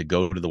get is to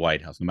go to the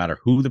White House, no matter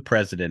who the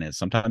president is.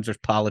 Sometimes there's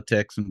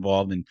politics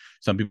involved, and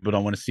some people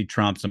don't want to see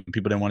Trump. Some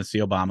people don't want to see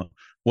Obama.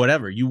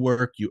 Whatever. You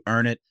work, you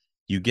earn it,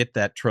 you get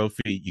that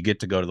trophy, you get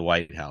to go to the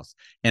White House.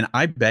 And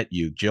I bet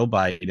you Jill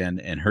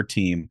Biden and her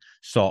team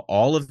saw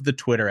all of the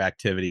Twitter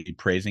activity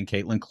praising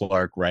Caitlin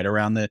Clark right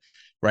around the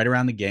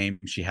game.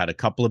 She had a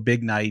couple of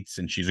big nights,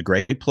 and she's a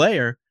great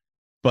player.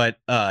 But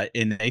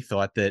and they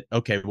thought that,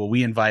 okay, well,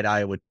 we invite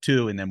Iowa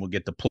too, and then we'll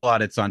get the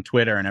plaudits on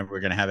Twitter, and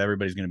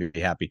everybody's going to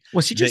be happy.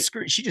 Well, she just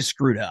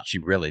screwed up. She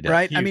really did.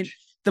 Right? Huge. I mean,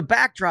 the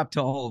backdrop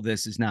to all of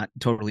this is not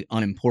totally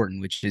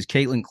unimportant, which is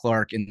Caitlin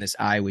Clark and this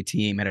Iowa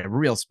team had a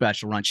real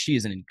special run. She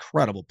is an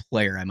incredible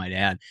player, I might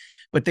add.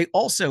 But they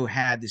also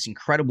had this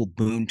incredible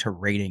boon to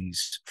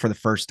ratings for the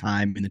first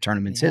time in the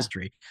tournament's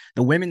history.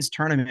 The women's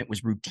tournament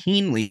was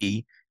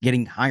routinely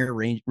getting higher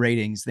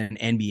ratings than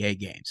NBA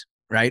games.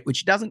 Right,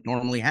 which doesn't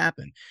normally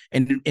happen.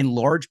 And in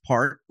large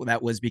part,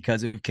 that was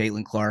because of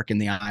Caitlin Clark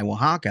and the Iowa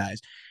Hawkeyes.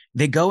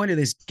 They go into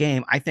this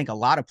game. I think a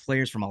lot of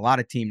players from a lot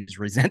of teams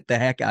resent the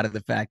heck out of the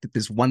fact that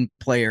this one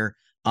player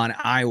on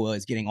Iowa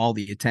is getting all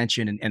the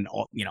attention and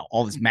all,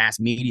 all this mass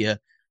media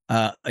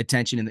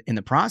attention in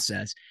the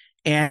process.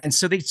 And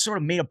so they sort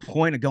of made a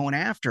point of going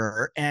after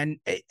her. And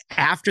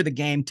after the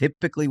game,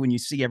 typically when you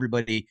see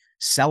everybody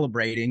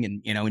celebrating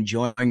and,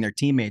 enjoying their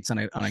teammates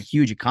on a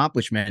huge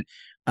accomplishment,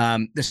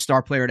 the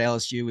star player at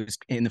LSU is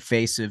in the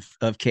face of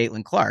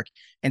Caitlin Clark.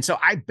 And so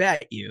I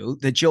bet you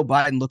that Jill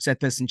Biden looks at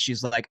this and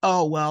she's like,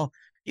 oh, well,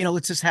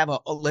 let's just have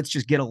let's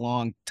just get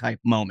along type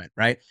moment,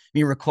 right?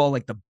 You recall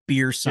like the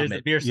beer summit.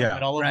 The beer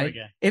summit all over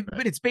again.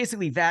 But it's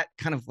basically that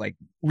kind of like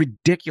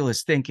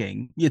ridiculous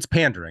thinking. It's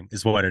pandering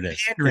is what it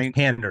is. It's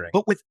pandering.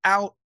 But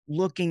without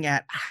looking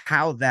at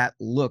how that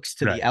looks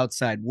to the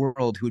outside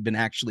world who'd been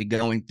actually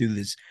going through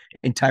this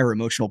entire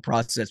emotional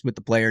process with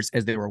the players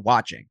as they were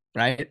watching,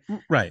 right?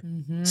 Right.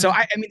 Mm-hmm. So,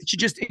 I mean,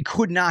 it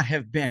could not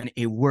have been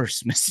a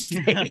worse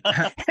mistake.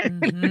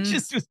 It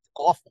just was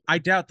awful. I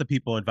doubt the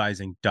people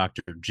advising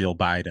Dr. Jill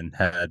Biden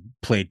had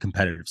played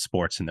competitive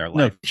sports in their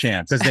life. No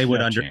chance. Because they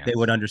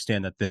would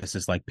understand that this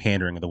is like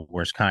pandering of the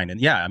worst kind.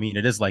 And yeah, I mean,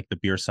 it is like the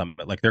beer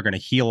summit. Like they're going to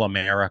heal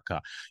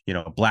America,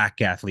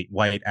 black athlete,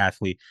 white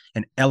athlete,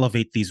 and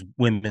elevate these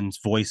women's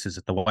voices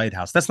at the White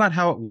House. That's not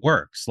how it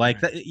works.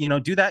 Like, do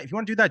that. If you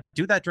want to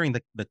do that during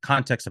the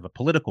context of a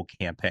political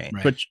campaign.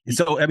 Right. But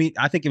so, I mean,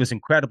 I think it was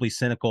incredibly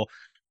cynical.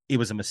 It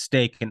was a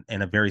mistake and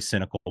a very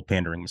cynical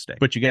pandering mistake.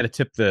 But you got to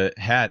tip the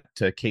hat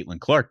to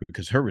Caitlin Clark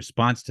because her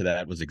response to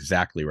that was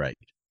exactly right.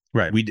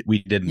 Right. We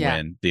didn't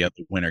win. The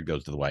other winner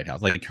goes to the White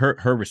House. Like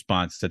her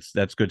response,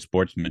 that's good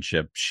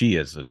sportsmanship. She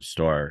is a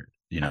star.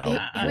 It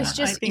was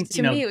just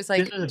to me. It was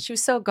like she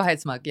was so. Go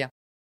ahead, Smug. Yeah.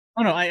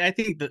 Oh no, I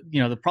think that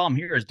the problem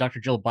here is Dr.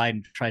 Jill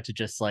Biden tried to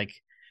just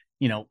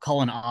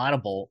call an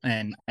audible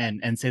and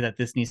say that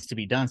this needs to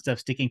be done instead of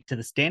sticking to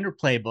the standard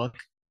playbook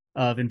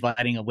of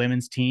inviting a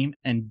women's team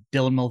and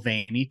Dylan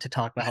Mulvaney to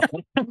talk about.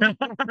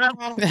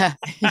 Yeah,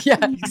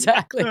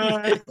 exactly.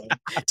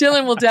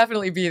 Dylan will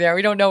definitely be there.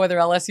 We don't know whether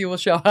LSU will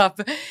show up.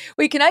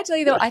 Wait, can I tell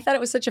you though? I thought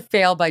it was such a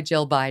fail by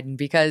Jill Biden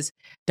because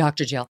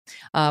Dr. Jill.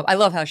 I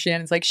love how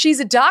Shannon's like, she's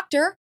a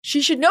doctor.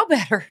 She should know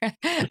better.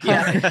 But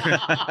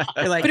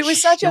it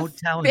was such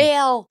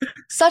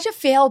a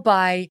fail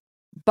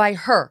by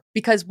her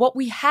because what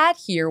we had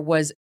here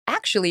was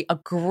actually a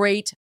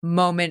great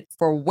moment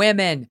for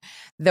women.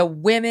 The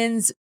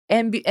women's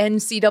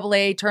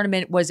NCAA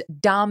tournament was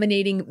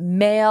dominating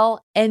male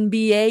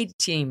NBA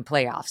team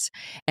playoffs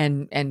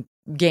and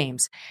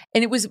games.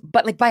 And it was,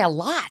 but by a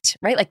lot,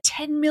 right? Like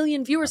 10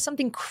 million viewers,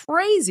 something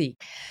crazy.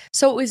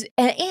 So it was,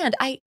 and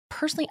I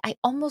personally, I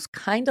almost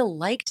kind of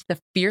liked the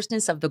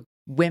fierceness of the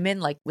women,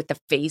 like with the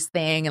face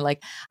thing. And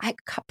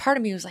part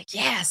of me was like,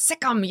 yeah,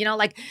 sick 'em,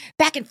 like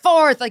back and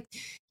forth. Like,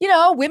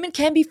 women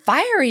can be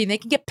fiery and they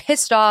can get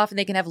pissed off and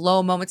they can have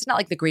low moments. It's not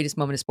like the greatest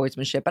moment of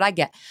sportsmanship, but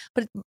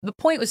but the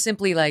point was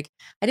simply like,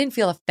 I didn't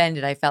feel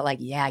offended. I felt like,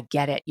 yeah, I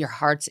get it. Your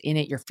heart's in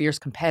it. You're fierce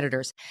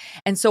competitors.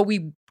 And so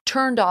we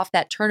turned off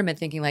that tournament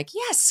thinking like,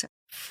 yes,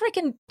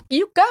 freaking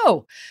you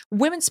go.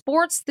 Women's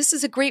sports, this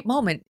is a great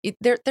moment.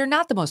 They're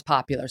not the most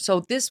popular.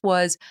 So this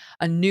was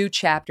a new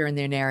chapter in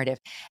their narrative.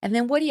 And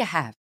then what do you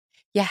have?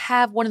 You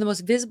have one of the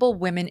most visible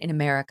women in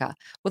America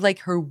with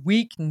her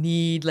weak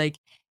need,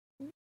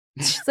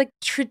 she's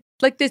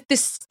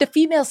the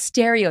female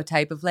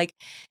stereotype of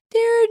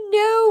there are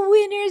no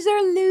winners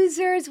or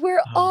losers.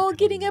 We're all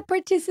getting a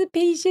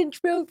participation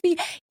trophy.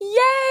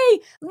 Yay!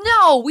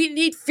 No, we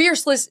need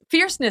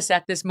fierceness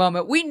at this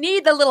moment. We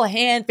need the little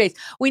hand face.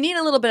 We need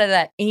a little bit of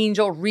that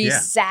Angel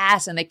Reese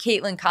sass and the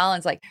Caitlin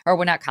Collins,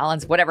 or not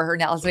Collins, whatever her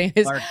name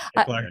is.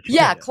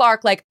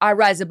 Clark. I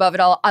rise above it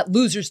all.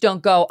 Losers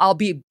don't go. I'll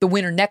be the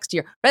winner next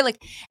year, right?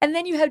 And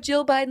then you have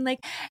Jill Biden,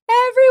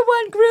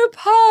 everyone group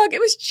hug.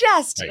 It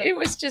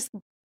was just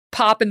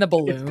popping the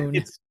balloon.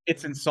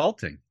 It's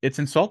insulting. It's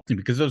insulting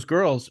because those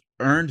girls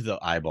earned the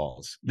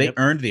eyeballs. They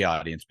earned the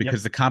audience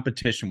because the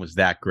competition was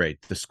that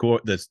great. The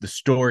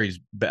stories,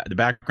 the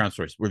background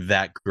stories were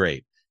that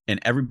great,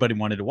 and everybody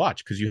wanted to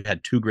watch because you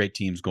had two great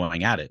teams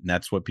going at it, and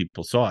that's what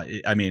people saw.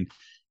 I mean,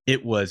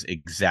 it was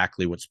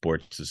exactly what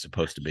sports is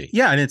supposed to be.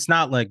 Yeah, and it's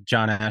not like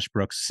John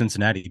Ashbrook's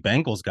Cincinnati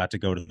Bengals got to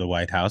go to the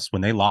White House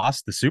when they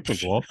lost the Super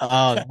Bowl.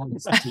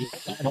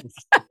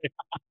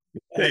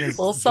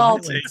 Little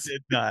salt. They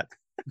did not.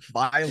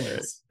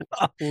 Violence.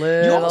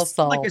 Little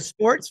salt. Like a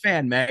sports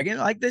fan, Megan.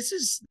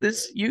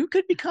 You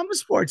could become a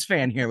sports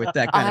fan here with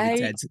that kind of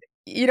intensity.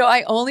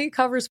 I only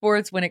cover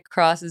sports when it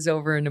crosses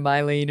over into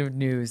my lane of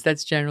news.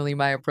 That's generally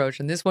my approach.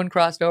 And this one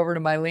crossed over to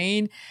my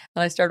lane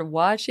and I started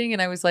watching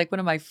and I was like, what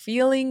am I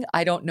feeling?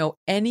 I don't know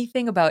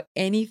anything about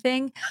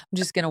anything. I'm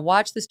just going to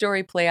watch the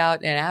story play out.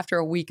 And after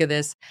a week of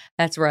this,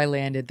 that's where I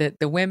landed.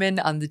 The women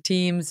on the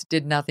teams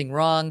did nothing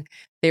wrong.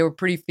 They were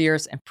pretty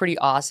fierce and pretty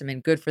awesome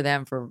and good for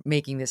them for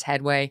making this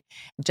headway.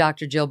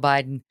 Dr. Jill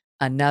Biden,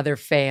 another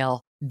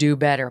fail. Do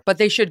better, but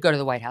they should go to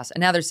the White House. And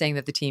now they're saying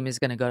that the team is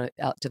going to go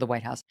to the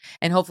White House,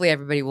 and hopefully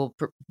everybody will,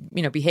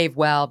 behave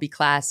well, be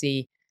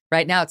classy.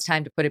 Right now, it's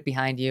time to put it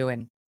behind you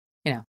and,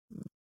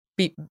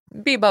 be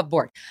above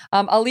board.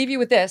 I'll leave you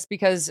with this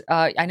because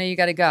I know you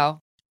got to go.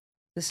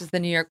 This is the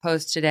New York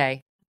Post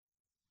today.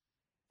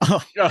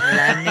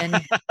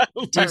 Lemon.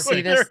 Do you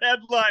see this?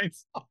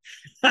 Headlines.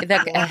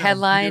 The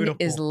headline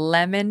beautiful. is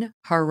lemon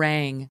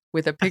harangue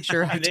with a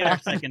picture of They are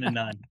second to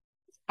none.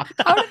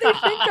 How did they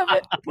think of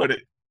it?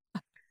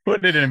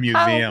 Put it in a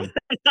museum.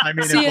 I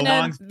mean, it CNN,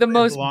 belongs. the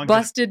most it belongs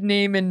busted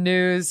name in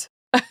news.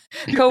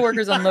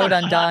 Coworkers unload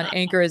on Don.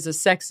 Anchor is a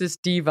sexist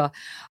diva.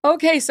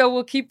 Okay, so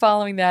we'll keep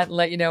following that and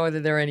let you know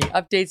whether there are any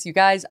updates. You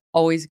guys,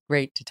 always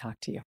great to talk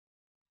to you.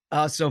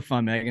 So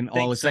fun, Megan.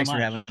 Always thanks for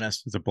having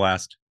us. It's a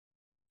blast.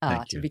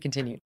 To be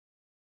continued.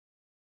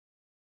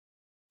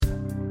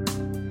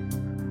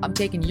 I'm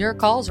taking your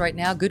calls right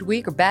now. Good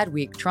week or bad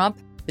week? Trump,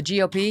 the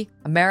GOP,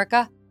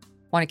 America.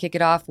 Want to kick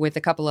it off with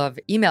a couple of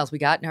emails we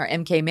got in our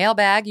MK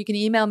mailbag. You can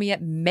email me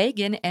at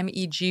Megyn,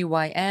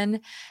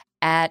 MEGYN,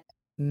 at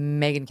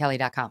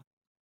MeganKelly.com.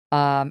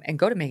 And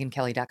go to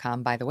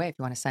MeganKelly.com, by the way, if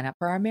you want to sign up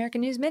for our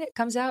American News Minute. It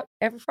comes out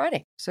every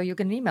Friday. So you'll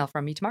get an email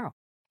from me tomorrow.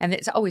 And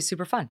it's always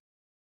super fun.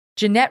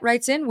 Jeanette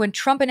writes in, when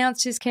Trump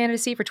announced his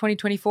candidacy for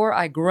 2024,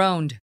 I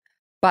groaned.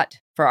 But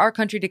for our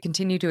country to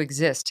continue to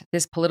exist,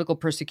 this political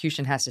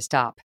persecution has to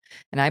stop.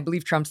 And I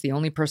believe Trump's the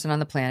only person on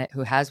the planet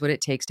who has what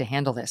it takes to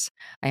handle this.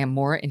 I am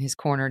more in his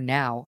corner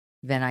now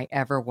than I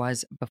ever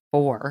was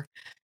before.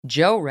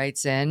 Joe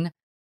writes in,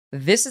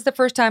 this is the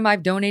first time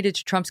I've donated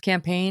to Trump's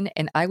campaign,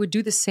 and I would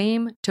do the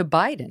same to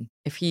Biden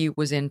if he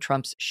was in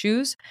Trump's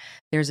shoes.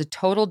 There's a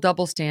total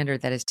double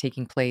standard that is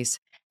taking place,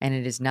 and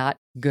it is not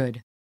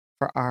good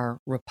for our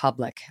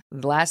republic.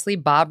 Lastly,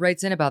 Bob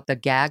writes in about the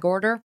gag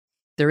order.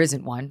 There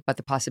isn't one, but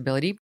the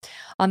possibility.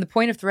 On the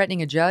point of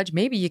threatening a judge,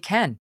 maybe you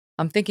can.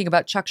 I'm thinking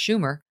about Chuck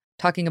Schumer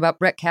talking about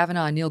Brett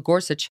Kavanaugh and Neil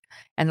Gorsuch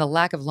and the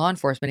lack of law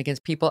enforcement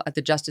against people at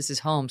the justices'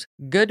 homes.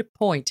 Good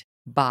point,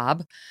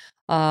 Bob.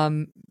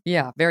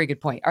 Yeah, very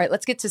good point. All right,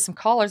 let's get to some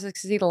callers.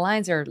 Let's see the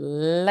lines are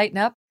lighting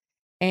up.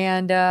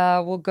 And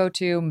we'll go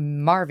to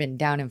Marvin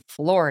down in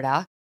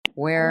Florida,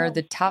 where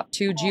the top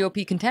two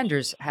GOP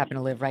contenders happen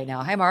to live right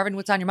now. Hi, Marvin.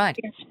 What's on your mind?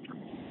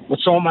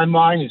 What's on my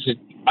mind is that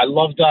I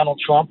love Donald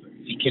Trump.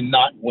 He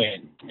cannot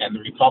win, and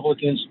the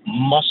Republicans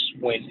must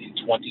win in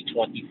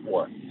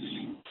 2024.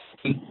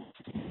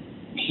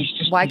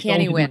 Why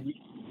can't he win?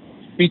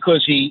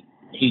 Because he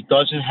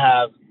doesn't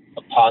have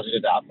a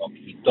positive outlook.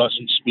 He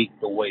doesn't speak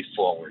the way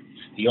forward.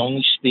 He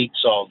only speaks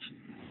of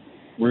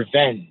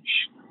revenge,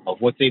 of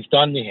what they've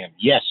done to him.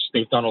 Yes,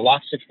 they've done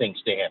lots of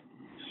things to him.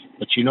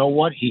 But you know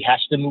what? He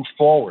has to move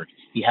forward.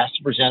 He has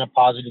to present a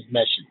positive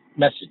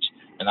message.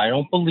 And I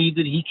don't believe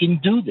that he can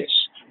do this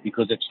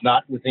because it's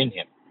not within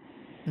him.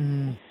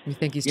 You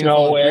think he's too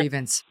full of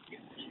grievance?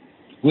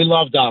 We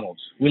love Donald.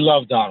 We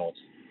love Donald.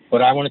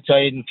 But I want to tell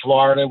you, in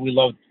Florida, we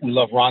love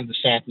Ron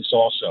DeSantis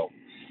also.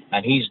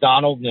 And he's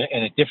Donald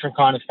in a different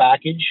kind of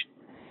package.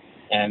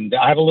 And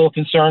I have a little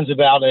concerns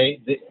about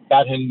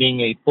him being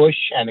a Bush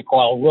and a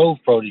Karl Rove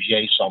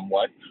protege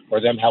somewhat,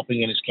 or them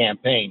helping in his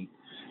campaign.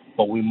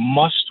 But we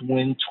must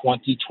win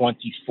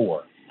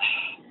 2024.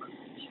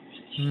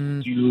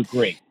 Do you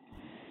agree?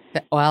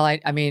 Well,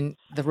 I mean,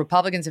 the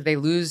Republicans, if they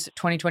lose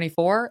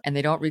 2024 and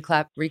they don't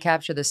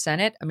recapture the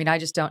Senate, I mean, I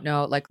just don't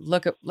know. Like,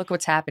 look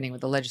what's happening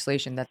with the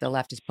legislation that the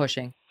left is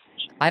pushing.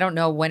 I don't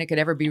know when it could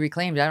ever be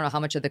reclaimed. I don't know how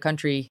much of the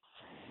country,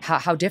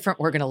 how different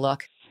we're going to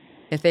look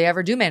if they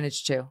ever do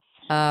manage to.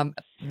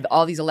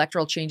 All these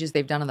electoral changes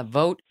they've done on the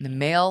vote, the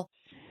mail,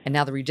 and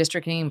now the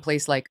redistricting in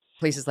places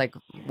like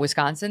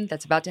Wisconsin,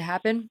 that's about to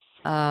happen.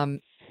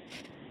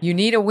 You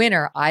need a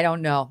winner. I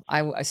don't know.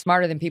 I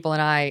smarter than people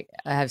and I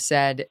have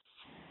said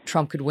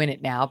Trump could win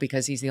it now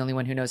because he's the only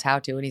one who knows how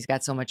to, and he's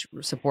got so much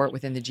support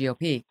within the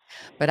GOP.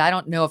 But I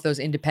don't know if those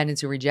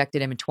independents who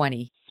rejected him in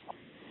 20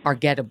 are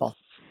gettable.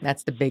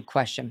 That's the big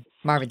question.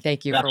 Marvin,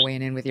 thank you for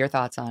weighing in with your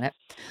thoughts on it.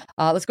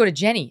 Let's go to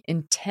Jenny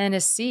in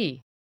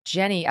Tennessee.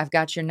 Jenny, I've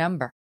got your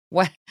number.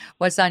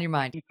 What's on your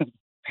mind?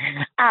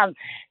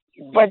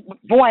 But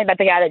one about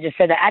the guy that just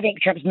said that, I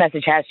think Trump's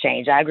message has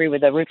changed. I agree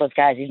with the Ruthless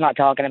guys. He's not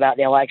talking about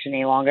the election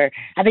any longer.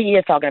 I think he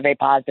is talking a very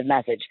positive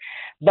message.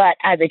 But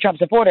as a Trump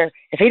supporter,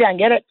 if he doesn't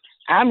get it,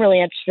 I'm really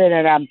interested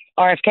in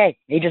RFK.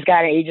 He just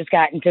got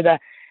into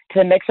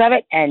the mix of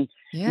it, and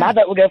my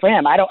vote will go for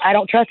him. I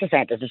don't trust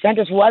DeSantis.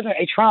 DeSantis wasn't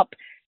a Trump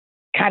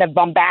kind of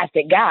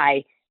bombastic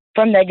guy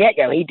from the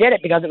get-go. He did it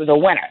because it was a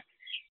winner.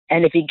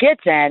 And if he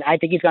gets in, I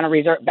think he's going to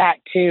revert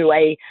back to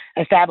a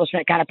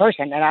establishment kind of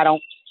person. And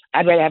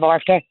I'd rather have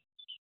RFK.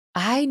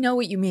 I know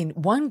what you mean.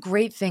 One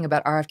great thing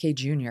about RFK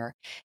Jr.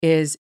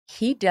 is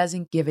he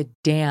doesn't give a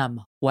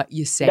damn what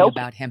you say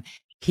about him.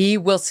 He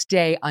will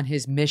stay on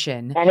his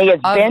mission. And he has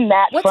been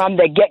that from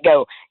the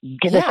get-go.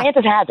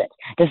 DeSantis has it.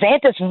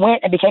 DeSantis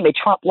went and became a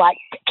Trump-like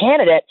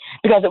candidate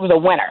because it was a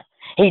winner.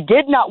 He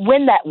did not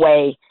win that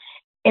way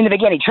in the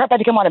beginning. Trump had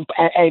to come on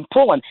and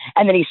pull him.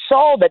 And then he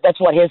saw that that's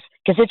what his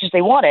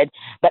constituency wanted.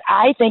 But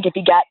I think if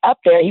he got up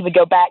there, he would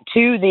go back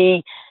to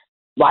the,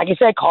 like you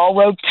said, Karl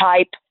Rove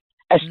type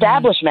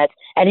establishment,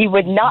 and he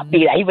would not be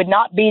that. He would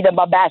not be the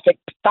bombastic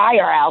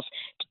firehouse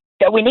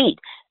that we need.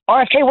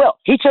 RFK will.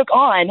 He took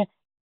on,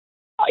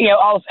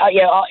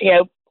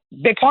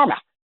 big pharma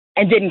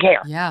and didn't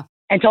care. Yeah.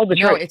 and told the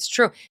No, truth. it's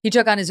true. He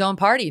took on his own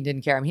party and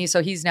didn't care. He's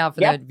now for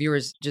the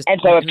viewers just.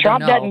 And so if who Trump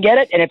don't know, doesn't get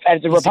it, and if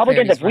as the he's declared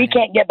Republicans, he's if we running.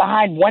 can't get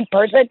behind one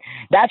person,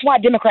 that's why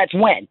Democrats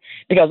win,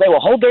 because they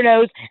will hold their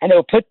nose and they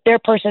will put their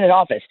person in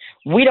office.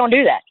 We don't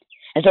do that.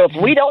 And so if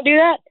we don't do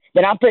that,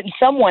 then I'm putting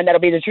someone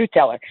that'll be the truth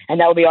teller, and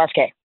that will be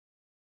RFK.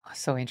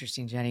 So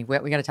interesting, Jenny.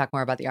 We got to talk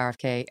more about the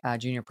RFK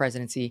junior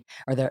presidency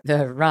or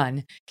the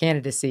run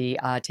candidacy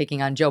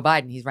taking on Joe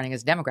Biden. He's running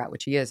as a Democrat,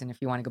 which he is. And if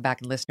you want to go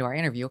back and listen to our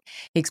interview,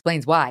 he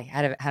explains why.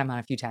 Had him on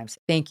a few times.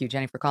 Thank you,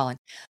 Jenny, for calling.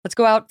 Let's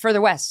go out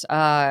further west.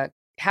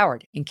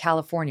 Howard in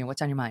California.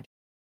 What's on your mind?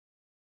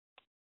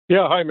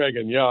 Yeah, hi,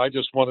 Megan. Yeah, I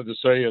just wanted to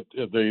say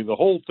the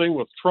whole thing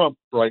with Trump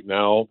right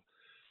now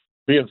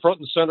being front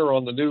and center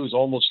on the news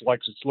almost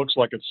looks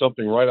like it's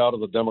something right out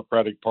of the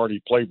Democratic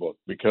Party playbook,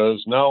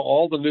 because now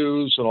all the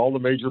news and all the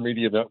major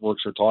media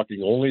networks are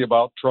talking only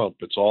about Trump.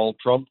 It's all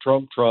Trump,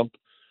 Trump, Trump.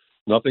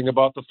 Nothing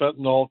about the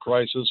fentanyl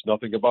crisis,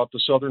 nothing about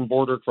the southern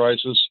border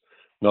crisis,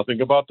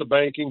 nothing about the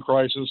banking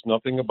crisis,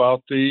 nothing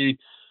about the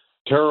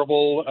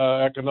terrible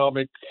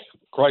economic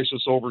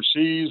crisis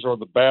overseas or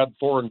the bad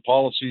foreign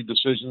policy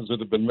decisions that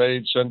have been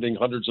made, sending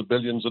hundreds of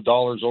billions of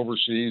dollars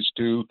overseas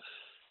to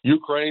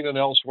Ukraine and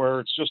elsewhere.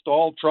 It's just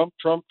all Trump,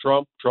 Trump,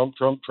 Trump, Trump,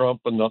 Trump, Trump,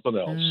 and nothing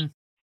else.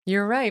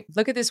 You're right.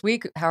 Look at this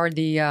week, Howard.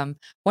 The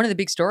one of the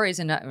big stories,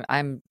 and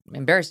I'm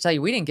embarrassed to tell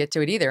you we didn't get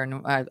to it either,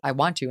 and I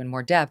want to in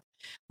more depth,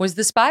 was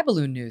the spy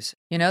balloon news.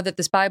 You know, that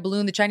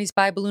the Chinese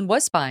spy balloon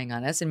was spying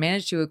on us and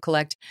managed to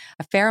collect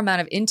a fair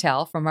amount of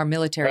intel from our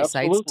military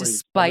sites,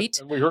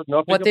 despite and we heard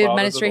nothing what the about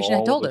administration it at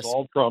had told all. us.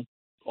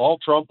 All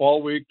Trump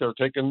all week. They're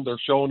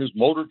showing his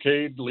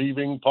motorcade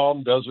leaving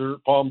Palm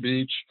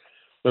Beach.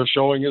 They're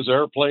showing his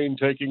airplane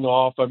taking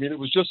off. I mean, it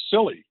was just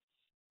silly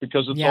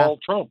because it's all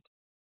Trump.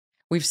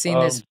 We've seen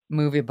this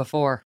movie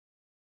before.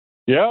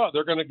 Yeah,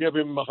 they're going to give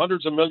him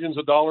hundreds of millions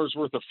of dollars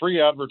worth of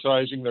free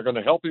advertising. They're going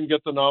to help him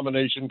get the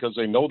nomination because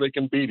they know they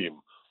can beat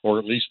him, or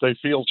at least they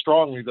feel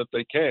strongly that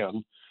they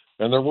can.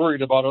 And they're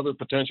worried about other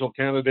potential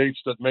candidates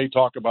that may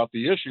talk about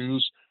the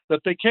issues that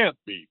they can't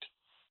beat.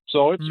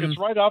 So it's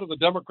right out of the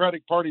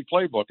Democratic Party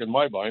playbook in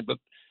my mind. But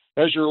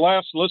as your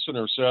last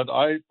listener said,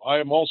 I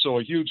am also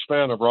a huge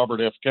fan of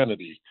Robert F.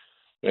 Kennedy.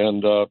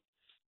 And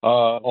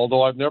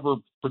although I've never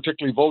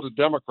particularly voted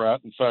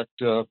Democrat, in fact,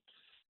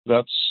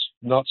 that's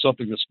not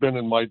something that's been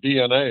in my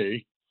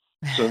DNA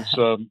since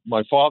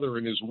my father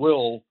in his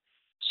will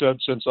said,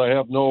 since I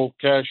have no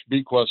cash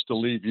bequest to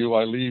leave you,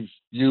 I leave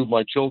you,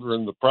 my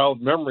children, the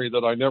proud memory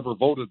that I never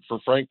voted for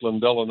Franklin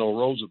Delano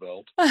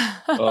Roosevelt.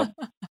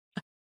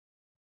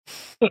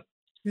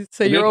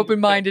 So you're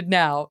open-minded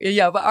now.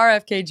 Yeah, but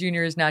RFK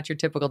Jr. is not your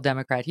typical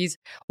Democrat.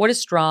 What a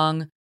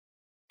strong,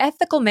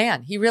 ethical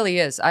man. He really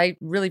is. I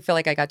really feel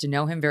like I got to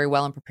know him very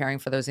well in preparing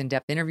for those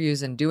in-depth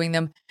interviews and doing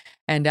them.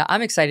 And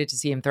I'm excited to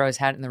see him throw his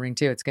hat in the ring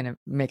too. It's going to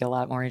make it a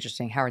lot more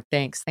interesting. Howard,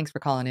 thanks. Thanks for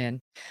calling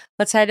in.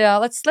 Let's head.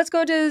 Let's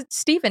go to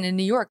Stephen in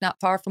New York, not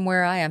far from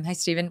where I am. Hi,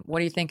 Stephen. What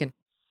are you thinking?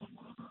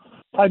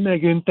 Hi,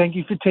 Megan. Thank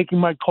you for taking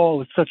my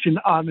call. It's such an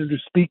honor to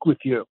speak with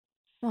you.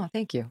 Oh,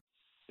 thank you.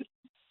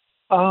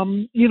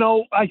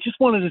 I just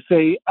wanted to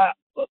say,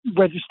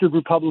 registered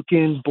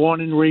Republican,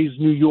 born and raised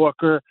New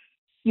Yorker,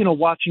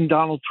 watching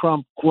Donald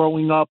Trump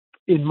growing up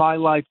in my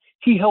life,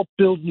 he helped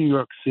build New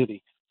York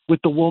City with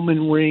the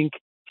Woman Rink.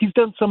 He's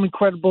done some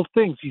incredible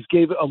things. He's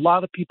gave a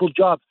lot of people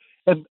jobs.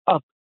 And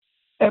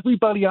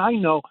everybody I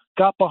know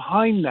got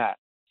behind that.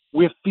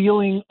 We're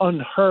feeling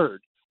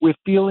unheard. We're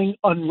feeling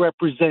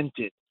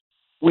unrepresented.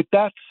 With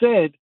that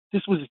said,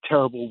 this was a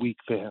terrible week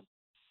for him.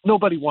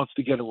 Nobody wants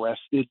to get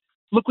arrested.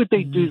 Look what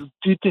they did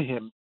to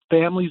him.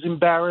 Family's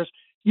embarrassed.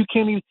 You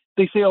can't even,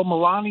 they say, oh,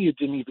 Melania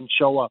didn't even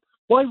show up.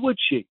 Why would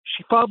she?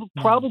 She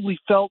probably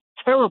felt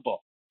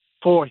terrible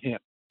for him.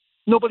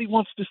 Nobody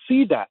wants to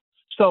see that.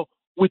 So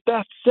with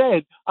that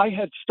said, I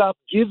had stopped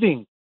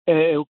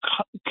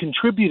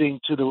contributing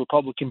to the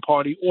Republican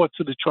Party or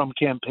to the Trump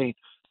campaign.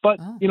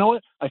 But you know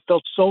what? I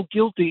felt so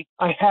guilty,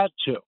 I had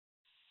to.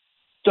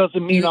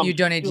 Doesn't mean I'm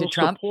donated still to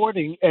Trump?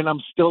 supporting and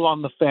I'm still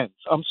on the fence.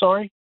 I'm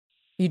sorry?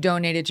 You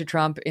donated to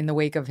Trump in the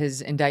wake of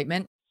his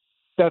indictment?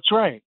 That's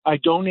right. I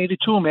donated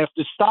to him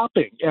after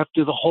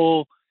the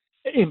whole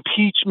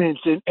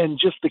impeachments and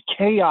just the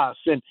chaos,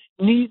 and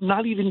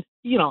not even,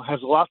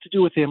 has a lot to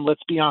do with him.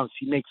 Let's be honest.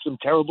 He makes some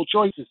terrible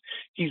choices.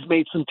 He's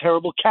made some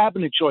terrible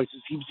cabinet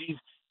choices.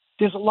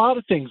 There's a lot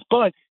of things,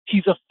 but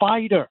he's a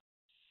fighter.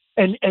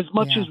 And as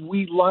much as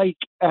we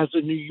as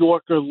a New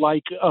Yorker,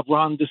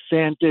 Ron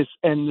DeSantis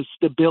and the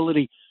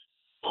stability,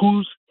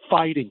 who's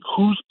fighting?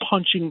 Who's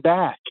punching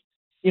back?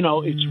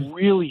 It's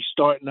really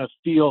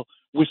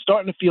we're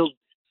starting to feel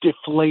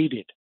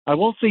deflated. I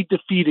won't say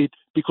defeated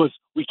because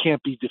we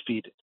can't be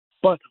defeated,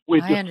 but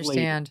we're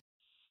deflated.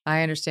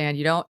 I understand.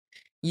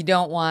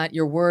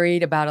 You're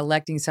worried about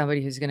electing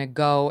somebody who's going to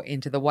go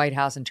into the White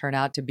House and turn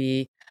out to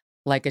be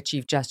like a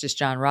Chief Justice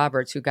John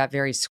Roberts, who got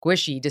very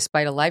squishy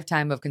despite a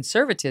lifetime of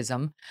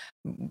conservatism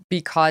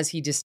because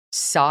he just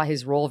saw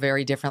his role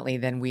very differently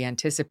than we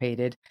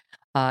anticipated.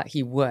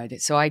 he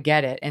would. So I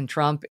get it. And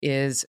Trump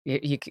is,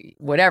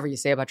 whatever you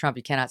say about Trump,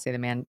 you cannot say the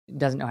man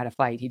doesn't know how to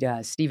fight. He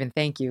does. Stephen,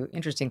 thank you.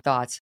 Interesting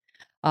thoughts.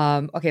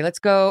 Okay, let's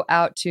go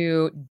out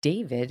to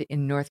David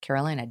in North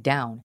Carolina.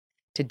 Down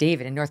to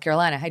David in North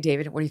Carolina. Hi,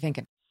 David. What are you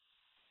thinking?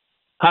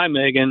 Hi,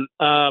 Megan.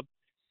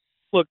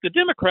 Look, the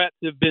Democrats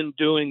have been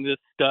doing this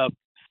stuff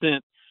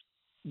since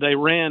they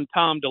ran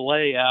Tom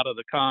DeLay out of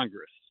the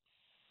Congress.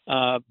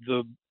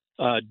 The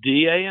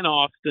DA in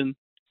Austin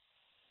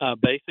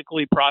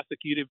basically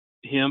prosecuted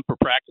him for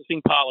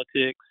practicing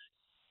politics.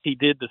 He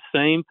did the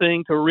same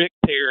thing to Rick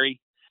Perry.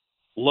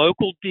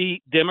 Local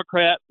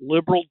Democrat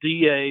liberal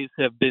DAs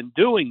have been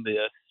doing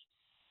this,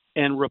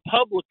 and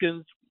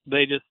Republicans,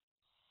 they just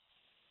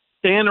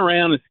stand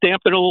around and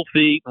stamp their little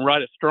feet and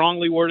write a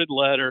strongly worded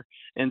letter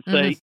and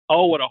say,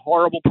 oh, what a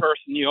horrible person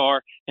you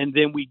are, and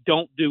then we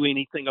don't do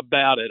anything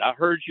about it. I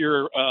heard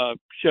your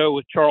show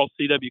with Charles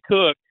C.W.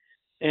 Cook,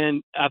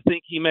 and I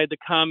think he made the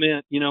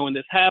comment, when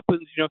this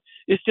happens,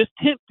 it's just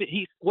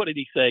tempting. What did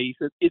he say? He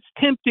said, it's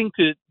tempting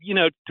to,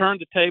 turn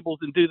the tables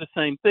and do the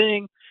same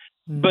thing.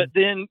 But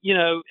then,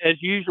 as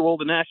usual,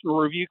 the National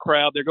Review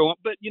crowd, they're going,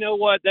 but you know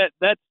what?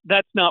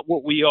 That's not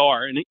what we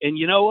are. And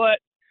you know what?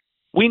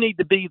 We need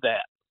to be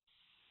that.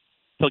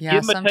 So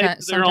give them a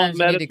taste of their own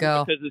medicine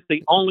because it's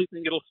the only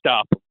thing that'll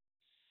stop them.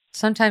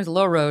 Sometimes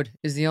low road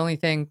is the only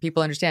thing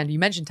people understand. You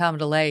mentioned Tom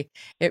DeLay.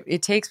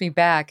 It takes me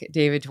back,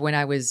 David, to when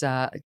I was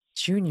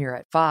junior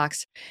at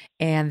Fox,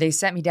 and they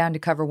sent me down to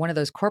cover one of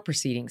those court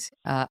proceedings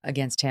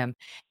against him.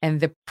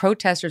 And the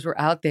protesters were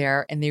out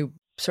there, and they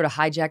sort of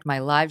hijacked my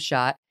live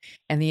shot.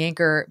 And the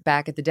anchor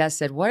back at the desk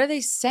said, "What are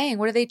they saying?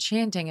 What are they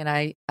chanting?" And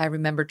I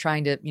remember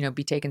trying to,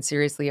 be taken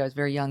seriously. I was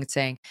very young, and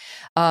saying,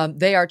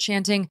 they are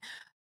chanting,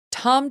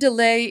 "Tom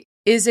DeLay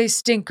is a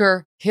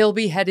stinker. He'll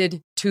be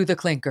headed to the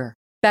clinker."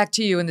 Back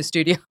to you in the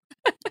studio.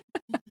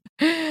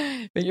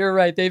 But you're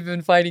right. They've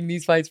been fighting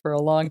these fights for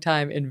a long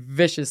time and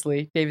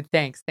viciously. David,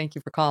 thanks. Thank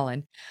you for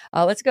calling.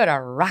 Let's go to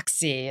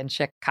Roxy in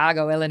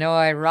Chicago,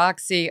 Illinois.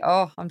 Roxy,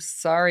 oh, I'm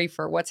sorry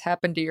for what's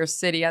happened to your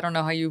city. I don't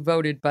know how you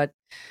voted, but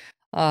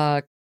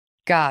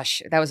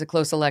gosh, that was a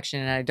close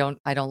election, and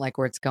I don't like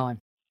where it's going.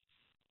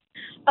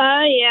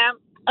 Yeah.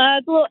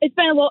 It's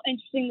been a little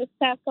interesting this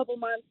past couple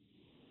months.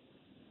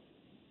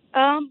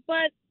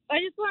 But I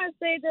just want to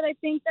say that I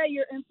think that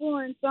your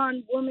influence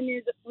on women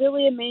is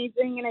really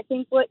amazing, and I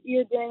think what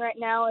you're doing right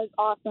now is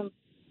awesome.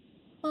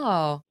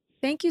 Oh,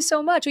 thank you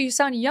so much. Well, you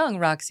sound young,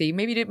 Roxy.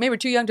 Maybe we're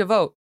too young to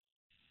vote.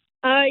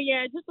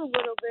 Yeah, just a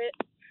little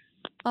bit.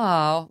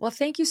 Oh, well,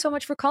 thank you so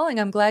much for calling.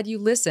 I'm glad you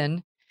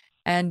listen.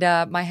 And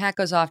my hat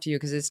goes off to you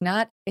because it's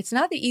not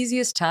the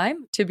easiest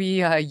time to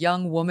be a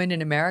young woman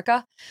in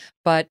America,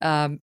 but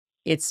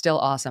it's still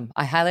awesome.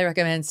 I highly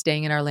recommend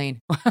staying in our lane.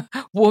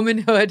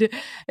 Womanhood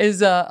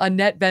is a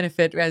net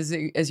benefit as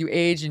you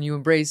age and you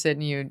embrace it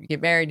and you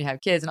get married and you have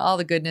kids and all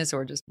the goodness,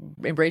 or just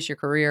embrace your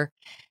career.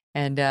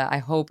 And I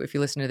hope if you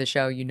listen to the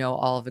show, you know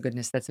all of the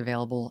goodness that's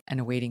available and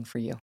awaiting for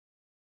you.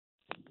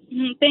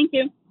 Thank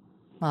you.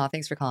 Oh,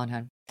 thanks for calling,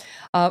 hon.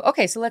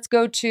 Okay, so let's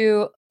go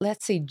to,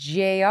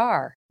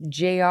 JR.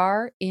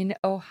 JR in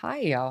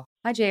Ohio.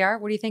 Hi, JR.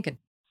 What are you thinking?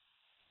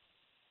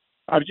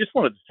 I just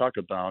wanted to talk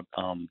about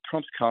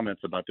Trump's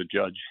comments about the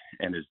judge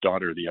and his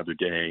daughter the other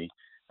day.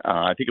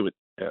 I think it was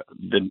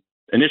the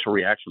initial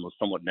reaction was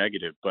somewhat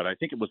negative, but I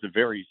think it was a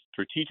very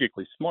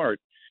strategically smart,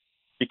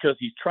 because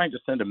he's trying to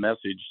send a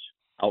message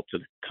out to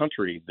the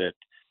country that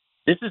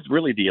this is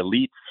really the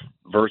elites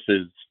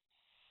versus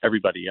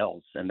everybody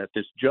else, and that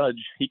this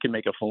judge, he can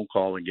make a phone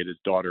call and get his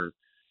daughter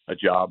a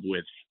job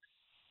with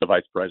the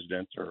vice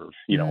president or,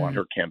 on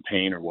her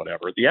campaign or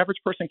whatever. The average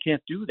person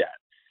can't do that.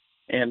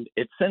 And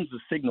it sends a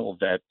signal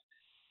that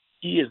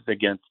he is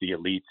against the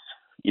elites.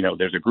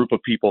 There's a group of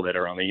people that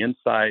are on the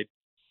inside.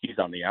 He's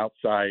on the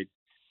outside.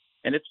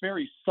 And it's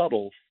very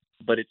subtle,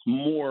 but it's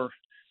more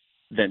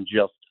than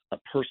just a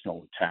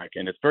personal attack.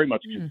 And it's very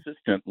much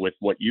consistent with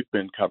what you've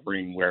been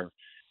covering, where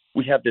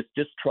we have this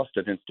distrust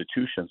of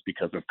institutions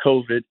because of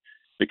COVID,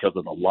 because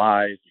of the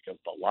lies, because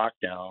of the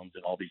lockdowns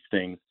and all these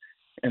things.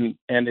 And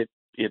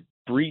it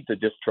breeds a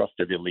distrust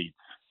of elites.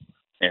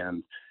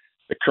 And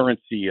the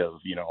currency of,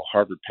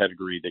 Harvard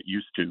pedigree that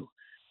used to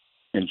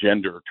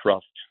engender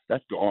trust,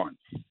 that's gone.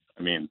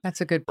 I mean,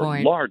 that's a good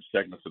point. For large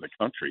segments of the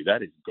country,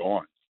 that is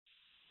gone.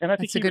 And I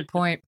think that's a good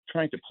point.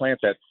 Trying to plant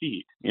that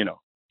seed,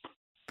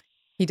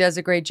 He does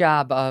a great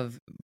job of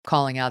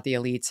calling out the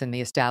elites and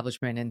the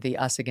establishment and the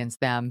us against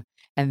them,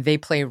 and they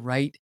play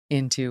right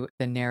into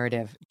the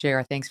narrative.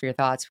 JR, thanks for your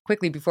thoughts.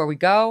 Quickly before we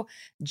go,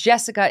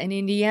 Jessica in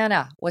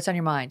Indiana, what's on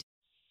your mind?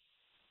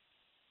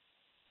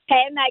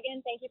 Hey,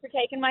 Megan, thank you for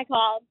taking my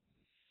call.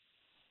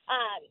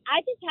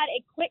 I just had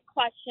a quick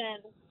question,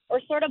 or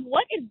sort of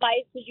what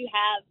advice would you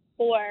have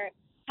for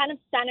kind of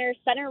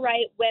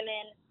center-right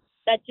women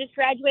that just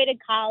graduated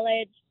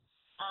college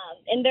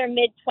in their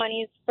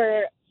mid-20s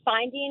for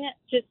finding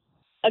just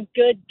a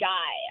good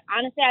guy?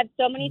 Honestly, I have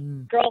so many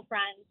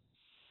girlfriends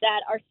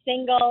that are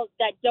single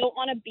that don't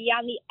want to be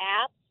on the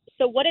app.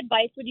 So what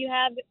advice would you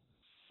have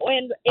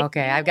And if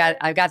Okay, you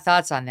I've got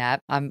thoughts on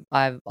that.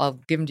 I'll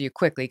give them to you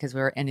quickly because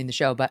we're ending the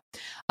show. But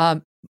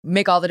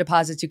make all the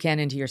deposits you can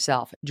into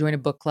yourself. Join a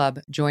book club.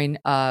 Join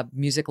a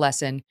music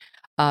lesson.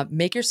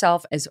 Make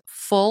yourself as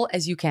full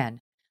as you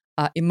can,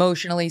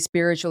 emotionally,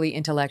 spiritually,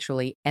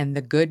 intellectually, and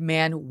the good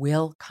man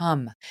will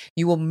come.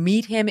 You will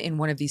meet him in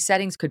one of these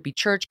settings. Could be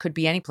church, could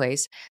be any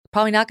place.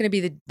 Probably not going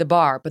to be the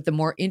bar, but the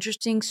more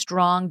interesting,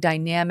 strong,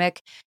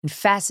 dynamic, and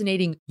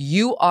fascinating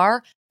you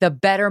are, the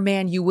better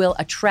man you will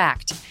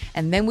attract.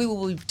 And then we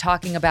will be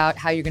talking about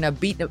how you're going to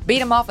beat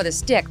him off with a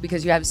stick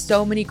because you have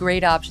so many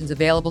great options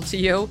available to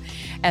you.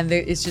 And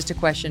it's just a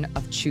question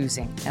of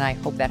choosing. And I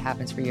hope that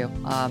happens for you.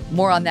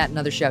 More on that in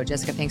another show.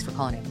 Jessica, thanks for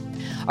calling in.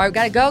 All right, we've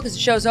got to go because the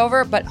show's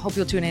over, but hope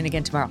you'll tune in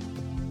again tomorrow.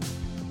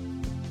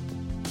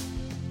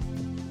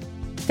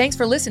 Thanks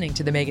for listening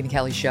to The Megyn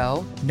Kelly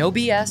Show. No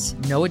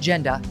BS, no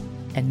agenda,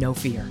 and no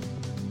fear.